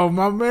 Yo,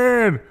 my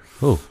man.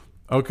 Oh,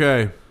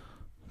 Okay.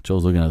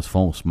 Joe's looking at his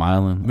phone,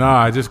 smiling. No,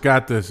 I just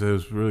got this. It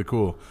was really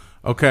cool.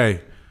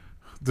 Okay.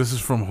 This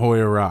is from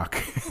Hoya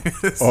Rock.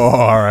 Oh,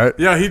 all right.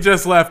 Yeah, he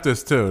just left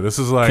us too. This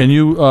is like Can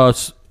you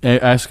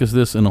ask us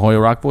this in a Hoya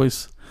Rock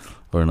voice?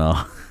 Or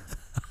no?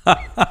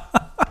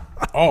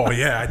 Oh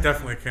yeah, I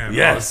definitely can.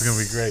 Yes. Oh, this is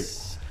gonna be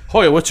great.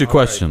 Hoya, what's your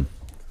question?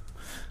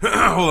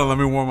 Hold on, let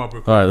me warm up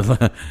real quick. All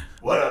right.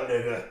 What up,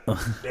 nigga?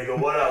 Nigga,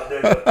 what up,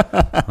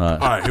 nigga? All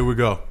right, here we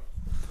go.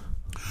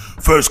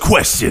 First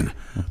question.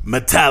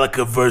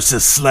 Metallica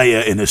versus Slayer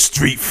in a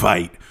street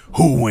fight.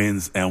 Who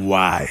wins and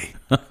why?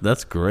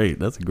 That's great.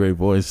 That's a great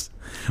voice.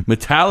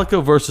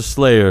 Metallica versus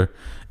Slayer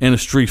in a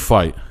street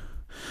fight.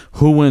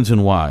 Who wins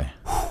and why?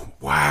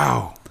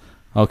 Wow.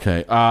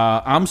 Okay.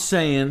 I'm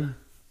saying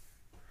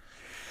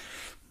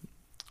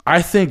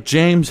I think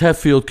James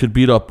Hetfield could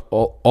beat up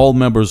all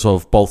members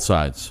of both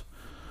sides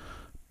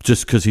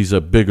just because he's a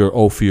bigger,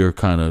 oafier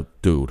kind of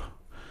dude.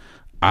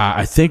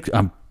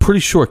 I'm pretty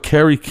sure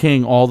Kerry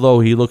King, although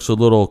he looks a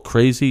little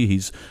crazy,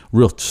 he's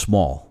real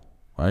small,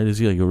 right? Is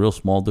he like a real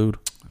small dude?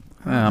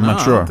 I'm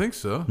not sure. I don't think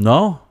so.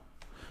 No,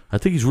 I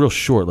think he's real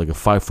short, like a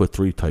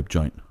 5'3" type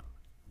joint.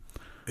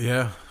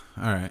 Yeah.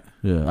 All right.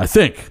 Yeah, I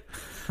think.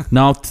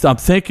 Now I'm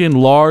thinking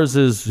Lars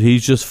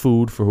he's just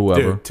food for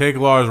whoever. Dude, take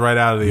Lars right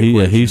out of the Yeah,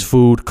 equation. he's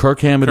food. Kirk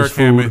Hammett is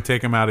food. Hammett,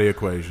 take him out of the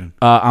equation.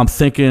 I'm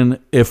thinking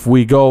if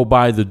we go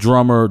by the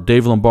drummer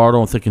Dave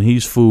Lombardo, I'm thinking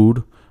he's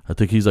food. I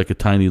think he's like a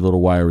tiny little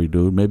wiry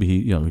dude. Maybe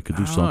he could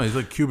do something. He's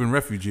like a Cuban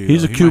refugee.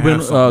 He's though. a He might Cuban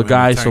have something in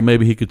guy, the so tank.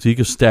 maybe he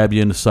could stab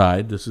you in the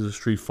side. This is a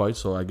street fight,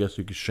 so I guess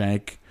you could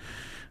shank.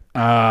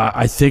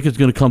 I think it's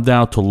going to come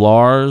down to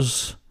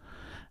Lars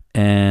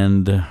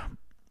and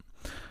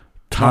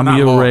Tommy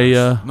not Lars.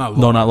 Araya. Not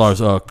No, not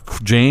Lars. Lars.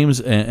 James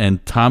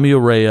and Tommy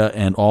Araya,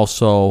 and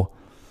also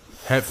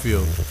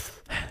Hetfield.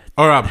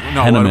 Or no, what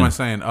Henneman. am I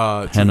saying?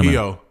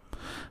 Trujillo.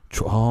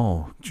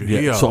 Trujillo.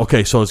 Trujillo.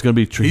 So it's going to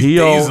be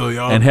Trujillo diesel,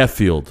 yo. and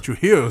Hetfield.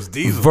 Trujillo's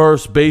diesel.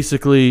 Verse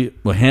basically,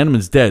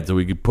 Hanneman's dead, so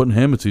we could put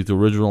him into the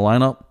original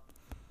lineup.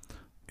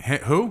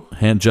 Who?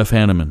 Jeff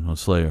Hanneman on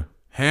Slayer.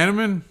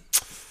 Hanneman?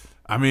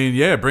 I mean,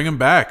 yeah, bring him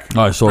back.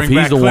 All right, so bring if he's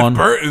back the Cliff one-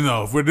 Burton,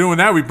 though. If we're doing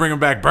that, we bring him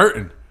back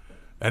Burton.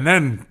 And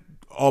then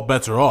all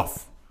bets are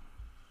off.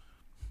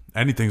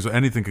 Anything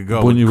could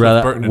go. Wouldn't with you Cliff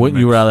rather? Burton in the Wouldn't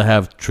you mix. rather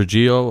have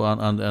Trujillo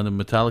on the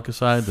Metallica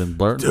side than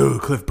Burton?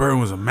 Dude, Cliff Burton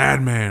was a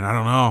madman. I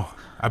don't know.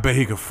 I bet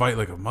he could fight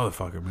like a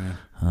motherfucker, man.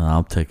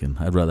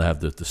 I'd rather have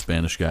the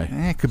Spanish guy,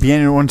 It could be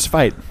anyone's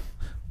fight.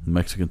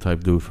 Mexican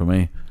type dude for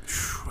me.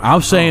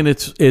 I'm saying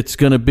it's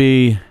going to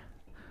be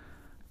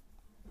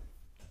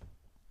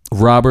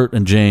Robert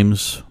and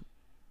James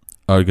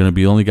are going to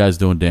be the only guys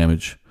doing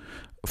damage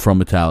from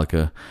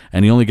Metallica,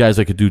 and the only guys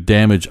that could do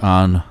damage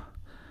on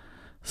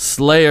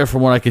Slayer,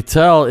 from what I could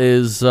tell,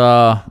 is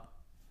Jeff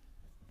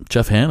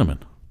Hanneman.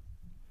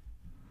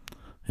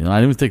 I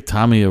didn't even think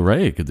Tommy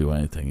Araya could do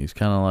anything. He's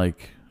kind of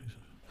like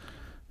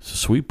he's a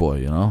sweet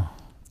boy,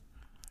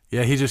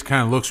 Yeah, he just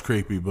kind of looks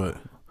creepy, but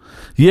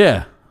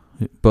Yeah,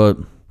 but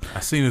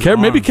I seen his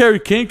maybe arms. Kerry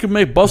King could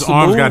make bust His a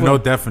arms move. got no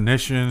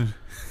definition.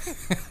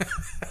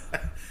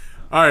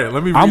 All right,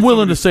 let me. I'm read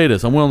willing some to of say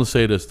this. I'm willing to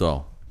say this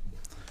though.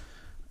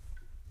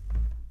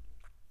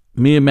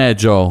 Me and Mad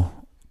Joe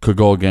could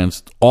go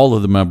against all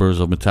of the members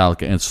of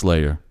Metallica and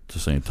Slayer at the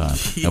same time,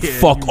 and Yeah,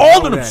 fuck you all know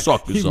of them that.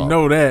 suckers You up.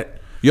 know that.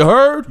 You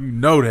heard? You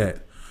know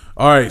that.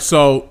 All right,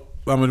 so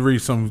I'm gonna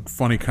read some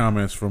funny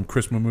comments from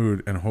Chris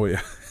Mahmood and Hoya.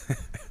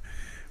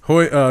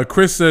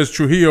 Chris says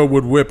Trujillo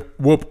would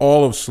whoop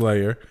all of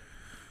Slayer.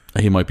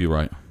 He might be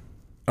right.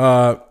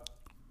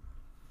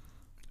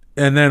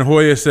 And then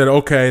Hoya said,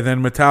 okay,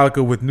 then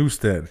Metallica with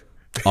Newstead.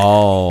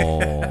 Oh,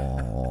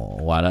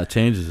 wow, that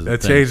changes the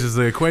That thing. changes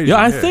the equation.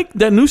 Yeah, I think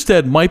that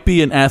Newstead might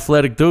be an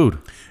athletic dude.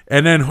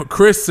 And then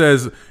Chris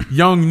says,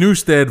 young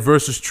Newstead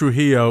versus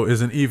Trujillo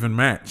is an even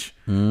match.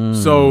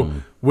 So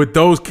with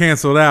those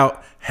canceled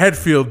out,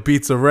 Hetfield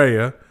beats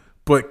Araya,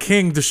 but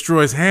King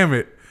destroys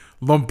Hammett.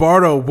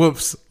 Lombardo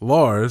whoops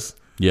Lars.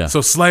 Yeah. So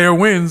Slayer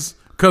wins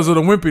because of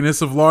the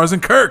wimpiness of Lars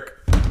and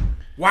Kirk.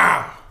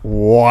 Wow.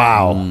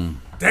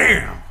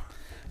 Damn.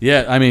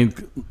 Yeah, I mean,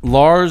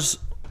 Lars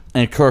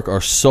and Kirk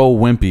are so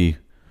wimpy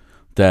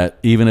that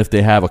even if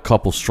they have a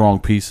couple strong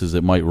pieces,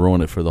 it might ruin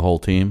it for the whole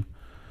team.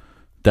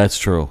 That's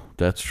true.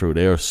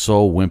 They are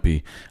so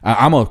wimpy.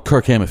 I'm a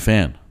Kirk Hammett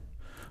fan.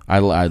 I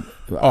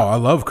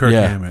love Kirk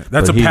Yeah, Hammett.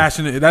 That's but a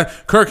passionate.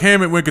 Kirk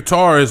Hammett with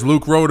guitar is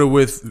Luke Rhoda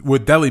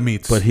with deli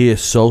meats. But he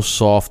is so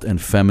soft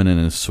and feminine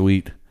and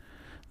sweet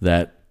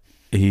that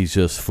he's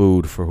just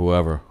food for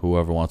whoever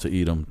wants to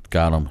eat him.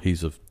 Got him.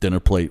 He's a dinner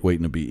plate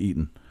waiting to be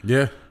eaten.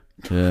 Yeah.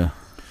 Yeah.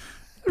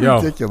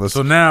 Yo, Ridiculous.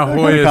 So now What kind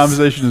of Hoya's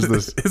conversation is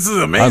this? This is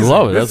amazing. I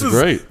love it. This That's is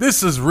great.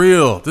 This is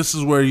real. This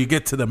is where you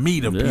get to the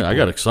meat of Yeah, people. I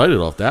got excited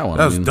off that one.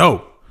 That's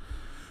dope.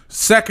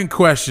 Second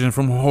question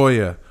from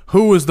Hoya.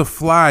 Who is the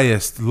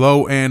flyest,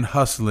 low-end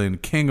hustling,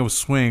 king of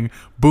swing,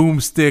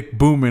 boomstick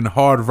booming,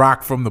 hard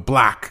rock from the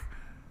block?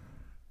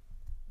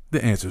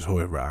 The answer is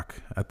Hoya Rock.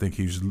 I think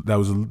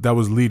that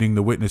was leading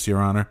the witness, Your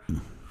Honor.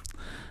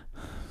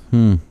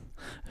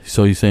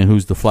 So you're saying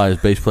who's the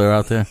flyest bass player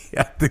out there?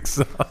 Yeah, I think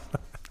so.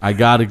 I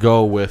got to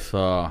go with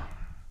Craig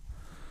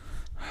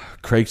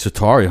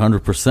Satari,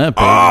 100%, baby.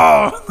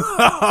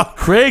 Oh,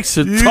 Craig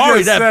Satari,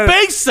 just that said-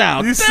 bass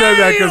sound. You said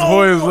that because Damn!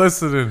 Hoya's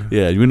listening.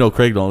 Yeah, you know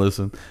Craig don't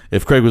listen.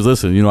 If Craig was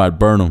listening, I'd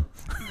burn him.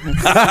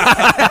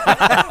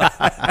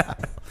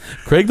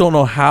 Craig don't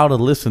know how to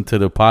listen to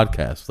the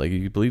podcast. Like,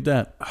 you believe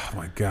that? Oh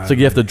my God! It's like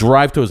you have to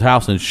drive to his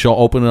house and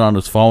open it on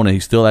his phone, and he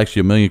still asks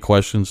you a million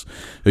questions.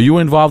 Are you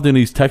involved in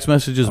these text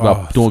messages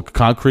about doing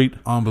concrete?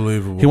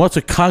 Unbelievable. He wants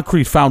a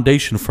concrete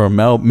foundation for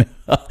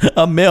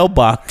a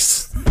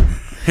mailbox.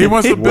 He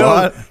wants to build.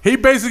 What? He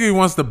basically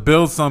wants to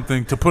build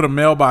something to put a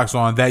mailbox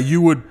on that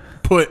you would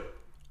put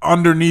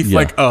underneath Yeah.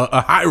 like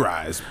a high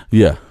rise.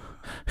 Yeah.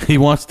 He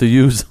wants to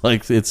use,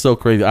 like, it's so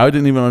crazy. I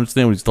didn't even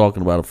understand what he's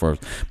talking about at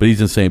first, but he's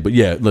insane. But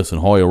yeah, listen,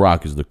 Hoya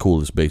Rock is the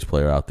coolest bass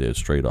player out there,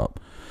 straight up.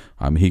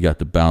 I mean, he got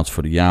the bounce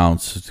for the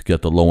ounce, to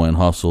get the low end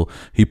hustle.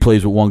 He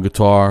plays with one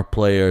guitar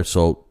player,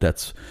 so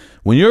that's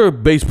when you're a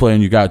bass player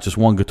and you got just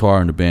one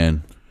guitar in the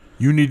band.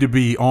 You need to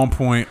be on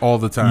point all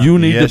the time. You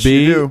need Yes, to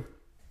be. you do.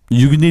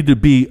 You need to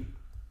be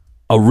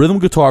a rhythm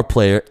guitar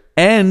player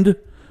and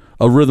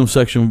a rhythm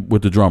section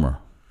with the drummer.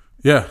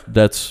 Yeah.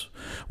 That's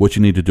what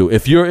you need to do.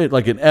 If you're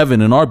like an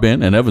Evan in our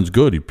band, and Evan's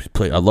good,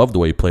 I love the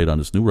way he played on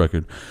this new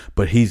record,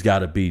 but he's got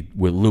to be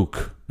with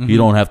Luke. He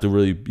don't have to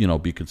really,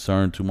 be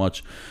concerned too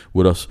much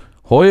with us.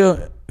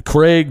 Hoya,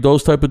 Craig,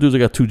 those type of dudes, they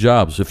got 2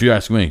 jobs, if you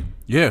ask me.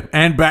 Yeah,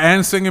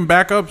 and singing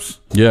backups.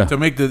 Yeah. To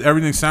make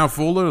everything sound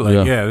fuller.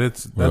 Like,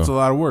 that's a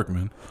lot of work,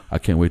 man. I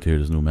can't wait to hear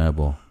this new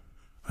Madball.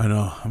 I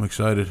know. I'm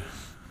excited.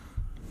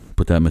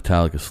 But that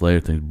Metallica Slayer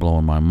thing's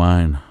blowing my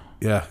mind.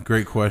 Yeah,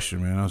 great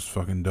question, man. That was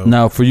fucking dope.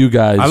 Now, for you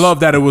guys, I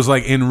love that it was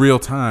like in real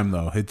time,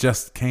 though. It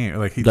just came.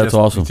 Like That's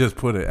awesome. He just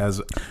put it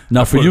as.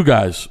 Now, for you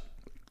guys,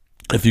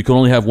 if you could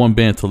only have one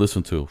band to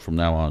listen to from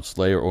now on,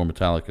 Slayer or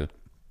Metallica,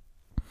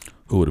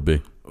 who would it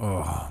be?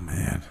 Oh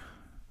man,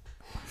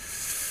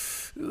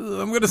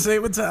 I'm gonna say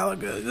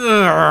Metallica.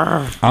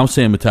 Ugh. I'm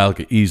saying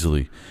Metallica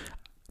easily.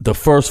 The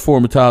first 4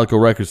 Metallica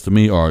records to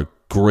me are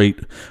great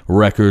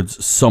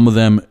records. Some of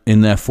them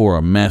in that 4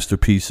 are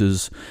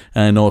masterpieces.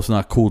 And I know it's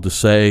not cool to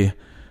say,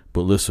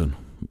 but listen,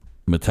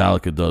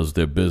 Metallica does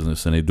their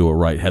business and they do it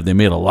right. Have they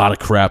made a lot of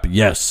crap?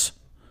 Yes.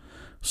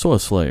 So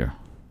has Slayer.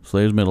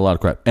 Slayer's made a lot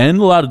of crap and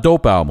a lot of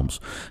dope albums.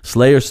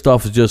 Slayer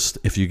stuff is just,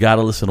 if you got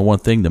to listen to one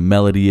thing, the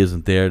melody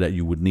isn't there that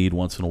you would need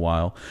once in a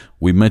while.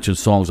 We mentioned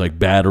songs like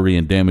Battery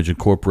and Damage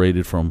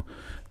Incorporated from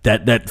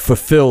that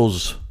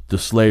fulfills the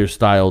Slayer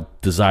style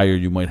desire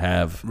you might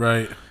have.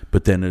 Right.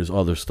 But then there's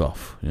other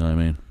stuff. You know what I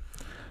mean?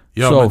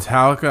 Yo,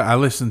 Metallica, I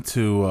listened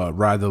to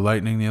Ride the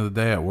Lightning the other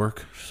day at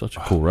work. Such a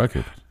cool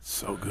record.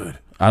 So good.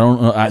 I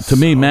don't know. To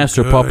me,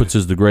 Master good. Puppets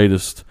is the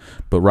greatest,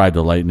 but Ride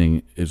the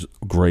Lightning is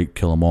great.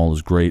 Kill 'Em All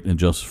is great, and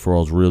Justice for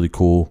All is really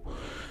cool.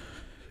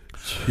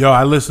 Yo,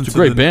 I listened to a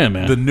great band,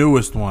 man. The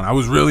newest one. I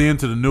was really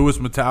into the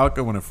newest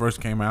Metallica when it first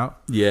came out.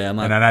 Yeah, and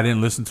then I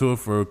didn't listen to it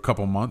for a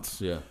couple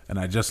months. Yeah, and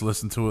I just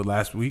listened to it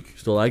last week.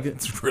 Still like it?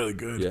 It's really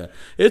good. Yeah,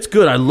 it's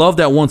good. I love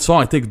that one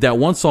song. I think that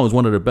one song is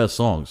one of their best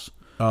songs.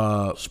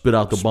 Spit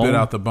Out the Bone. Spit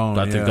Out the Bone.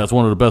 I think that's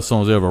one of the best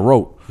songs they ever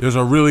wrote. There's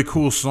a really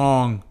cool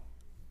song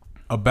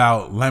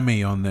about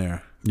Lemmy on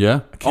there.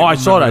 Yeah. I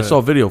saw that. I saw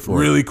a video for it.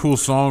 Really cool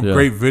song. Yeah.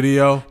 Great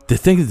video. The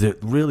thing is, they're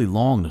really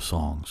long, the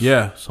songs.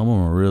 Yeah. Some of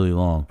them are really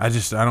long. I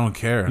don't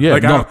care. Yeah,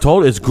 like,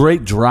 totally. It's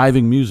great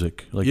driving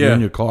music. Like you're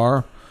in your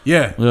car.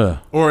 Yeah. Yeah.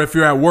 Or if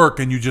you're at work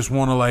and you just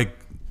want to like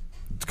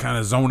kind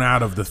of zone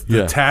out of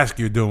the task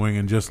you're doing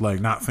and just like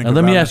not think And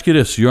about let me it. ask you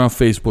this. You're on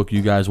Facebook,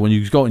 you guys. When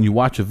you go and you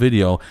watch a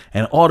video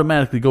and it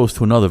automatically goes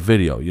to another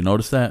video. You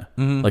notice that?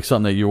 Mm-hmm. Like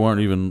something that you weren't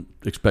even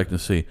expecting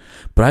to see.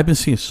 But I've been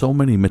seeing so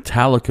many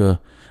Metallica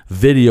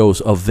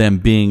videos of them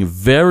being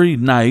very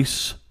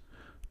nice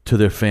to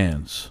their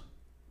fans.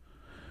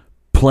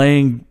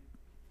 Playing,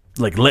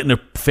 like letting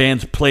their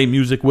fans play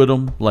music with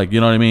them. Like, you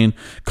know what I mean?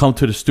 Come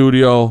to the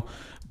studio,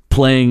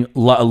 playing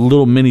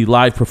little mini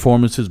live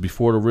performances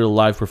before the real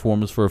live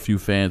performance for a few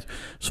fans.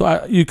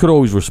 So you could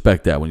always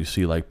respect that when you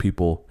see like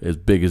people as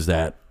big as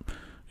that,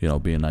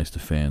 being nice to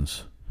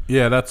fans.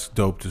 Yeah, that's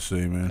dope to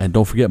see, man. And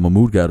don't forget,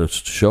 Mahmood got a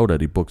show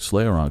that he booked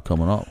Slayer on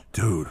coming up.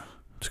 Dude.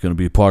 It's going to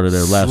be part of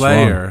their last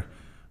Slayer.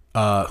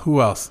 run.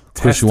 Who else?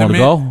 Chris, Testament.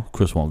 you want to go?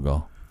 Chris won't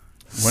go.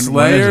 Slayer,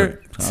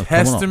 When is it?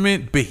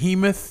 Testament,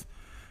 Behemoth,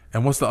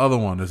 and what's the other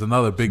one? There's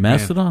another big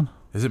Mastodon? band.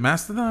 Is it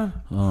Mastodon?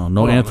 Oh,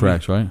 no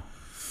Anthrax, right?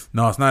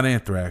 No, it's not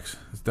Anthrax.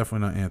 It's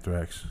definitely not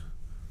Anthrax.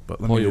 But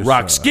let me Hoya just,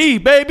 rock ski,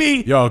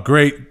 baby. Yo,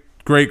 great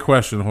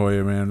question,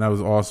 Hoya, man. That was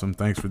awesome.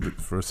 Thanks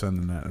for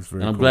sending that. That's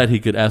very And I'm cool. glad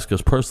he could ask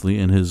us personally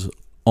in his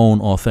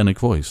own authentic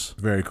voice.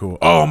 Very cool.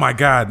 Oh my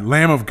God,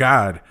 Lamb of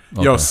God.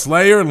 Yo, Okay.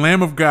 Slayer,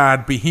 Lamb of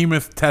God,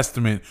 Behemoth,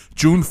 Testament,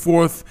 June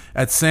 4th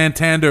at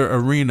Santander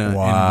Arena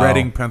in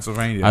Reading,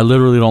 Pennsylvania. I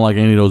literally don't like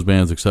any of those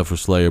bands except for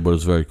Slayer, but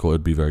it's very cool.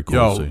 It'd be very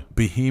cool to Yo, see.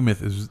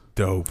 Behemoth is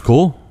dope.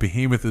 Cool?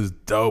 Behemoth is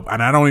dope,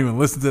 and I don't even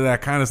listen to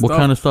that kind of stuff. What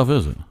kind of stuff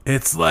is it?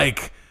 It's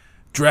like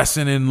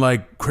dressing in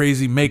like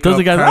crazy makeup. Does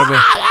the guy kind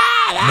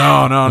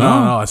of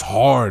No. It's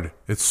hard.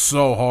 It's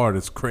so hard.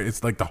 It's crazy.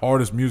 It's like the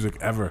hardest music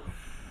ever.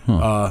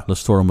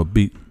 Let's throw him a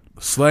beat.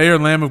 Slayer,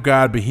 Lamb of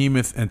God,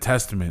 Behemoth, and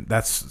Testament.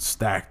 That's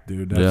stacked,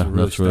 dude. That's a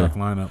really stacked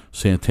lineup.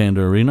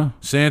 Santander Arena.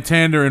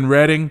 Santander in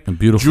Reading. And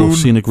beautiful June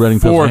scenic Reading,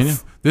 4th. Pennsylvania.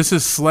 This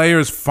is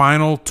Slayer's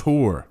final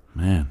tour.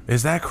 Man.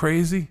 Is that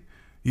crazy?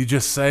 You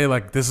just say,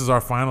 like, this is our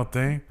final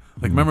thing?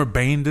 Like, remember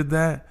Bane did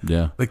that?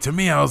 Yeah. Like, to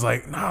me, I was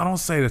like, no, don't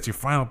say that's your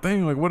final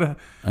thing. Like, what? And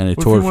they what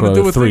if toured you wanna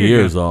do for a 3 thing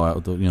years,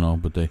 again? though.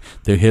 But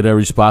they hit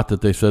every spot that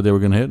they said they were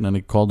going to hit, and then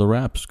they called the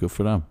raps. Good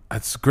for them.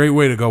 That's a great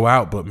way to go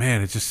out, but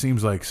man, it just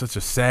seems like such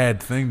a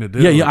sad thing to do.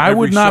 Yeah, I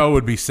would not. Every show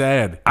would be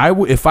sad.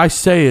 If I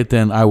say it,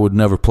 then I would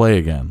never play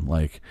again.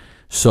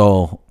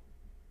 So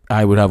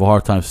I would have a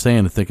hard time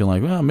saying it, thinking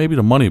like, well, maybe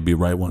the money would be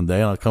right one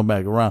day, and I'll come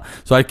back around.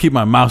 So I keep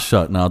my mouth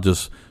shut, and I'll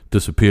just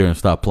disappear and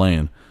stop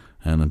playing.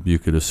 And you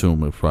could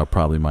assume it's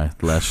probably my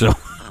last show.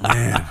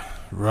 Man,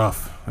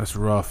 rough. That's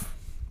rough.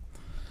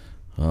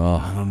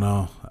 I don't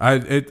know.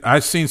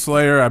 I've seen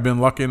Slayer. I've been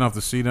lucky enough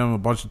to see them a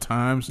bunch of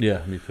times.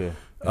 Yeah, me too.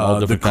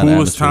 The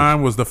coolest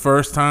time was the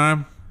first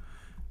time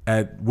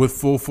with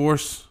Full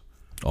Force.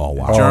 Oh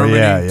wow, Germany,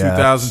 yeah.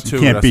 2002.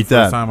 You can't That's beat the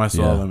first that. time I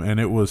saw Yeah. them, and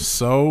it was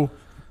so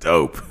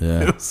dope.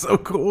 Yeah. It was so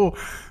cool.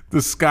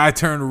 The sky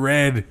turned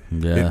red.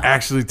 Yeah. It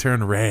actually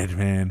turned red,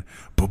 man.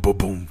 Boom, boom,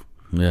 boom,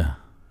 yeah.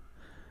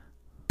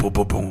 boom,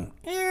 boom, boom.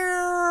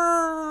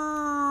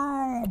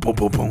 Boom,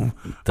 boom, boom.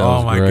 That Oh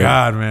was my great.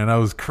 God, man, that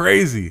was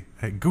crazy.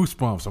 Hey,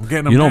 goosebumps. I'm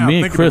getting them. You know, now, me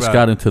and thinking Chris about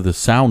got it. into the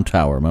Sound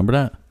Tower. Remember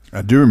that?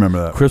 I do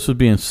remember that. Chris was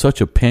being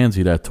such a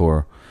pansy that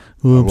tour.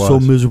 Oh, I'm so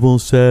was. miserable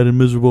and sad and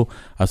miserable.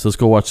 I said, let's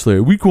go watch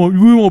Slayer. We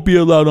won't be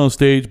allowed on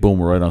stage. Boom,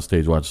 we're right on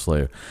stage watching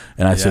Slayer.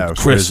 And I it said, was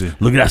Chris, crazy.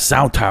 look at that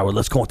Sound Tower.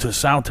 Let's go into the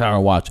Sound Tower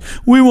and watch.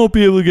 We won't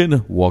be able to get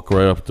in. Walk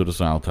right up to the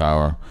Sound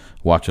Tower,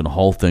 watching the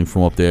whole thing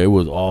from up there. It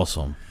was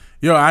awesome.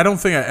 Yo, I don't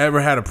think I ever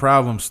had a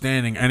problem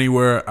standing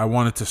anywhere I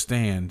wanted to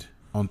stand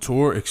on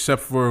tour,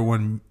 except for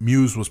when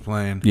Muse was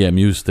playing. Yeah,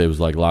 Muse Day was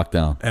like locked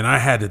down. And I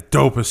had the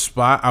dopest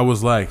spot. I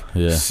was like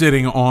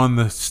sitting on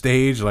the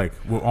stage, like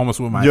almost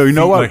with my Yo, you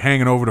know feet, what? like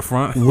hanging over the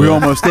front. We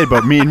almost did,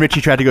 but me and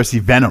Richie tried to go see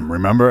Venom,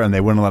 remember? And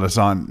they wouldn't let us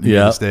on near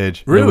Yeah. the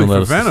stage. Really, wouldn't for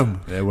let us-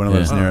 Venom? They wouldn't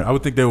let us near it. I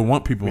would think they would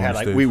want people We on had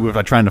like stage. we were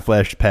like, trying to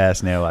flash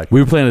past, and they're like,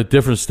 We were playing a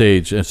different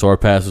stage, and so our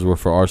passes were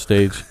for our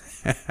stage.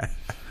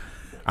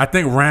 I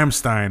think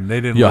Rammstein.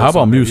 They didn't. Yo, let how us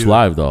about on there Muse either.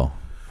 Live, though?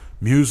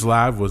 Muse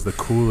Live was the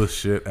coolest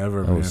shit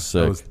ever, man. was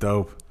sick. That was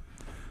dope.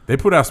 They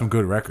put out some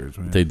good records,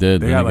 man. They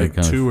did. They Then got they like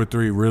got kind of- 2 or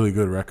 3 really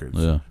good records.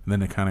 Yeah. And then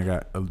they kind of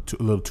got a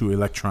little too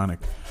electronic.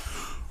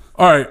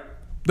 All right.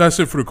 That's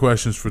it for the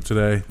questions for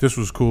today. This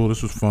was cool.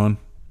 This was fun.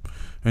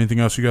 Anything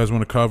else you guys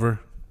want to cover?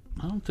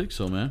 I don't think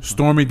so, man.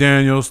 Stormy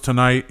Daniels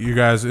tonight. You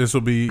guys, this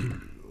will be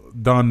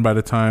done by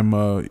the time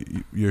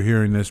you're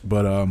hearing this.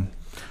 But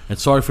And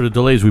sorry for the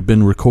delays. We've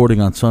been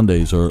recording on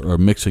Sundays or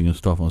mixing and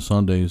stuff on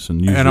Sundays.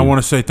 And I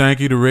want to say thank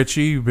you to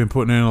Richie. You've been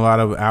putting in a lot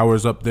of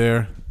hours up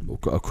there.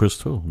 Chris,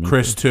 too.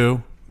 Chris,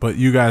 too. But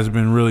you guys have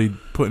been really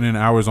putting in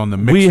hours on the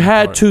mixing We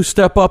had part. to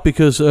step up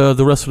because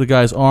the rest of the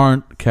guys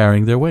aren't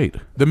carrying their weight.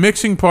 The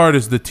mixing part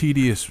is the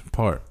tedious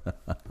part.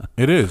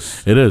 It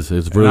is. It is.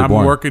 It's really and I'm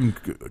boring. working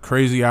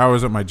crazy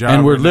hours at my job.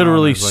 And we're right now,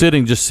 literally and it's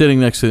like- just sitting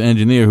next to the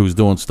engineer who's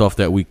doing stuff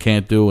that we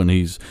can't do, and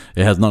it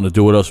has nothing to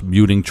do with us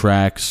muting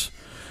tracks,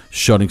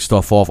 shutting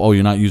stuff off. Oh,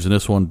 you're not using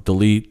this one.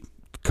 Delete,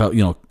 cut.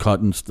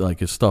 Cutting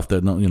like it's stuff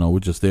that we're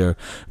just there.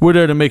 We're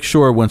there to make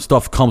sure when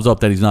stuff comes up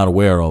that he's not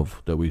aware of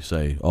that we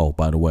say, oh,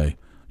 by the way,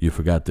 you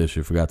forgot this,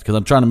 you forgot, because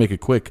I'm trying to make it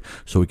quick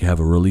so we can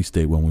have a release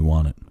date when we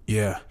want it.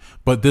 Yeah,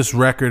 but this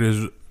record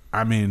is.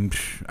 I mean,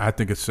 I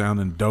think it's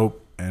sounding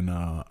dope, and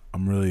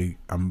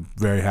I'm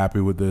very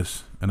happy with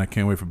this, and I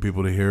can't wait for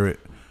people to hear it.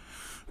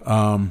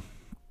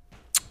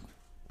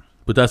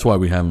 But that's why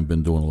we haven't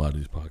been doing a lot of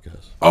these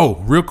podcasts. Oh,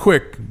 real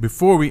quick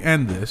before we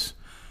end this,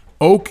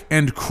 Oak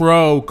and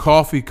Crow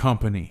Coffee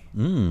Company.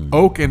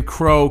 Oak and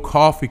Crow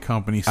Coffee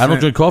Company. I don't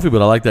drink coffee,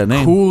 but I like that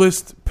name.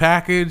 Coolest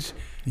package.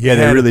 yeah,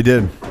 they Had- really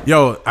did.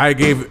 Yo, I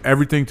gave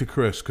everything to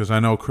Chris because I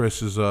know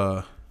Chris is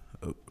a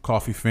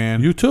coffee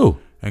fan. You too.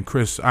 And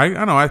Chris, I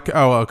know.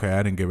 Okay,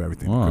 I didn't give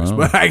everything to Oh, Chris, I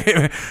but I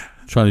gave.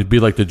 Trying to be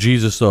like the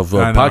Jesus of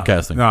I know.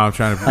 podcasting. No, I'm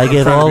trying to. I I'm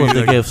gave trying to all be of the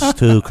like- gifts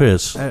to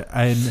Chris.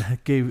 I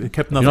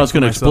kept nothing. You know it's for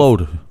going to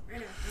myself. explode.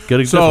 Get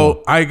a So different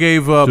one. I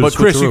gave, the but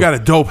Chris, you switcheroo. got a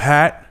dope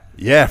hat,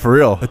 Yeah, for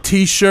real. a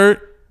T-shirt,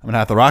 I'm gonna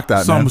have to rock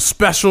that, some man.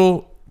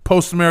 special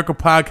Post America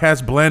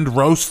Podcast blend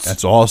roasts.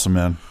 That's awesome,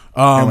 man.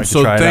 Can't wait to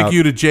So try it thank out.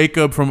 you to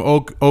Jacob from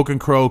Oak and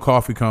Crow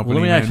Coffee Company.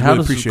 Well, let me man. ask you, how Really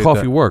does the appreciate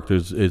coffee that. work?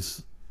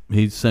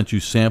 He sent you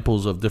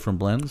samples of different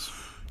blends?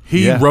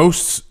 He Yeah.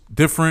 roasts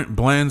different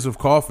blends of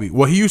coffee.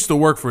 Well, he used to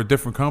work for a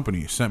different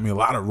company. He sent me a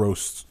lot of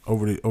roasts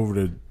over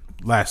the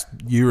last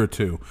year or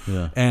two.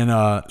 Yeah. And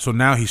so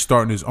now he's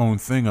starting his own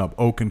thing up.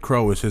 Oak and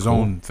Crow is his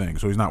own thing.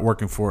 So he's not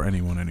working for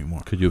anyone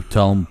anymore. Could you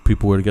tell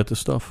people where to get this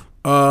stuff?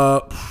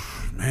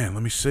 Man,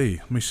 let me see.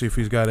 Let me see if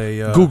he's got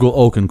a Google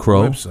Oak and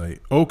Crow. website.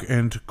 Oak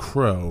and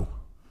Crow.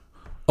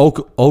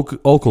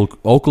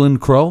 Oakland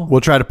Crow?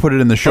 We'll try to put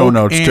it in the show Oak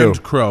notes and too.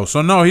 Crow.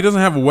 So no, he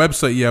doesn't have a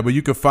website yet, but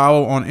you can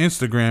follow on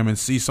Instagram and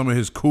see some of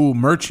his cool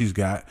merch he's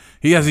got.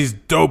 He has these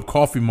dope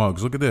coffee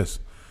mugs. Look at this.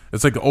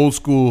 It's like the old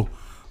school,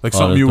 like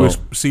something that's you would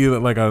dope. see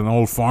like an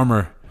old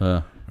farmer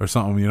Yeah. or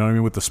something. You know what I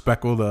mean? With the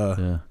speckled.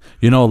 Yeah.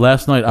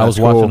 Last night I was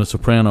That's watching cool. a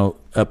Soprano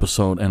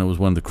episode, and it was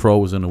when the crow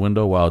was in the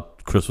window while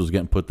Chris was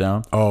getting put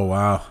down. Oh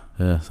wow.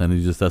 Yes, and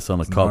that's on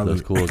the cup.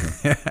 That's cool.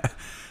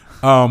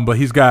 But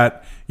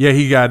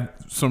he got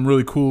some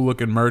really cool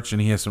looking merch, and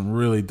he has some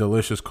really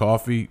delicious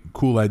coffee.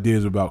 Cool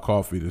ideas about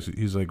coffee.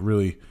 He's like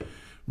really,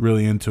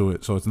 really into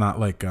it. So it's not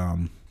like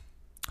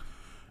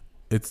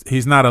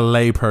he's not a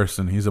lay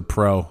person. He's a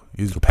pro.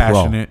 He's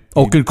passionate.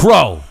 Oak and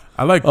Crow.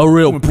 I like A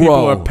real when pro.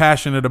 people are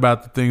passionate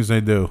about the things they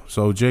do.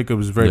 So Jacob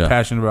is very Yeah.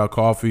 passionate about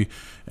coffee,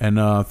 and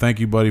thank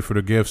you, buddy, for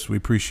the gifts. We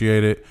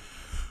appreciate it.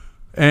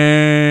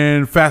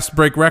 And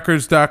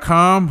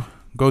fastbreakrecords.com.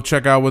 Go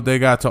check out what they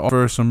got to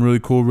offer. Some really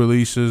cool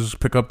releases.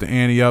 Pick up the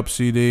Annie Up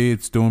CD.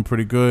 It's doing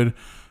pretty good.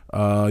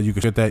 You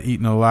can get that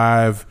Eaten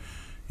Alive,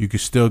 You can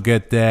still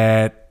get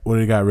that. What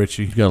do you got,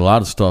 Richie? You got a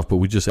lot of stuff, but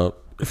we just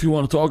if you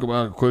want to talk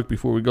about it quick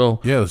before we go,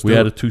 Yeah, let's we do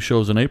added it. 2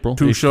 shows in April.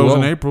 Two H2O. shows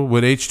in April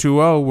with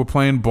H2O. We're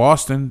playing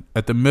Boston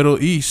at the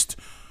Middle East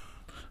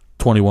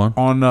 21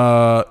 on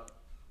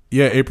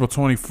April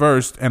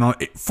 21st, and on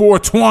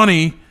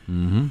 420,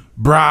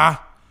 brah,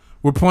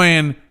 we're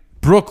playing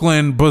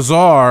Brooklyn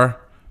Bazaar,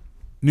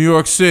 New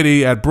York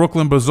City at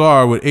Brooklyn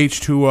Bazaar with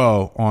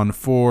H2O on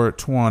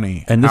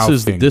 420. And this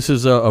Outing.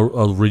 is a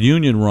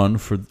reunion run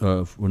for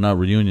not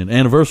reunion,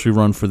 anniversary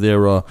run for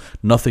their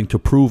Nothing to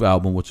Prove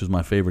album, which is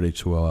my favorite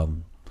H2O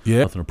album. Yeah.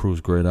 Nothing to Prove is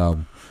a great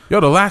album.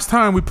 Yo, the last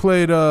time we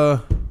played,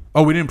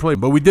 we didn't play,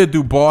 but we did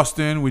do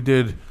Boston. We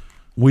did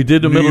the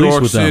New Middle York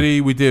East with City.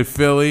 them. We did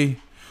Philly.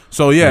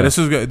 So yeah,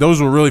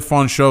 those were really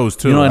fun shows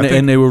too. You know, I think-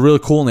 and they were really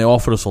cool, and they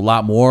offered us a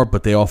lot more.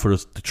 But they offered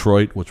us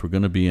Detroit, which we're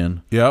going to be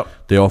in. Yep.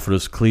 They offered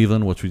us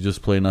Cleveland, which we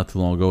just played not too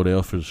long ago. They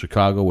offered us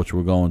Chicago, which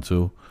we're going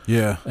to.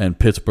 Yeah. And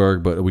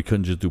Pittsburgh, but we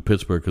couldn't just do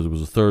Pittsburgh because it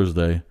was a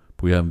Thursday.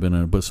 We haven't been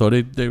in it. But so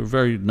they were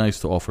very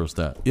nice to offer us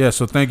that. Yeah,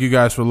 so thank you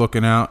guys for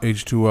looking out.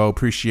 H2O,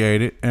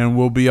 appreciate it. And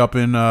we'll be up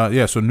in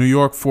so New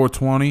York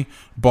 420,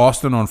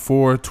 Boston on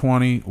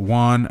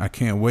 421. I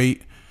can't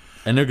wait.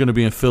 And they're going to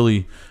be in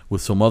Philly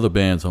with some other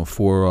bands on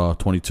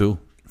 422.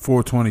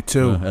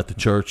 422 at the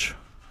church.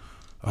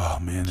 Oh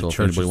man, the so if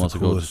church anybody is wants the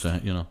to go, coolest. just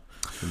it's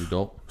gonna be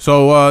dope.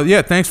 So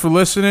thanks for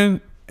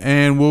listening,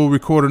 and we'll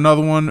record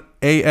another one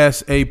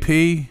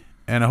ASAP.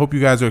 And I hope you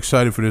guys are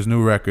excited for this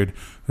new record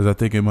because I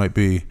think it might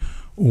be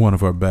one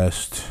of our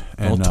best.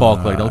 And, Don't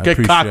talk like, don't I get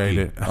appreciate cocky,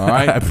 it. all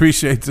right? I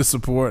appreciate the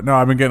support. No,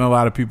 I've been getting a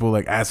lot of people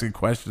like asking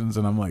questions,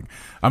 and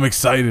I'm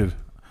excited.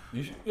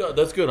 Yeah,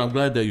 that's good. I'm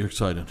glad that you're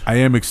excited. I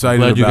am excited.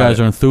 I'm glad you about guys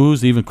it. are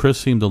enthused. Even Chris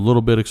seemed a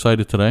little bit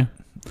excited today,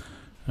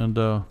 and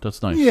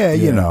that's nice. Yeah,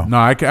 you know. No,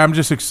 I'm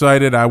just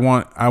excited. I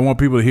want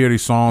people to hear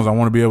these songs. I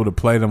want to be able to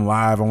play them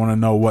live. I want to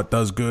know what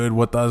does good,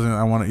 what doesn't.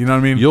 I want to, you know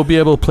what I mean? You'll be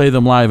able to play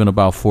them live in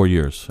about 4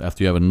 years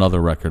after you have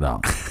another record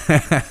out.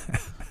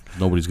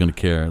 Nobody's gonna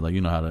care. Like,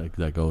 you know how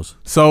that goes.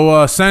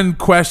 So send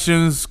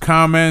questions,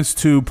 comments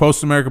to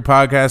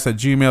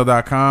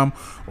postamericapodcast@gmail.com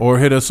or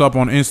hit us up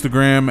on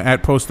Instagram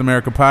at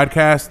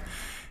postamericapodcast,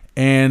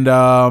 and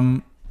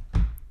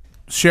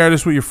share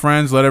this with your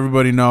friends. Let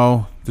everybody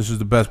know this is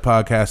the best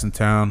podcast in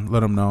town.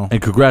 Let them know.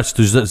 And congrats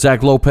to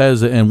Zach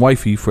Lopez and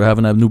wifey for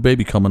having that new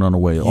baby coming on the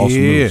way. Awesome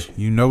yeah, news.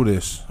 you know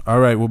this. All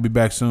right, we'll be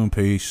back soon.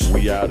 Peace.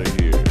 We out of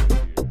here.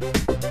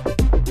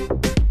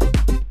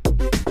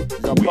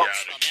 The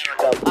Post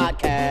America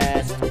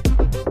Podcast.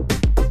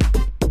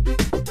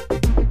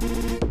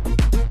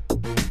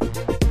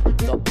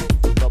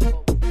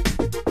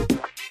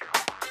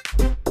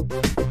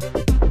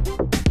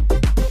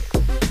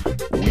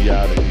 We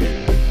out of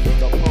here.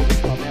 The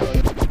Post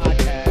America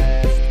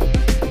Podcast.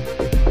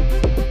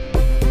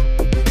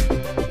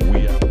 We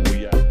out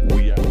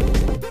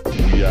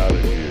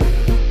of here.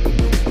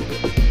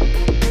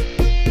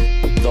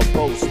 The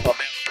Post America.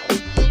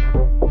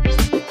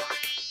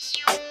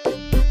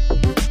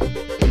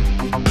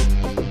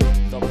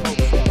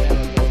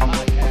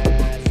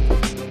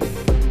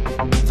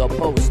 The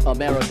Post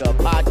America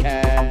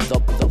Podcast. The